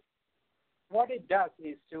 So what it does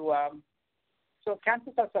is so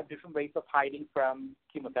cancer cells have different ways of hiding from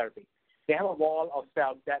chemotherapy. They have a wall of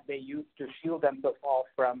cells that they use to shield themselves off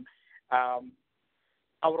from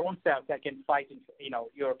our own cells that can fight,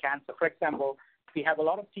 your cancer. For example, we have a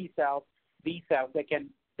lot of T cells, B cells.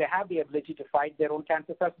 They have the ability to fight their own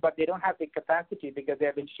cancer cells, but they don't have the capacity because they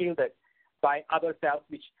have been shielded by other cells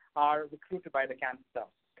which are recruited by the cancer cells.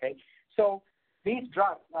 Okay, so these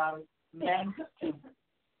drugs are meant to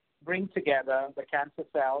bring together the cancer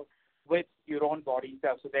cell with your own body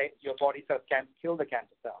cells, so your body cells can kill the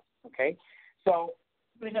cancer cells. Okay, so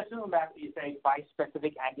blinatumomab is a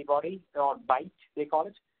bispecific antibody, or BiTE, they call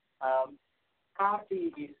it.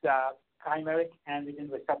 CAR-T is chimeric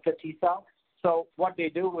antigen receptor T cell. So what they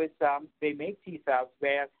do is they make T cells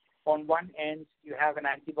where on one end you have an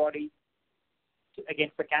antibody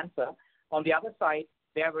against the cancer. On the other side,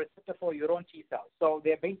 they have a receptor for your own T cells. So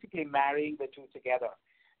they're basically marrying the two together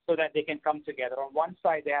so that they can come together. On one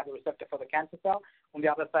side, they have a receptor for the cancer cell. On the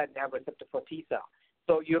other side, they have a receptor for T cell.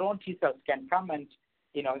 So your own T cells can come and,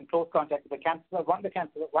 in close contact with the cancer cell. Once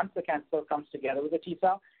the cancer cell comes together with the T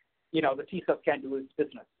cell, the T cells can do its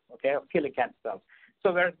business, okay, of killing cancer cells.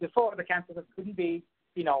 So whereas before, the cancer cells couldn't be,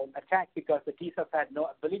 attacked because the T cells had no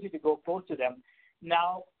ability to go close to them,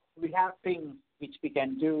 now we have things which we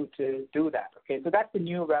can do to do that, okay? So that's the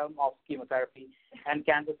new realm of chemotherapy and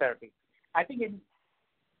cancer therapy. I think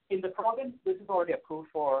in the province, this is already approved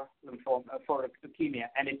for lymphoma, for leukemia,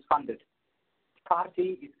 and it's funded. CAR-T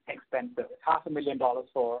is expensive. It's $500,000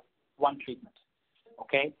 for one treatment,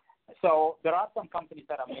 okay? So there are some companies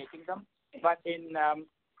that are making them, but in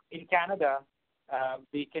Canada,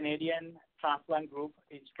 the Canadian transplant group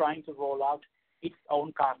is trying to roll out its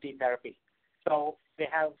own CAR T therapy. So they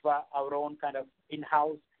have our own kind of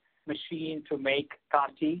in-house machine to make CAR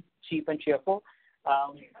T cheap and cheerful.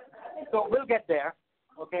 So we'll get there,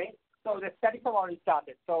 okay? So the studies have already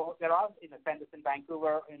started. So there are centers in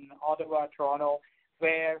Vancouver, in Ottawa, Toronto,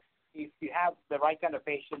 where if you have the right kind of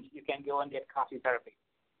patient, you can go and get CAR T therapy,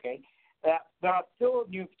 okay? There are still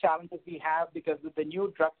new challenges we have because with the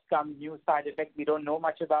new drugs come new side effects we don't know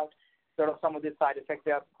much about. Sort of some of these side effects,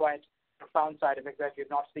 they are quite profound side effects that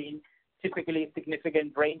you've not seen, typically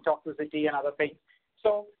significant brain toxicity and other things.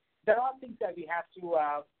 So there are things that we have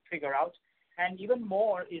to figure out. And even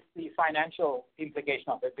more is the financial implication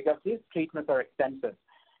of it because these treatments are expensive.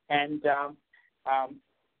 And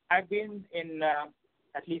I've been in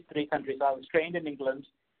at least 3 countries. I was trained in England,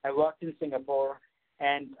 I worked in Singapore,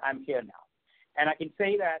 and I'm here now. And I can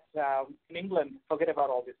say that in England, forget about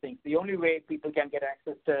all these things. The only way people can get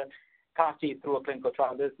access to CAR T through a clinical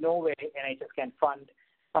trial. There's no way NHS can fund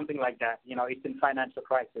something like that. It's in financial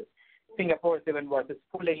crisis. Singapore is even worse. It's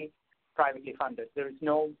fully privately funded. There is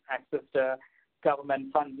no access to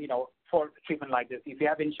government funds, for treatment like this. If you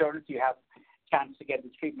have insurance, you have chance to get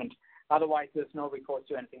this treatment. Otherwise, there's no recourse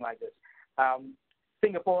to anything like this.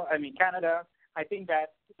 Canada, I think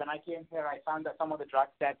that when I came here, I found that some of the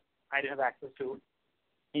drugs that I didn't have access to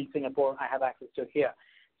in Singapore, I have access to here.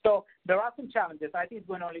 So there are some challenges. I think it's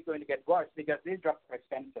only going to get worse because these drugs are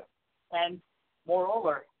expensive. And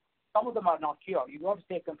moreover, some of them are not cured. You got to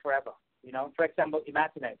take them forever. For example,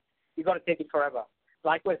 imatinib. You got to take it forever.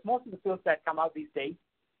 Likewise, most of the pills that come out these days,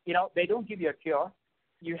 they don't give you a cure.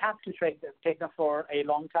 You have to take them for a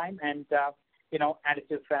long time and,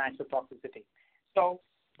 additive financial toxicity. So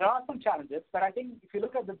there are some challenges, but I think if you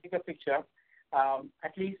look at the bigger picture,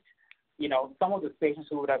 at least, some of the patients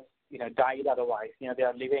who would have, died otherwise, they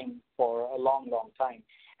are living for a long, long time.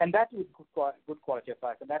 And that is good quality of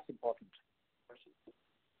life, and that's important.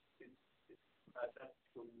 That's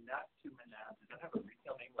Does that have a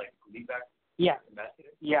retail name like Gleevec? Yeah.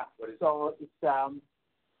 Yeah. So it's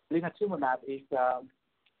blinatumomab is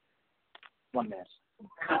 1 minute.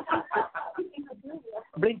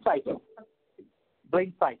 Blincyto.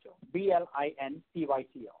 Blincyto.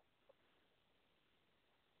 BLINCYTO.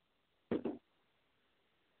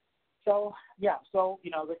 So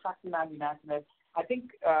rituximab, imatinib. I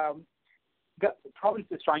think the province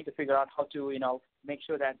is trying to figure out how to make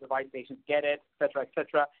sure that the right patients get it, et cetera, et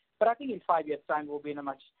cetera. But I think in 5 years' time, we'll be in a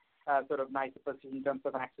much sort of nicer position in terms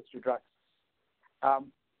of access to drugs.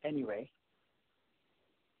 Anyway,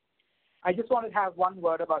 I just wanted to have one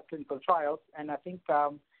word about clinical trials, and I think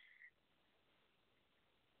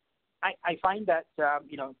I find that,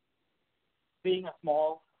 being a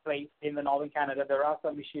small place in the northern Canada, there are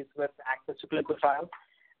some issues with access to clinical trials.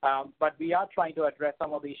 But we are trying to address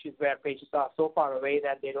some of the issues where patients are so far away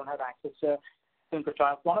that they don't have access to clinical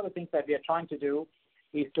trials. One of the things that we are trying to do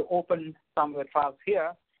is to open some of the trials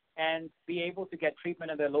here and be able to get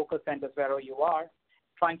treatment in the local centers wherever you are,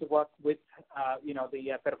 trying to work with,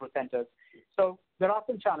 the peripheral centers. So there are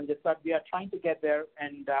some challenges, but we are trying to get there,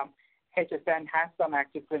 and HSN has some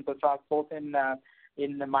active clinical trials, both in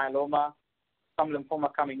the myeloma, some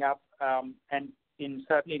lymphoma coming up, and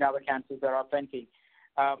certainly in other cancers, there are plenty.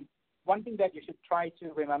 One thing that you should try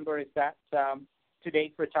to remember is that to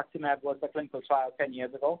date, rituximab was a clinical trial 10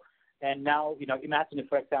 years ago. And now, imatinib,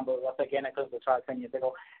 for example, was again a clinical trial 10 years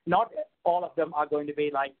ago. Not all of them are going to be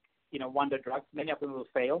like, wonder drugs. Many of them will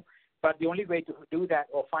fail. But the only way to do that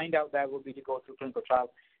or find out that will be to go through clinical trials.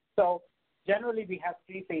 So generally, we have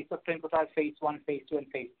 3 phases of clinical trials: phase 1, phase 2, and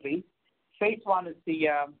phase 3. Phase 1 is the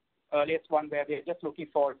earliest one where they're just looking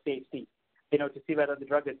for safety, to see whether the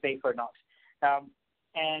drug is safe or not.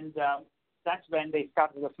 That's when they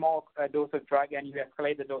start with a small dose of drug, and you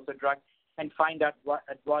escalate the dose of drug and find out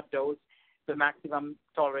at what dose the maximum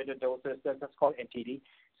tolerated dose is. That's called MTD.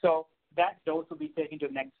 So that dose will be taken to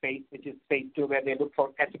the next phase, which is phase 2, where they look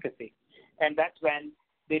for efficacy. And that's when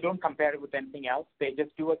they don't compare it with anything else. They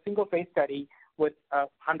just do a single phase study with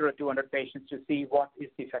 100 or 200 patients to see what is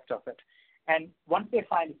the effect of it. And once they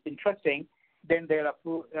find it's interesting, then they'll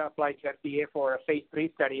apply to FDA for a phase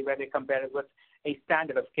 3 study where they compare it with a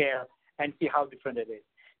standard of care and see how different it is.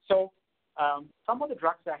 So some of the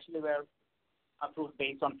drugs actually were approved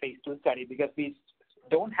based on phase 2 study because we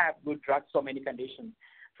don't have good drugs for many conditions.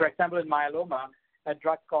 For example, in myeloma, a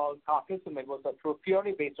drug called carfilzomib was approved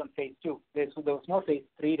purely based on phase 2. There was no phase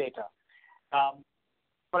 3 data.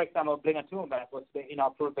 For example, blinatumomab was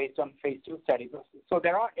approved based on phase 2 studies. So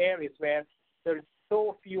there are areas where there is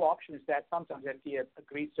so few options that sometimes FDA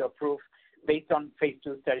agrees to approve based on phase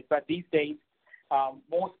 2 studies. But these days,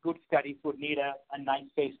 most good studies would need a nice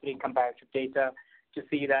phase 3 comparative data to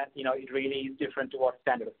see that, it really is different to what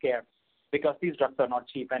standard of care, because these drugs are not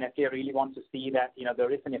cheap, and FDA really wants to see that,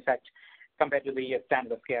 there is an effect compared to the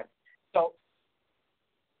standard of care. So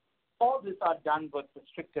all these are done with the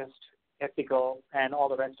strictest ethical and all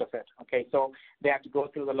the rest of it. Okay, so they have to go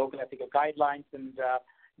through the local ethical guidelines and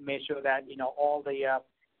make sure that all the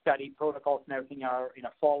study protocols and everything are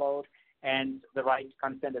followed and the right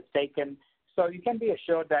consent is taken. So you can be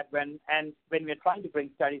assured that when we're trying to bring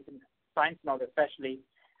studies in science now, especially,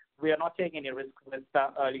 we are not taking any risk with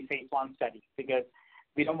early phase 1 studies, because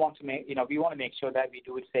we don't want to make we want to make sure that we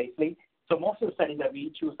do it safely. So most of the studies that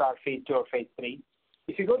we choose are phase 2 or phase 3.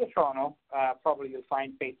 If you go to Toronto, probably you'll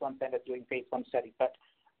find phase 1 centers doing phase 1 studies, but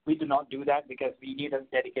we do not do that because we need a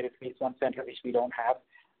dedicated phase 1 center, which we don't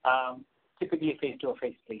have. Typically phase 2 or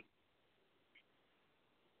phase 3.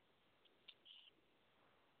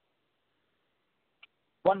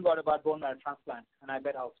 One word about bone marrow transplant, and I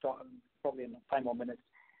bet I'll stop probably in 5 more minutes.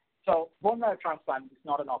 So bone marrow transplant is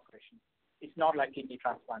not an operation. It's not like kidney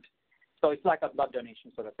transplant. So it's like a blood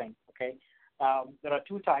donation sort of thing, okay? There are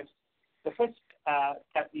 2 types. The first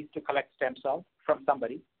step is to collect stem cells from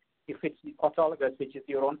somebody. If it's autologous, which is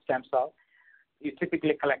your own stem cell, you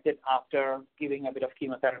typically collect it after giving a bit of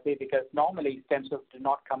chemotherapy, because normally stem cells do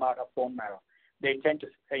not come out of bone marrow. They tend to,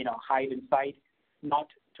 hide inside, not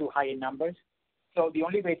too high in numbers. So the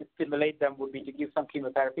only way to stimulate them would be to give some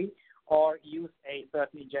chemotherapy or use a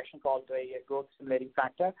certain injection called a growth stimulating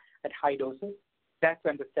factor at high doses. That's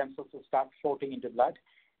when the stem cells will start floating into blood.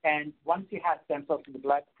 And once you have stem cells in the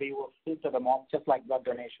blood, they will filter them off just like blood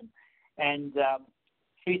donation and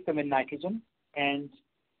freeze them in nitrogen and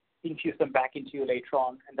infuse them back into you later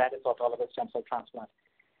on, and that is autologous stem cell transplant.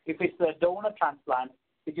 If it's a donor transplant,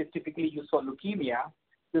 which is typically used for leukemia,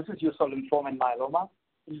 this is used for lymphoma and myeloma.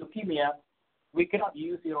 In leukemia, we cannot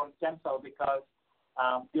use your own stem cell because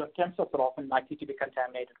your stem cells are often likely to be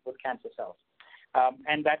contaminated with cancer cells.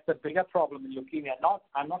 And that's a bigger problem in leukemia.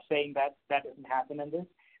 I'm not saying that doesn't happen in this,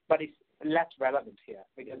 but it's less relevant here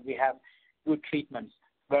because we have good treatments.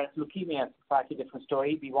 Whereas leukemia is a slightly different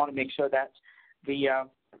story. We want to make sure that the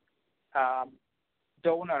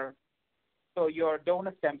donor, so your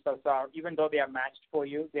donor stem cells are, even though they are matched for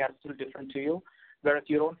you, they are still different to you. Whereas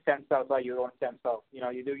your own stem cells are your own stem cells.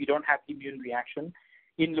 You don't have immune reaction.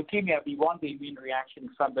 In leukemia, we want the immune reaction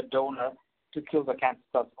from the donor to kill the cancer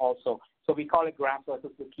cells also. So we call it graft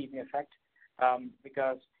versus leukemia effect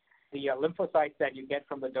because the lymphocytes that you get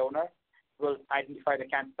from the donor will identify the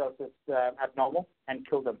cancer cells as abnormal and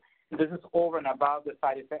kill them. And this is over and above the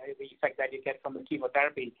side effect, the effect that you get from the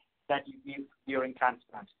chemotherapy that you give during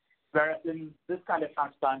transplant. Whereas in this kind of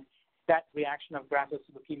transplant, that reaction of graft versus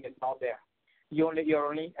leukemia is not there. You're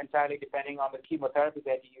only entirely depending on the chemotherapy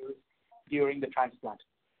that you use during the transplant.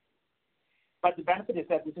 But the benefit is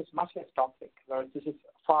that this is much less toxic, whereas this is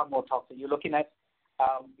far more toxic. You're looking at,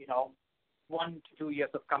 1 to 2 years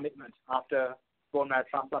of commitment after bone marrow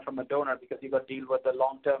transplant from a donor because you've got to deal with the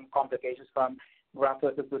long-term complications from graft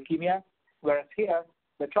versus leukemia. Whereas here,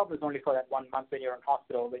 the trouble is only for that 1 month when you're in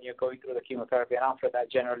hospital, when you're going through the chemotherapy, and after that,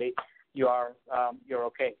 generally, you're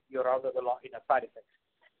okay. You're out of the side effects.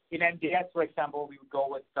 In MDS, for example, we would go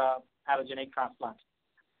with allogeneic transplant.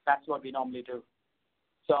 That's what we normally do.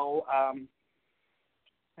 So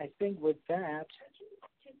I think with that,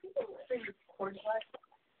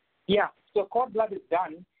 yeah. So cord blood is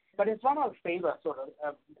done, but it's not our favor, sort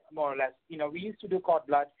of, more or less. We used to do cord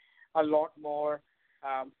blood a lot more.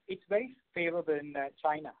 It's very favorable in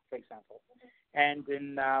China, for example, and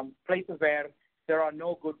in places where there are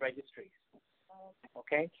no good registries.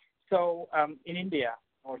 Okay, so in India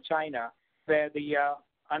or China, where the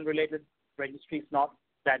unrelated registry is not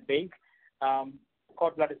that big,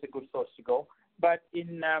 cord blood is a good source to go. But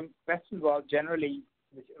in Western world, generally,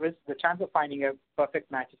 the chance of finding a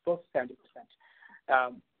perfect match is close to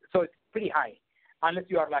 70%. So it's pretty high, unless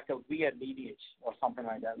you are like a weird lineage or something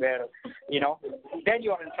like that, where, then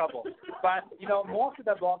you are in trouble. But, most of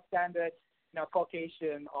the bog standard,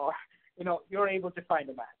 Caucasian or, you're able to find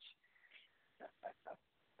a match.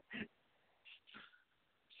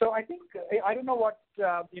 So I think, I don't know what,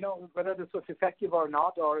 whether this was effective or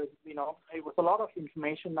not, or, it was a lot of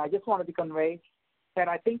information. I just wanted to convey that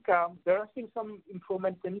I think there are still some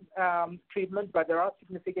improvements in treatment, but there are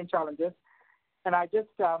significant challenges. And I just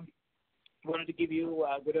wanted to give you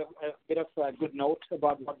a bit of a good note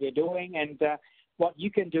about what we're doing and what you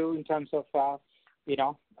can do in terms of,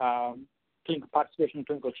 clinical participation in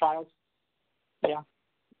clinical trials. Yeah,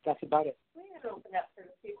 that's about it. We're going to open up for a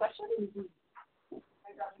few questions.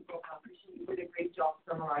 Dr. Gopalakrishnan, you did a great job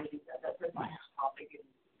summarizing that precise topic and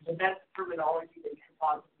the best terminology that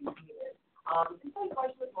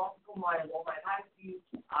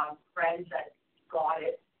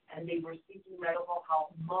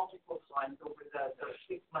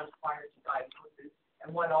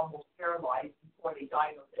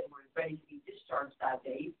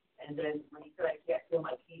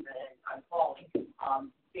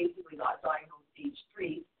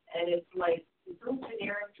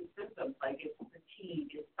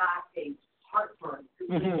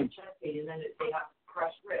mm-hmm. chest pain, and then they have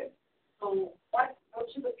crushed ribs. So what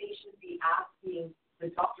should the patient be asking the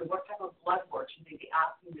doctor? What type of blood work should they be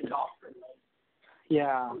asking the doctor?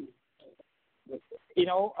 Yeah.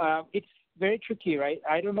 It's very tricky, right?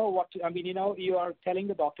 I don't know what to, you are telling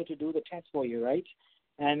the doctor to do the test for you, right?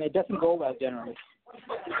 And it doesn't go well generally. I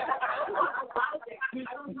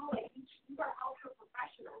don't know, these are healthcare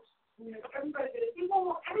professionals.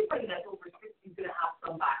 Everybody that's over 60 is going to have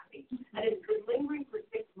some back pain. And it's been lingering for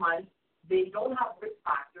 6 months. They don't have risk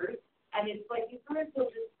factors. And it's like you sort of feel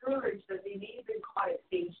discouraged that they may have been caught at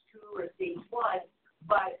stage 2 or stage 1,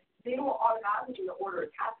 but they don't automatically order a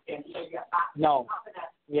CAT scan because you have back pain. No.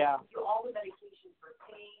 Yeah. Do all the medication for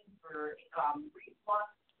pain, for reflux,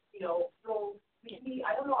 so maybe,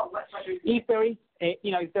 I don't know what whether if there is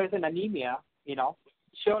if there's an anemia,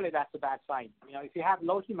 surely that's a bad sign. If you have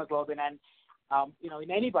low hemoglobin and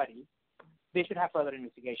in anybody, they should have further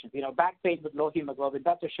investigations. Back pain with low hemoglobin,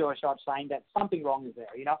 that's a sure shot sign that something wrong is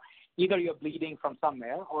there. Either you're bleeding from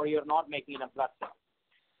somewhere or you're not making enough blood cells.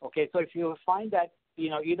 Okay, so if you find that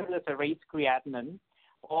either there's a raised creatinine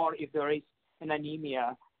or if there is an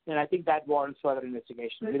anemia, then I think that warrants further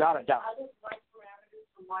investigation without a doubt.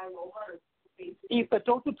 If the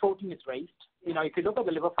total protein is raised, if you look at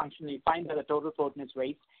the liver function, you find that the total protein is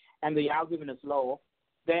raised and the albumin is low,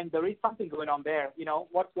 then there is something going on there.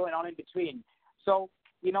 What's going on in between? So,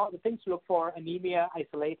 the things to look for: anemia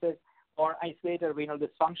isolated or isolated renal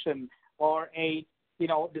dysfunction or a,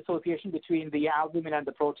 dissociation between the albumin and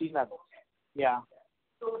the protein levels. Yeah.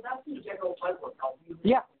 So that's the general blood work.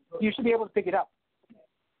 Yeah, you should be able to pick it up.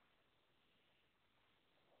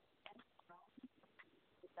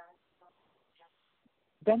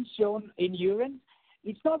 Then shown in urine,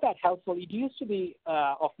 it's not that helpful. It used to be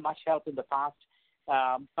of much help in the past,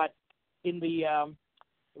 but in the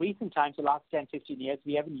recent times, the last 10, 15 years,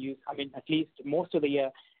 we haven't used, at least most of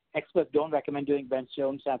the experts don't recommend doing Benz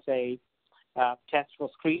Jones as a test for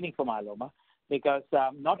screening for myeloma because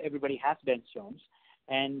not everybody has Benz Jones.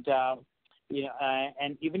 And,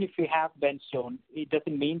 and even if you have Benz Jones, it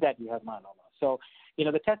doesn't mean that you have myeloma. So,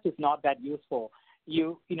 the test is not that useful.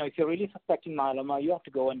 If you're really suspecting myeloma, you have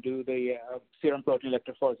to go and do the serum protein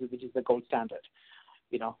electrophoresis, which is the gold standard.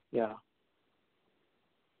 Yeah.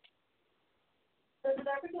 So did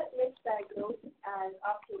I ever get misdiagnosed as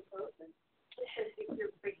osteoporosis?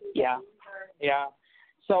 Yeah.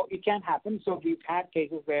 So it can happen. So we've had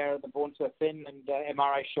cases where the bones were thin and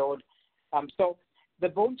MRI showed. So the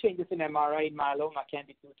bone changes in MRI in myeloma can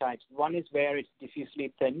be 2 types. One is where it's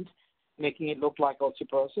diffusely thinned, making it look like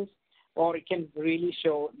osteoporosis, or it can really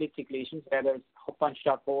show lithic lesions where there's punched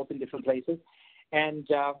out holes in different places. And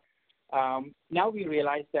now we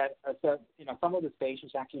realize that some of these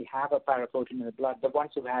patients actually have a paraprotein in the blood, the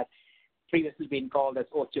ones who had previously been called as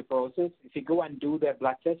osteoporosis. If you go and do their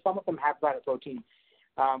blood test, some of them have paraprotein.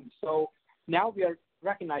 So now we are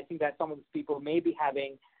recognizing that some of these people may be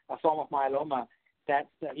having a form of myeloma that,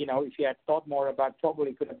 if you had thought more about,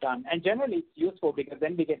 probably could have done. And generally it's useful because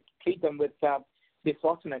then we can treat them with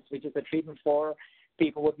bisphosphonates, which is a treatment for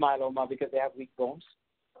people with myeloma because they have weak bones.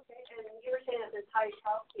 Okay, and you were saying that there's high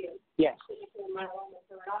calcium. Yes. Myeloma,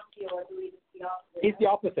 so an osteo, I believe, is the opposite. It's the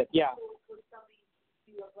opposite, yeah. So would somebody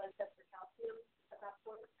do a blood test for calcium at that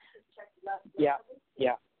point to check the blood levels?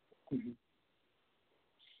 Yeah. Mm-hmm.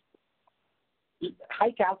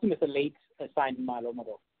 High calcium is a late sign in myeloma,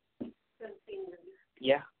 though.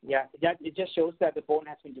 Yeah. It just shows that the bone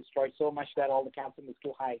has been destroyed so much that all the calcium is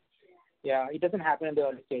too high. Yeah, it doesn't happen in the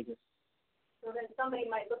early stages. So then somebody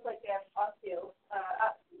might look like they have osteo,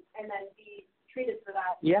 and then be treated for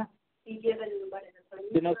that. Yeah. Be given, what is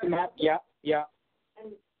it? Denosumab, yeah.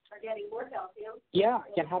 And are getting more calcium. Yeah,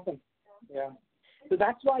 it can happen. Yeah. So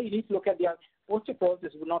that's why you need to look at the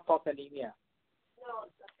osteoporosis would not cause anemia.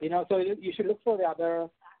 No. So you should look for the other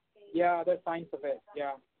signs of it.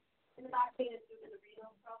 Yeah. And the back pain is due to the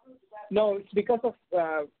renal problems? No, it's because of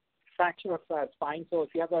fracture of spine. So if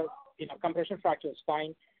you have a compression fracture of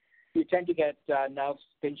spine, you tend to get nerves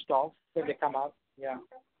pinched off when they come out. Yeah.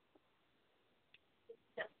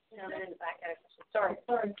 No, they're in the back. Sorry.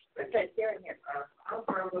 Okay, Darren here. How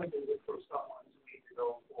prevalent is it for someone who needs to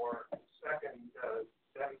go for second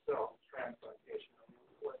stem cell transplantation?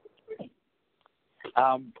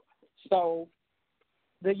 So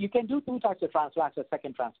you can do 2 types of transplants or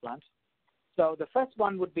second transplant. So the first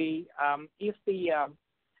one would be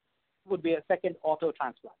would be a second auto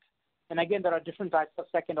transplant. And again, there are different types of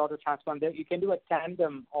second auto transplant. You can do a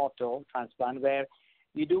tandem auto transplant where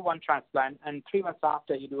you do 1 transplant and 3 months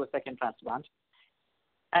after you do a second transplant.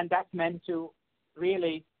 And that's meant to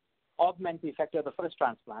really augment the effect of the first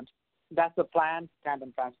transplant. That's the planned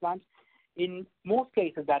tandem transplant. In most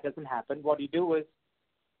cases, that doesn't happen. What you do is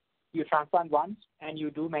you transplant once and you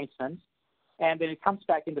do maintenance, and then it comes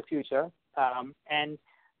back in the future. And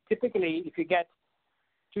typically, if you get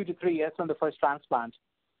 2 to 3 years from the first transplant,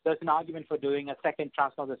 there's an argument for doing a second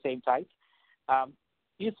transplant of the same type.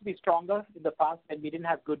 It used to be stronger in the past, and we didn't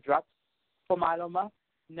have good drugs for myeloma.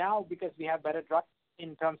 Now, because we have better drugs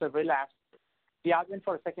in terms of relapse, the argument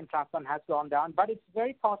for a second transplant has gone down, but it's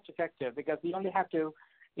very cost effective because we only have to,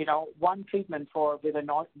 one treatment with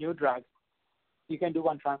a new drug, you can do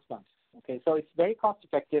one transplant. Okay, so it's very cost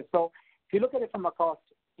effective. So if you look at it from a cost,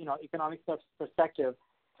 economic perspective,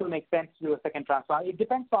 it will make sense to do a second transplant. It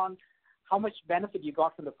depends on how much benefit you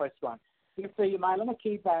got from the first one. If your myeloma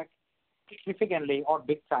came back significantly or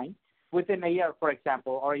big time within a year, for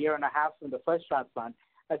example, or a year and a half from the first transplant,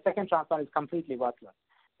 a second transplant is completely worthless.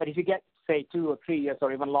 But if you get, say, 2 or 3 years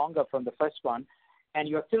or even longer from the first one, and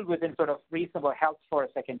you're still within sort of reasonable health for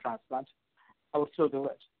a second transplant, I would still do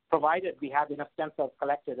it, provided we have enough stem cells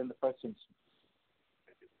collected in the first instance.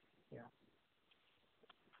 Yeah.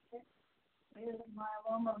 Is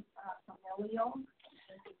myeloma familial?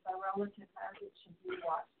 Is a relative that should be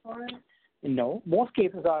watched for it? No, most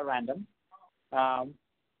cases are random.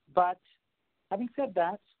 But having said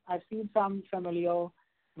that, I've seen some familial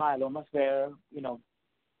myelomas where,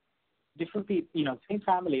 different people, same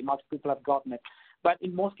family, multiple people have gotten it. But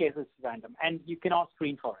in most cases, it's random, and you cannot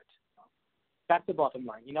screen for it. That's the bottom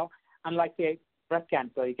line. Unlike, say, breast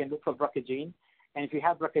cancer, you can look for BRCA gene, and if you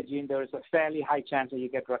have BRCA gene, there is a fairly high chance that you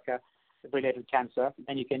get BRCA-related cancer,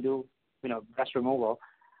 and you can do, breast removal.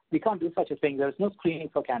 We can't do such a thing. There's no screening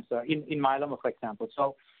for cancer in myeloma, for example.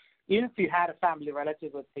 So even if you had a family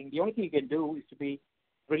relative or thing, the only thing you can do is to be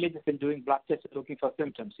religious in doing blood tests and looking for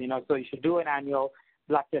symptoms. So you should do an annual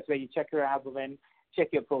blood test where you check your albumin, check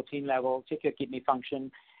your protein level, check your kidney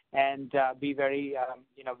function, and be very,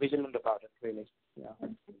 vigilant about it, really. Yeah.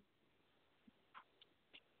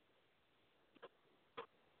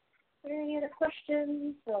 Are there any other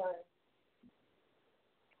questions? Or?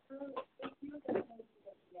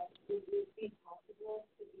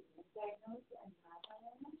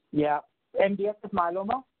 Yeah. MDS with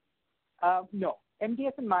myeloma? No.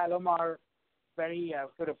 MDS and myeloma are very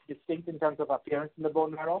sort of distinct in terms of appearance in the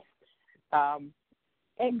bone marrow.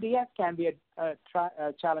 MDS can be a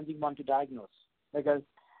challenging one to diagnose because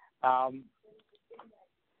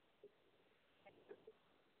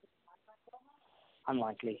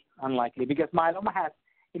unlikely because myeloma has,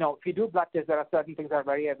 if you do blood tests, there are certain things that are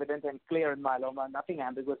very evident and clear in myeloma, nothing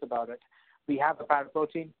ambiguous about it. We have a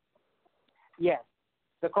paraprotein. Yes,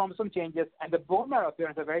 the chromosome changes, and the bone marrow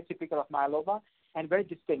appearance are very typical of myeloma and very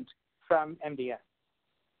distinct from MDS.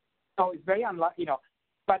 So it's very unlikely,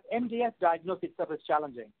 but MDS diagnosis itself is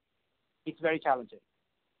challenging. It's very challenging.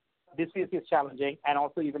 Disease is challenging, and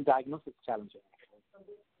also even diagnosis is challenging.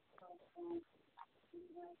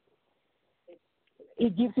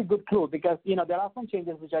 It gives you a good clue because, there are some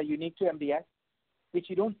changes which are unique to MDS, which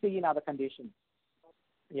you don't see in other conditions.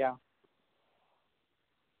 Yeah.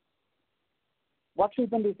 What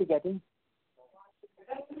treatment is he getting?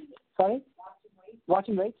 Sorry?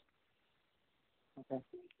 Watching weight? Okay.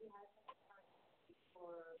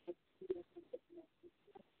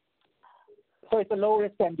 So it's a low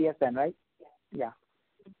risk MDS then, right? Yeah.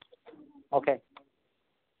 Okay.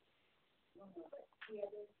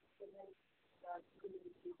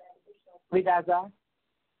 With AZA,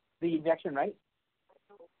 the injection, right?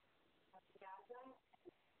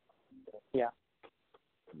 Yeah.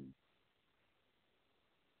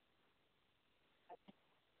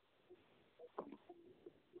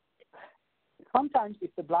 Sometimes,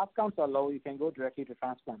 if the blast counts are low, you can go directly to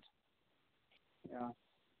transplant. Yeah.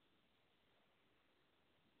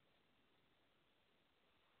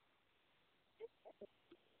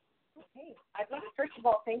 Okay. I'd like to first of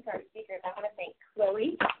all thank our speakers. I want to thank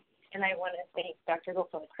Chloe, and I want to thank Dr.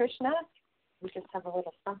 Gopalakrishnan. We just have a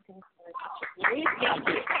little something for you. Thank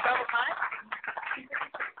you so much.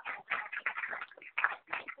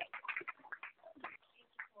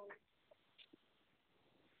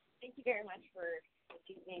 Thank you very much for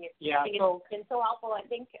choosing it. Yeah, it's been so helpful. I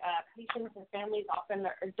think patients and families often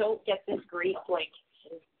don't get this great,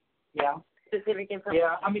 specific information.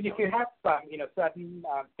 Yeah, I mean, if you have, certain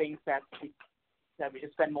things that we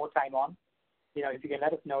should spend more time on, if you can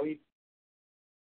let us know,